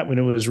start when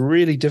it was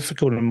really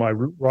difficult and my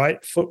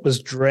right foot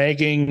was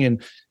dragging,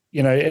 and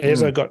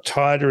as I got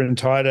tighter and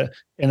tighter,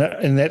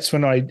 and that's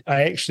when I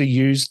actually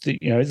used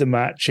the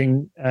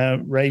marching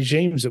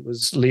regimes. It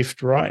was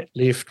left, right,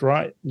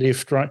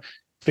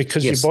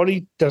 because your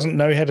body doesn't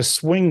know how to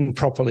swing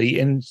properly,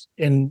 and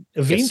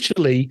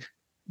eventually.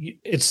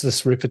 It's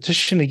this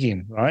repetition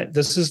again, right?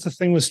 This is the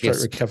thing with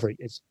stroke recovery.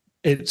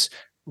 It's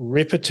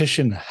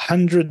repetition,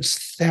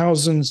 hundreds,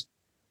 thousands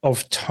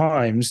of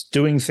times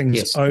doing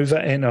things over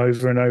and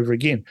over and over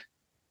again.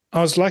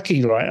 I was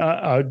lucky, right?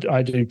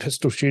 I do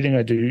pistol shooting,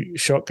 I do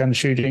shotgun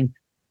shooting.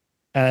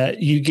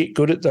 You get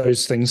good at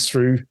those things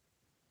through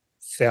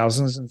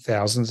thousands and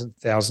thousands and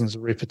thousands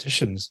of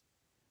repetitions.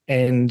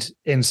 And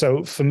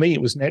so for me,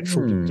 it was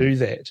natural to do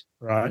that,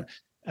 right?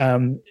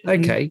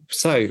 Okay,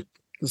 so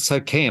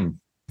Cam.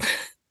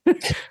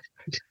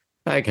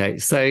 Okay,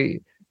 so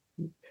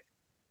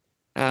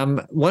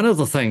one of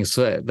the things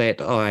that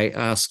I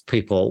ask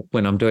people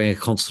when I'm doing a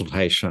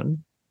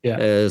consultation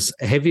is,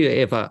 have you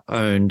ever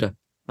owned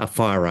a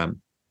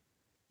firearm?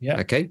 Yeah.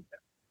 Okay.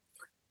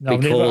 No,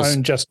 I've never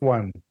owned just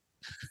one.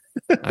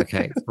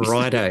 Okay,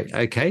 righto.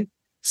 Okay,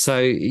 so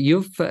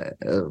you've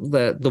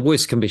the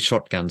worst can be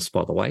shotguns,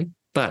 by the way,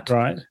 but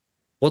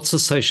what's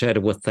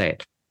associated with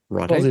that?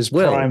 Right. Well, there's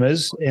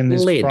primers, and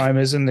there's lead.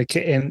 Primers and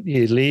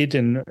lead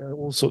and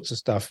all sorts of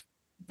stuff.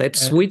 That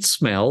sweet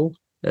smell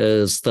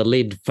is the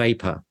lead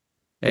vapor,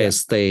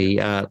 as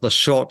the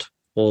shot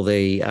or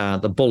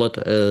the bullet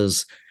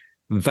is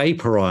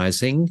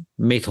vaporizing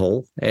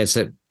metal as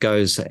it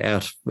goes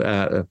out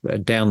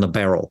down the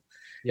barrel.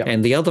 Yep.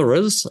 And the other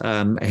is,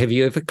 have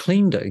you ever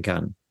cleaned a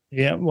gun?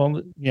 Yeah, well,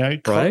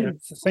 Right.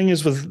 the thing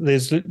is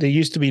there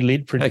used to be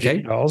lead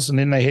projectiles, and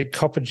then they had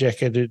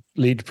copper-jacketed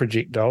lead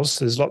projectiles.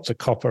 So there's lots of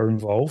copper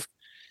involved.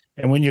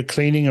 And when you're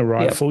cleaning a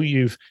rifle,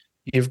 you've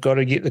got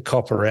to get the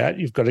copper out,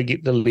 you've got to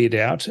get the lead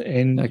out,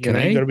 and you've got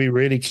to be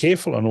really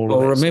careful on all of that.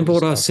 Well, remember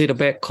what I stuff. said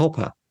about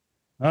copper.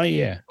 Oh,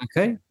 yeah.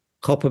 Okay.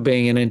 Copper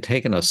being an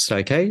antagonist.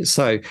 Okay.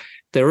 So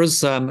there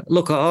is,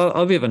 look,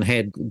 I've even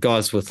had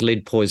guys with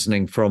lead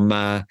poisoning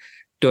from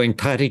doing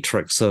party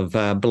tricks of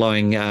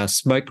blowing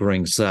smoke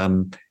rings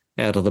out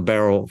of the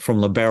barrel,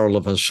 from the barrel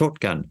of a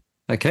shotgun.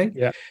 Okay.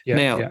 Yeah.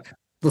 Now,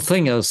 the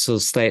thing is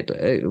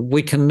that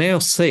we can now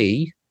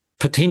see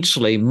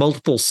potentially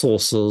multiple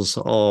sources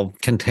of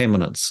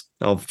contaminants,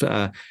 of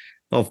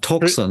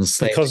toxins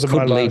that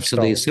could lead to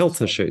these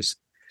health issues.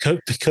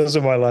 Because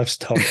of my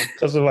lifestyle,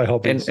 because of my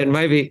hobbies, and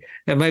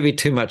maybe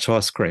too much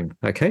ice cream.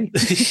 Okay.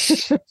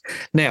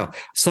 Now,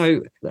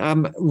 so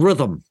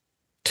rhythm,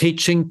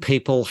 teaching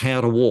people how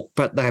to walk,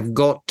 but they've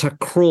got to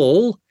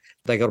crawl.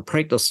 They got to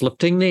practice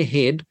lifting their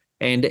head,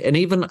 and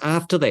even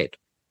after that,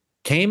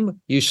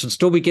 Cam, you should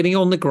still be getting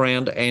on the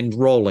ground and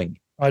rolling.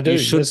 I do. You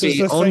should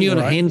be on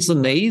your hands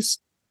and knees.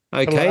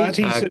 Okay.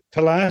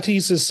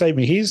 Pilates is saving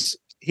me.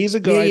 He's a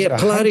guy. Yeah,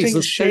 Pilates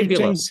is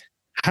fabulous.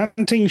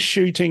 Hunting,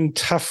 shooting,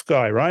 tough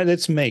guy, right?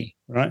 That's me,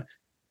 right?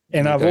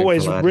 And I've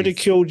always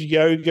ridiculed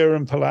yoga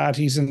and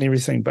Pilates and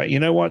everything. But you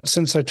know what?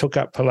 Since I took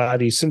up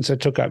Pilates, since I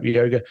took up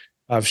yoga,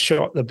 I've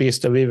shot the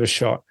best I've ever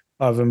shot.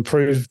 I've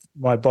improved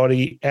my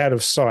body out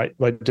of sight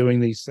by doing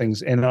these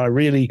things. And I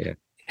really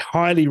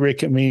highly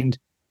recommend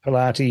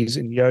Pilates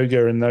and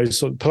yoga and those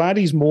sort of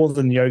Pilates more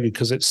than yoga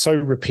because it's so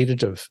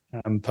repetitive.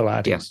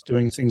 Pilates,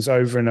 doing things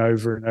over and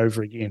over and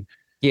over again.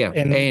 Yeah.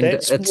 And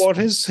that's what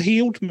has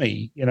healed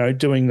me,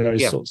 doing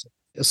those sorts of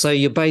things. So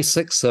your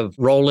basics of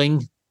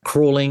rolling,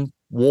 crawling,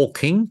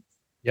 walking.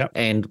 Yep.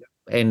 And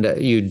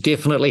you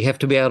definitely have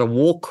to be able to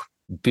walk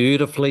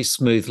beautifully,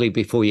 smoothly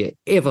before you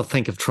ever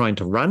think of trying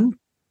to run.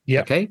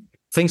 Yeah. Okay.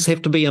 Things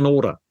have to be in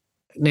order.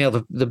 Now,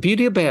 the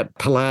beauty about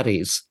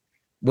Pilates,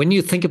 when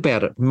you think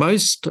about it,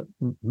 most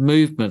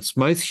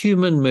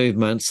human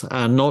movements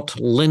are not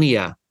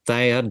linear.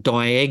 They are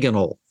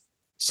diagonal.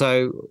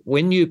 So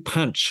when you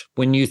punch,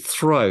 when you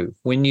throw,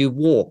 when you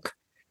walk,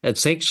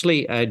 it's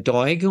actually a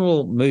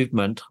diagonal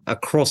movement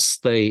across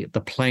the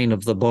plane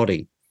of the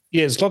body.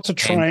 Yeah, there's lots of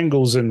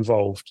triangles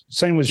involved.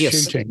 Same with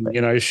shooting.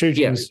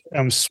 Shooting's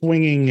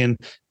swinging, and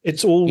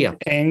it's all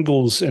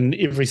angles and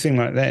everything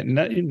like that.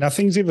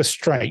 Nothing's ever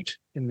straight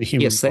in the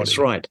human body. Yes, that's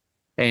right.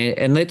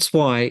 And that's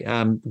why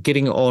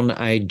getting on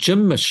a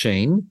gym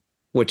machine,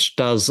 which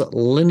does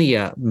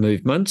linear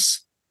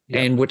movements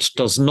and which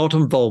does not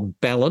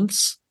involve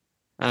balance,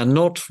 are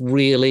not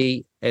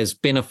really as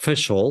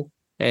beneficial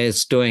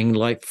as doing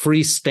like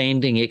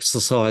freestanding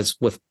exercise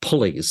with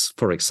pulleys,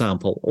 for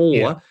example,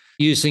 or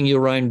using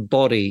your own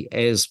body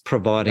as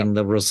providing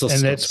the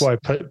resistance. And that's why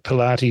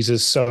Pilates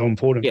is so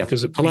important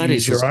because it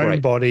uses your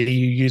own body,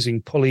 you're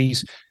using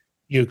pulleys,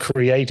 you're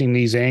creating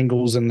these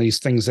angles and these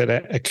things that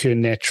occur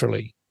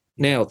naturally.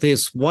 Now,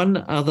 there's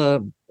one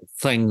other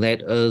thing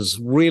that is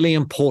really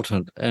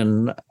important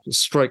in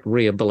stroke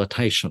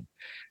rehabilitation,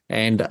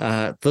 and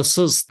this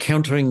is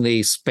countering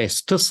the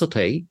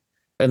spasticity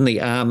in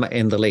the arm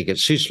and the leg.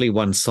 It's usually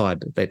one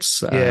side that's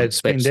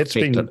that's been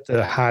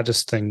the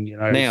hardest thing,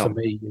 now, for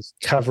me is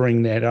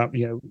covering that up.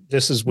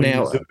 This is when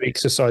you do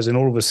exercise and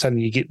all of a sudden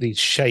you get these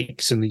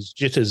shakes and these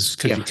jitters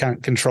because you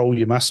can't control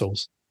your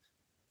muscles.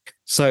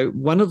 So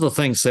one of the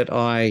things that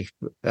I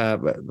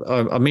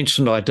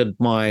mentioned, I did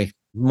my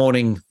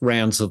morning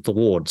rounds of the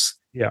wards.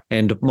 Yeah.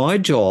 And my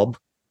job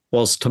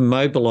was to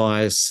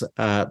mobilize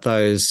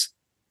those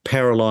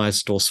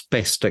paralyzed or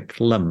spastic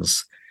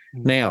limbs.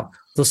 Now,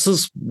 this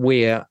is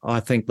where I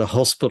think the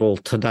hospital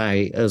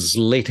today is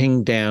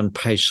letting down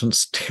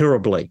patients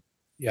terribly.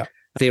 Yeah.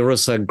 There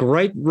is a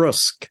great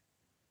risk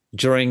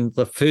during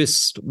the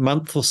first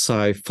month or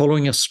so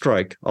following a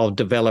stroke of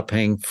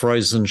developing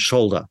frozen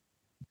shoulder.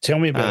 Tell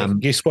me about it.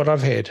 Guess what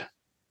I've had?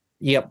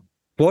 Yep.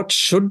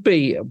 And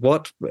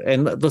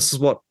this is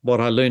what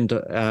I learned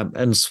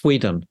in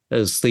Sweden,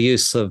 is the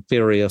use of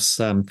various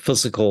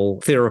physical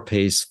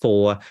therapies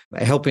for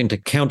helping to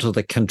counter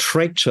the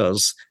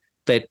contractures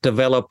that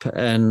develop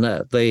in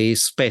the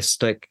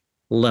spastic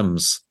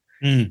limbs.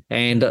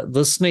 And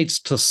this needs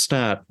to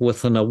start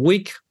within a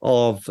week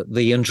of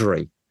the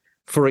injury.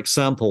 For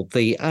example,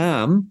 the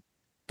arm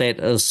that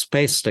is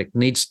spastic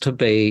needs to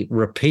be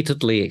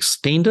repeatedly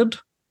extended.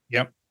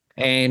 Yep.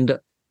 And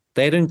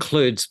that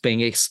includes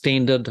being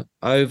extended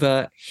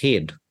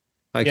overhead.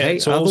 Okay. Yeah,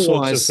 it's all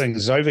sorts of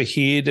things,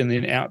 overhead and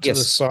then out to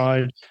the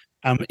side.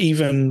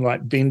 Even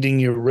like bending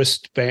your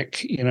wrist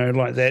back,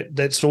 like that.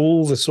 That's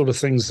all the sort of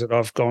things that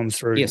I've gone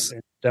through. Yes.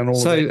 And done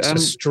all that to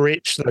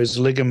stretch those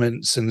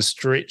ligaments and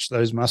stretch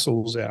those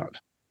muscles out.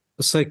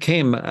 So,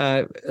 Cam,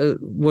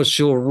 was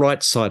your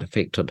right side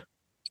affected?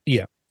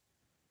 Yeah.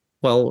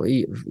 Well,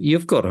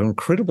 you've got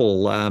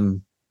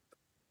incredible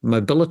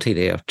mobility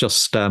there.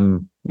 Just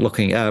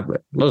looking,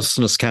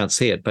 listeners can't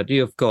see it, but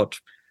you've got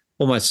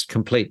almost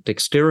complete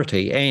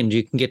dexterity, and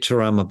you can get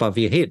your arm above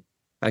your head.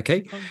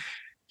 Okay?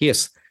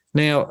 Yes.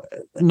 Now,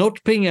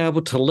 not being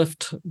able to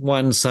lift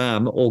one's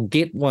arm or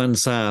get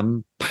one's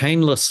arm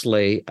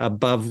painlessly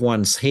above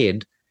one's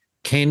head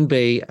can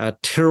be a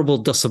terrible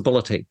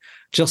disability.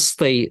 Just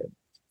the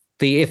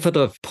effort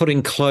of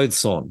putting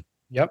clothes on.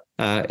 Yep.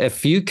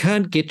 If you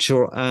can't get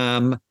your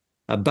arm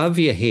above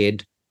your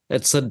head,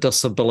 it's a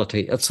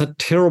disability. It's a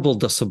terrible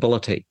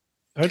disability.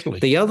 Totally.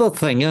 The other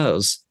thing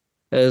is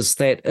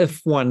that if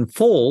one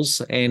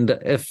falls and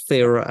if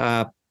there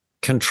are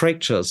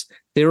contractures,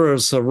 there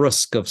is a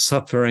risk of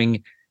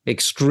suffering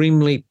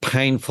extremely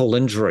painful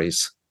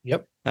injuries.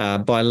 Yep.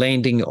 By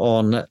landing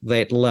on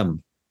that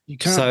limb. You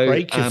can't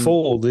break your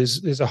fall.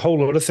 There's a whole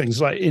lot of things.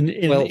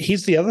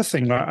 Here's the other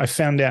thing I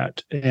found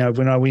out.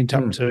 When I went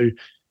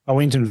I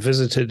went and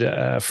visited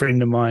a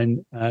friend of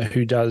mine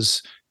who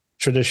does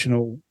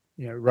traditional,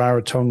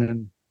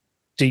 Rarotongan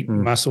deep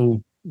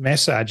muscle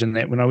massage and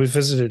that. When I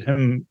visited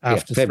him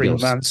after 3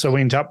 months, I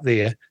went up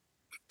there.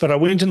 But I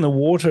went in the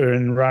water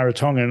in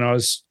Rarotonga and I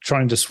was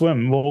trying to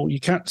swim. Well, you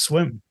can't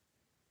swim.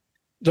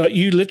 Like,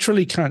 you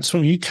literally can't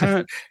swim. You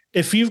can't.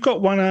 If you've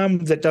got one arm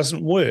that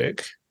doesn't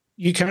work,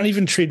 you can't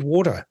even tread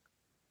water.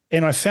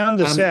 And I found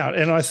this out,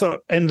 and I thought,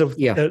 and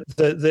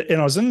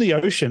I was in the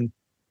ocean,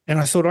 and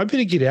I thought, I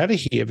better get out of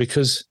here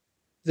because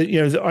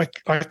I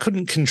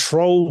couldn't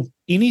control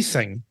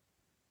anything.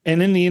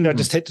 And in the end, I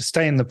just had to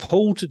stay in the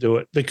pool to do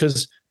it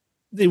because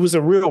there was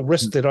a real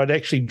risk that I'd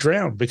actually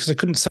drown because I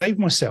couldn't save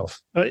myself.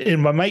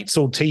 And my mates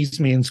all teased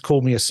me and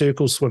called me a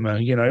circle swimmer,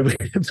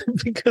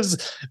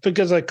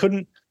 because I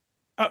couldn't.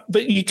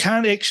 But you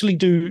can't actually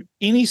do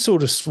any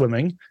sort of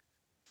swimming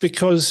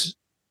because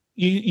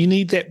you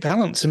need that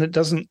balance, and it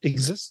doesn't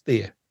exist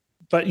there.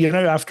 But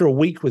after a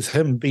week with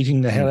him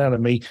beating the hell out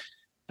of me,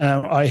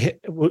 I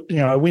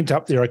went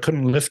up there. I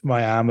couldn't lift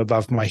my arm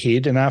above my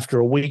head, and after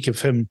a week of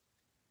him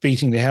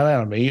beating the hell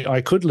out of me,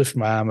 I could lift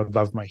my arm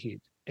above my head,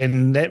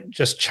 and that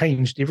just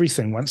changed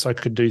everything once I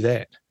could do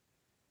that.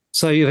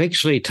 So you've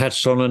actually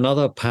touched on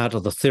another part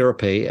of the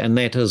therapy, and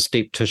that is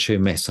deep tissue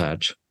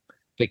massage,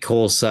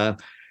 because a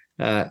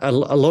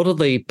lot of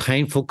the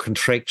painful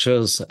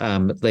contractures,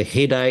 the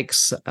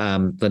headaches,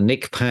 the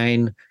neck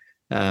pain,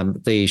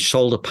 the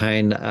shoulder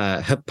pain,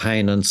 hip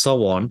pain, and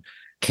so on,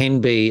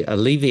 can be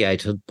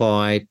alleviated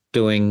by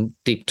doing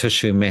deep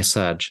tissue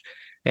massage.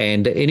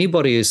 And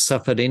anybody who's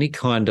suffered any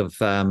kind of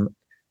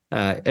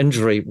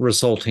injury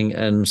resulting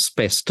in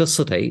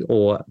spasticity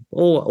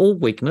or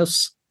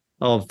weakness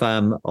of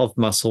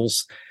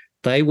muscles,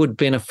 they would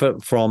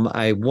benefit from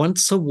a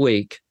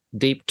once-a-week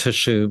deep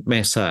tissue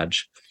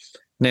massage.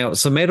 Now,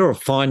 it's a matter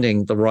of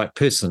finding the right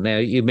person. Now,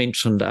 you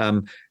mentioned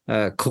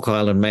Cook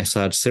Island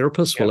massage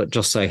therapist. Well, it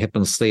just so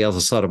happens the other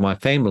side of my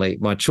family,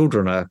 my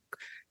children are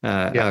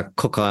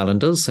Cook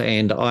Islanders,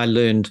 and I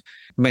learned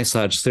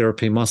massage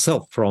therapy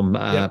myself from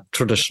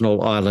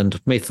traditional island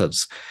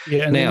methods.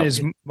 Yeah, and then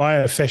there's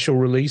myofascial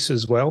release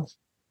as well.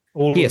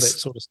 All of that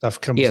sort of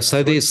stuff comes. Yeah,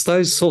 so there's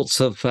those sorts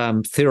of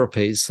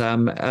therapies.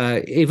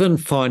 Even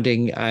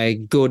finding a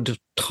good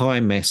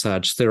Thai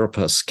massage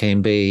therapist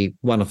can be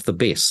one of the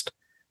best.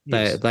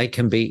 Yes. They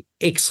can be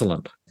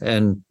excellent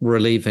in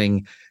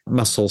relieving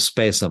muscle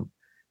spasm.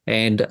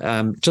 And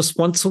just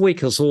once a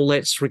week is all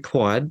that's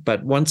required,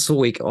 but once a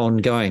week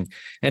ongoing.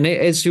 And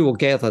as you will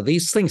gather,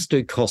 these things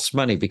do cost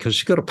money because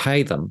you've got to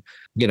pay them,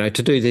 to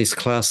do these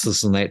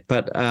classes and that.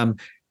 But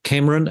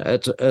Cameron,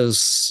 it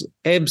is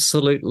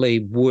absolutely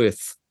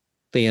worth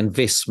the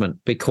investment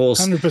because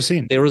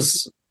 100%.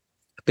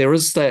 there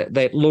is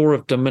that law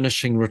of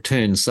diminishing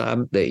returns.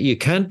 You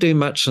can't do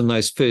much in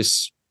those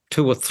first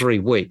 2 or 3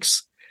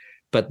 weeks.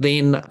 But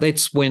then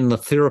that's when the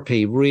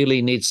therapy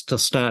really needs to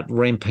start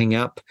ramping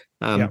up,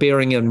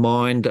 bearing in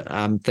mind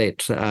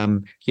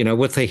that,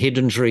 with a head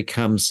injury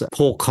comes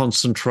poor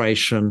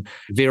concentration,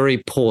 very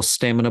poor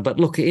stamina. But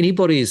look,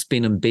 anybody who's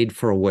been in bed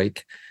for a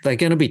week, they're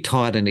going to be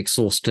tired and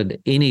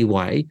exhausted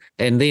anyway,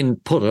 and then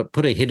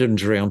put a head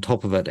injury on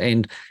top of it.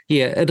 And,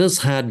 it is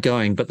hard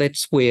going, but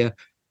that's where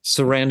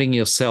surrounding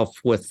yourself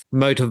with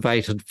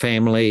motivated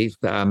family,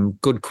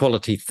 good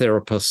quality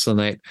therapists and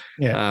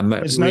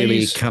that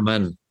really come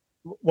in.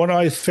 What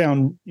I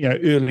found,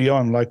 early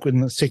on, like when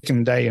the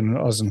second day I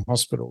was in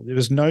hospital, there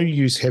was no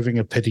use having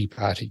a pity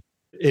party.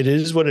 It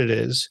is what it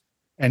is.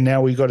 And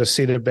now we've got to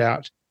set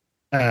about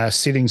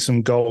setting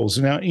some goals.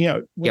 Now,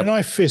 when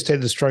I first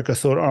had the stroke, I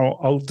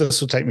thought, this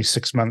will take me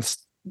 6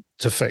 months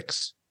to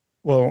fix.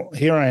 Well,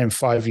 here I am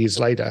 5 years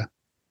later.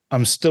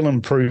 I'm still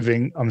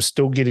improving. I'm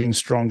still getting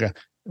stronger.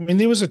 I mean,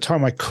 there was a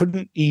time I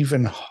couldn't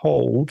even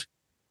hold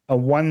a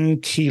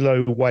 1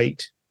 kilo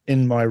weight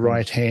in my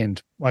right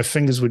hand. My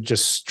fingers would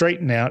just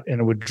straighten out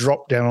and it would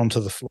drop down onto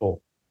the floor,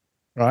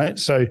 right?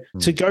 So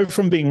to go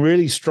from being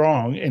really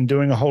strong and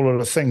doing a whole lot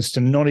of things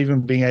to not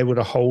even being able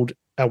to hold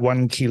a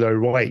 1 kilo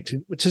weight,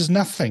 which is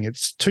nothing.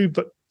 It's two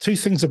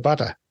things of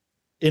butter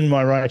in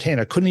my right hand.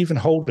 I couldn't even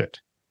hold it,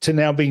 to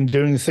now doing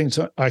the things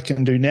I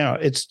can do now.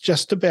 It's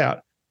just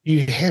about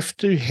You have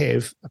to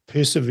have a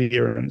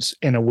perseverance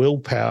and a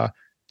willpower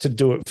to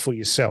do it for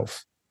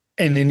yourself.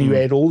 And then you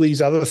add all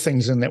these other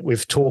things in that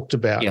we've talked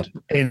about. Yeah.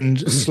 And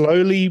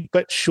slowly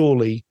but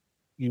surely,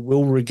 you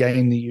will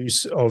regain the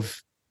use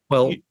of.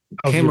 Well,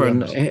 of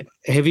Cameron, your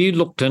have you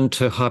looked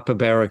into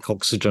hyperbaric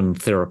oxygen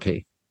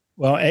therapy?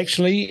 Well,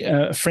 actually,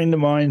 a friend of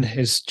mine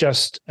has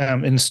just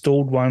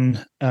installed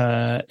one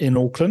in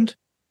Auckland,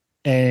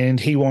 and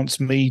he wants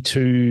me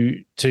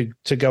to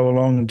go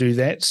along and do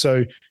that.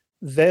 So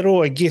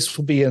that'll, I guess,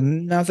 will be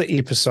another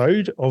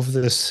episode of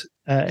this,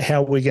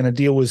 how we're going to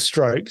deal with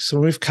strokes. So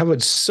we've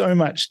covered so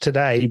much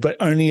today, but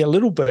only a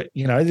little bit.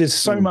 There's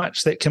so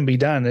much that can be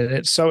done, and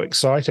it's so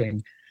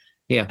exciting.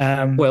 Yeah.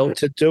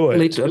 To do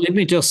it. Let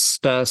me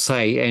just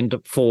say, and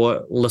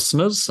for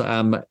listeners,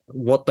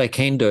 what they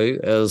can do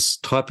is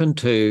type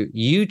into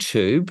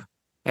YouTube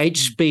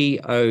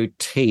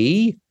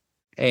HBOT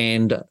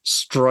and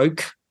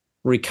stroke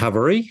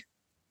recovery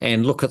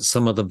and look at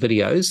some of the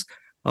videos.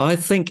 I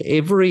think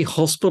every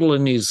hospital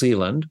in New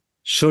Zealand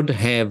should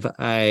have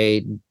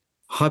a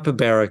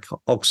hyperbaric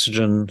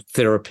oxygen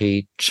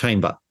therapy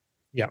chamber.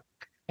 Yeah.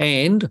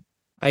 And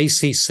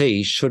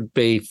ACC should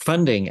be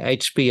funding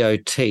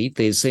HBOT.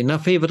 There's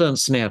enough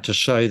evidence now to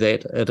show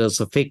that it is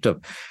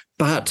effective,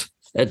 but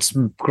its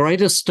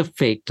greatest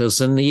effect is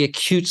in the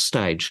acute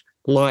stage.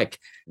 Like,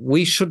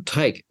 we should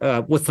take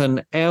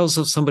within hours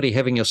of somebody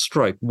having a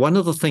stroke, one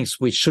of the things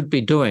we should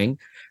be doing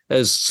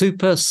is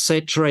super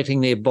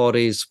saturating their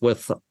bodies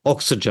with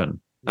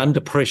oxygen under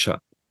pressure.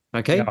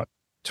 Okay? Yeah,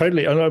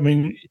 totally. I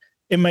mean,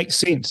 it makes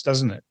sense,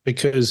 doesn't it?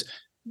 Because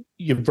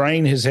your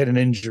brain has had an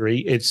injury.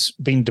 It's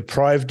been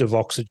deprived of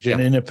oxygen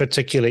in a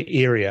particular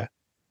area.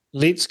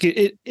 Let's get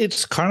it.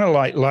 It's kind of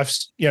like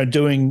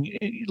doing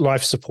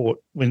life support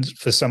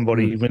for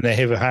somebody when they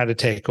have a heart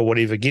attack or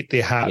whatever, get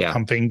their heart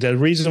pumping. The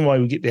reason why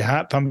we get their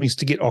heart pumping is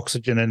to get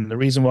oxygen in. The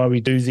reason why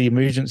we do the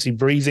emergency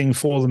breathing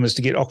for them is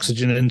to get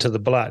oxygen into the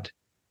blood.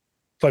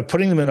 By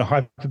putting them in a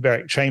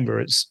hyperbaric chamber,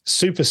 it's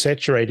super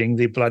saturating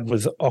their blood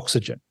with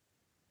oxygen.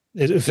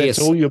 If that's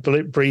all you're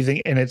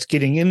breathing, and it's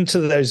getting into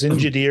those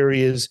injured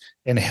areas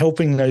and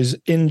helping those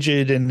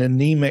injured and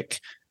anemic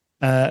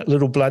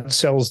little blood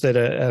cells that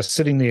are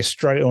sitting there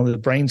or the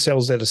brain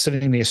cells that are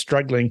sitting there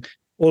struggling,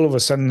 all of a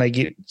sudden they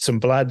get some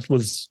blood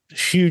with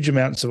huge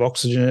amounts of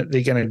oxygen.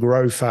 They're going to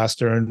grow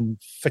faster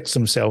and fix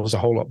themselves a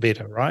whole lot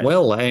better, right?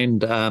 Well,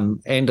 and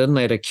in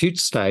that acute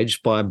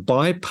stage, by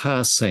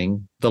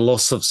bypassing the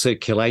loss of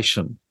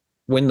circulation,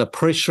 when the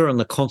pressure and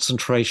the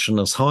concentration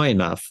is high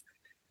enough,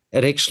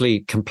 it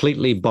actually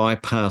completely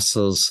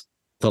bypasses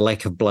the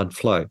lack of blood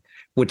flow,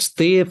 which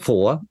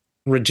therefore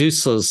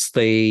reduces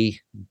the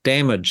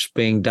damage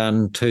being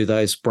done to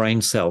those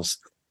brain cells.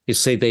 You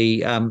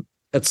see,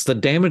 it's the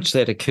damage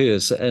that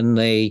occurs in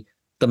the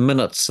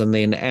minutes and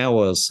then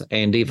hours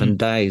and even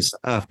days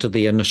after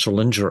the initial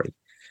injury.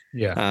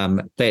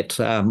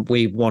 That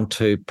we want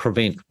to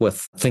prevent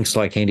with things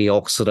like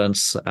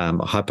antioxidants,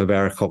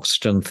 hyperbaric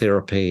oxygen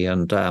therapy,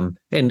 and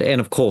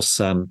of course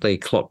the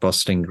clot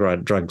busting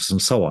drugs and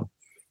so on.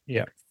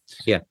 Yeah.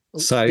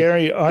 So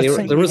Gary,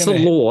 there is a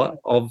law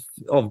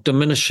of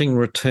diminishing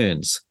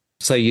returns.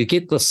 So you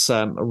get this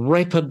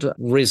rapid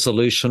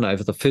resolution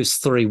over the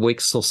first 3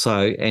 weeks or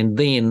so, and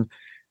then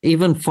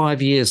even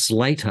 5 years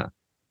later,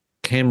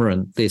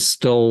 Cameron, there's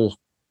still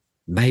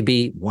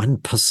maybe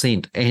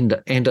 1%,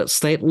 and it's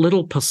that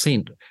little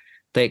percent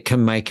that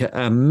can make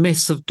a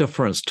massive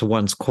difference to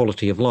one's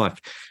quality of life.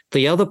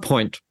 The other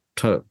point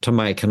to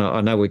make, and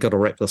I know we've got to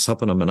wrap this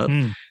up in a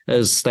minute,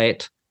 is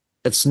that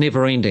it's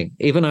never ending.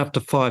 Even after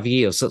 5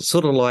 years, it's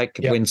sort of like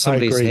when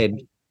somebody's had,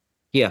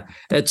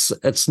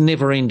 it's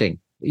never ending.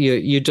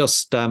 You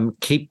just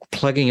keep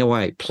plugging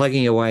away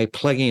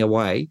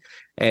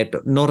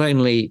at not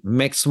only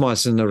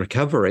maximizing the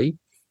recovery,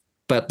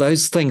 but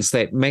those things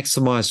that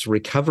maximize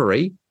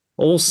recovery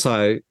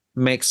also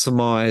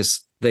maximize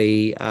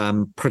the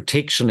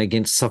protection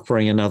against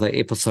suffering another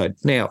episode.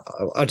 Now,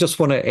 I just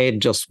want to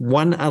add just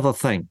one other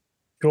thing.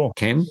 Sure.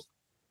 Cam,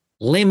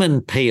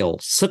 lemon peel,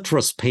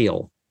 citrus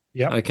peel.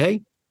 Yeah.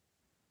 Okay.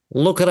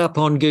 Look it up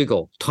on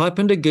Google. Type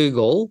into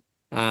Google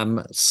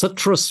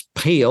citrus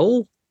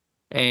peel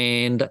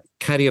and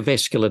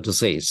cardiovascular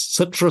disease,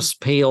 citrus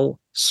peel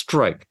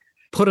stroke.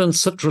 Put in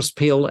citrus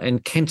peel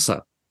and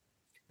cancer,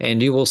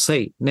 and you will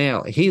see.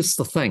 Now, here's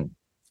the thing,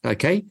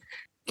 okay?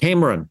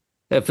 Cameron,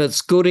 if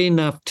it's good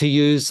enough to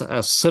use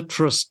a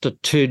citrus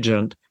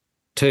detergent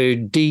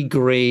to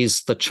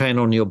degrease the chain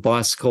on your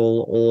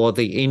bicycle or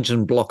the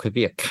engine block of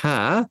your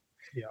car,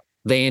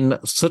 then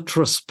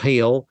citrus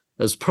peel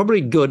is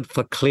probably good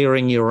for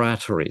clearing your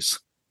arteries.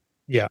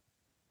 Yeah.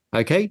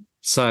 Okay?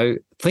 So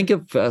think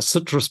of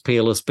citrus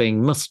peel as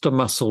being Mr.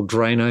 Muscle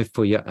Drano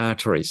for your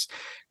arteries.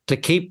 To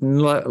keep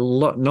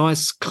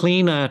nice,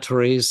 clean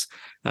arteries,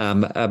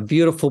 a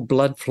beautiful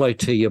blood flow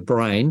to your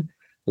brain,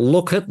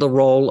 look at the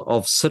role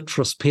of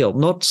citrus peel,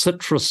 not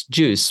citrus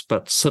juice,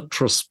 but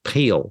citrus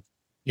peel.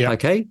 Yeah.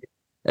 Okay?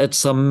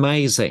 It's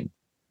amazing.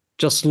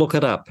 Just look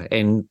it up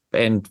and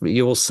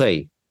you will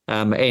see.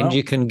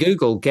 You can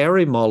Google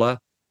Gary Moller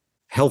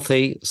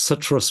healthy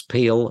citrus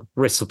peel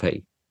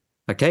recipe.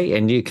 Okay,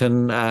 and you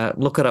can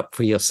look it up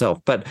for yourself.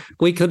 But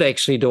we could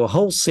actually do a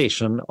whole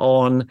session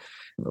on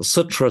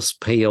citrus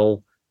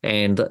peel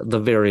and the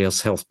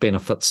various health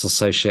benefits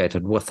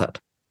associated with it.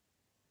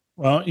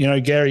 Well,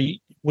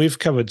 Gary, we've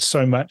covered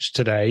so much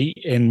today,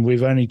 and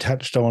we've only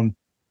touched on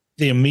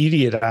the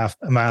immediate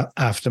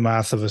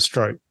aftermath of a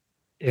stroke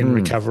in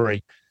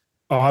recovery.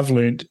 I've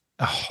learned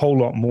a whole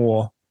lot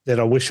more that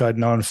I wish I'd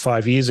known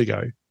 5 years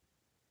ago.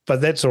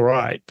 But that's all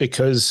right,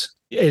 because,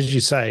 as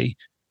you say,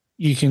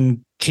 you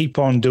can keep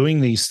on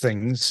doing these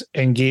things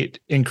and get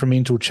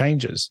incremental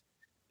changes.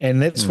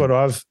 And that's what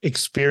I've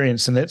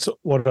experienced, and that's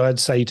what I'd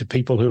say to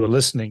people who are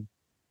listening,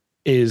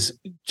 is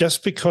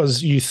just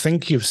because you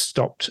think you've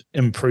stopped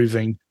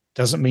improving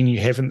doesn't mean you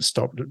haven't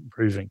stopped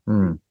improving,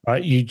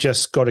 right? You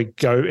just got to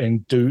go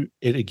and do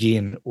it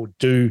again, or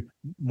do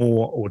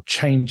more, or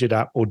change it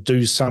up, or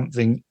do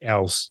something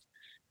else,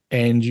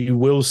 and you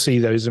will see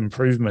those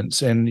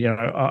improvements. And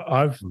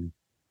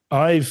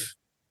I've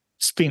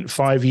spent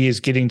 5 years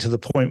getting to the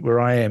point where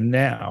I am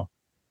now,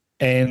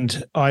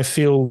 and I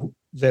feel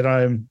that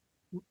I'm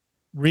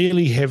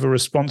really have a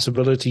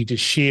responsibility to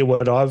share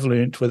what I've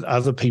learned with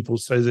other people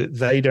so that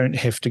they don't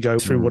have to go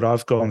through what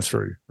I've gone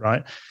through,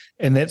 right?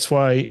 And that's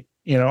why,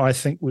 I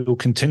think we will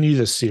continue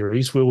this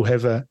series. We'll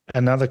have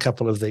another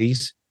couple of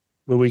these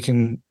where we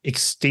can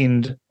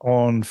extend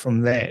on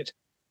from that.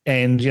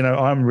 And,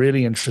 I'm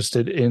really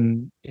interested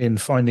in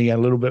finding out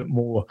a little bit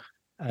more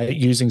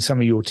using some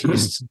of your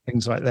tests and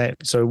things like that.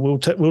 So we'll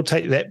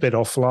take that bit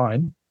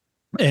offline,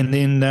 and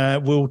then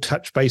we'll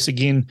touch base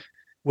again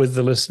with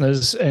the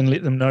listeners and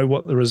let them know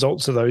what the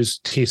results of those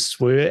tests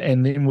were.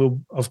 And then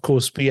we'll, of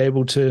course, be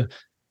able to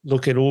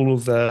look at all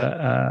of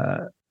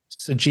the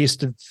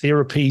suggested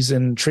therapies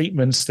and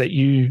treatments that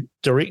you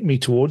direct me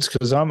towards,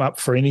 because I'm up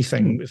for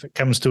anything if it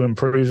comes to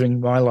improving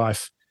my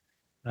life.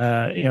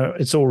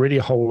 It's already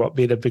a whole lot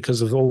better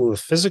because of all the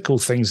physical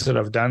things that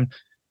I've done.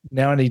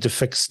 Now I need to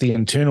fix the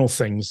internal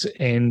things.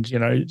 And,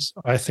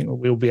 I think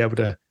we'll be able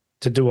to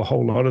do a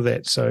whole lot of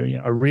that. So,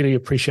 I really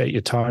appreciate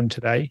your time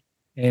today.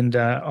 And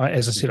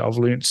as I said, I've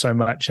learned so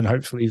much, and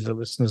hopefully the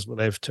listeners will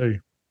have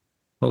too.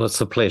 Well, it's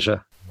a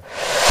pleasure.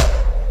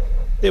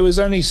 There was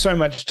only so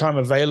much time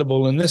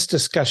available, and this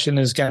discussion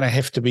is going to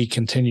have to be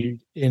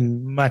continued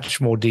in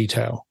much more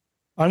detail.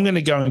 I'm going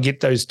to go and get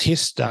those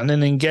tests done,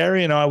 and then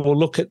Gary and I will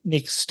look at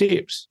next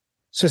steps.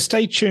 So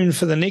stay tuned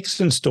for the next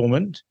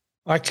installment.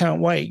 I can't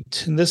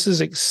wait. And this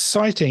is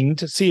exciting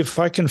to see if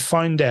I can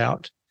find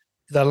out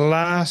the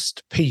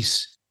last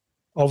piece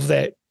of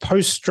that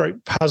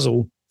post-stroke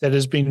puzzle that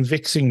has been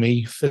vexing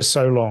me for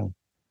so long.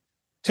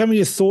 Tell me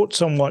your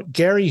thoughts on what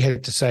Gary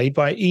had to say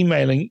by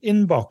emailing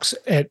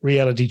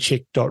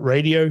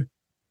inbox@realitycheck.radio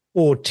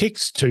or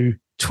text to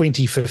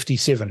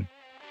 2057.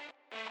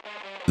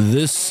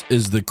 This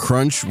is The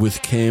Crunch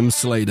with Cam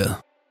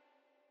Slater.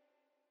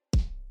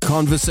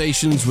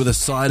 Conversations with a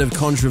side of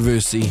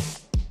controversy,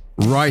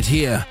 right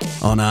here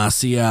on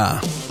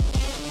RCR.